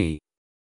needs me.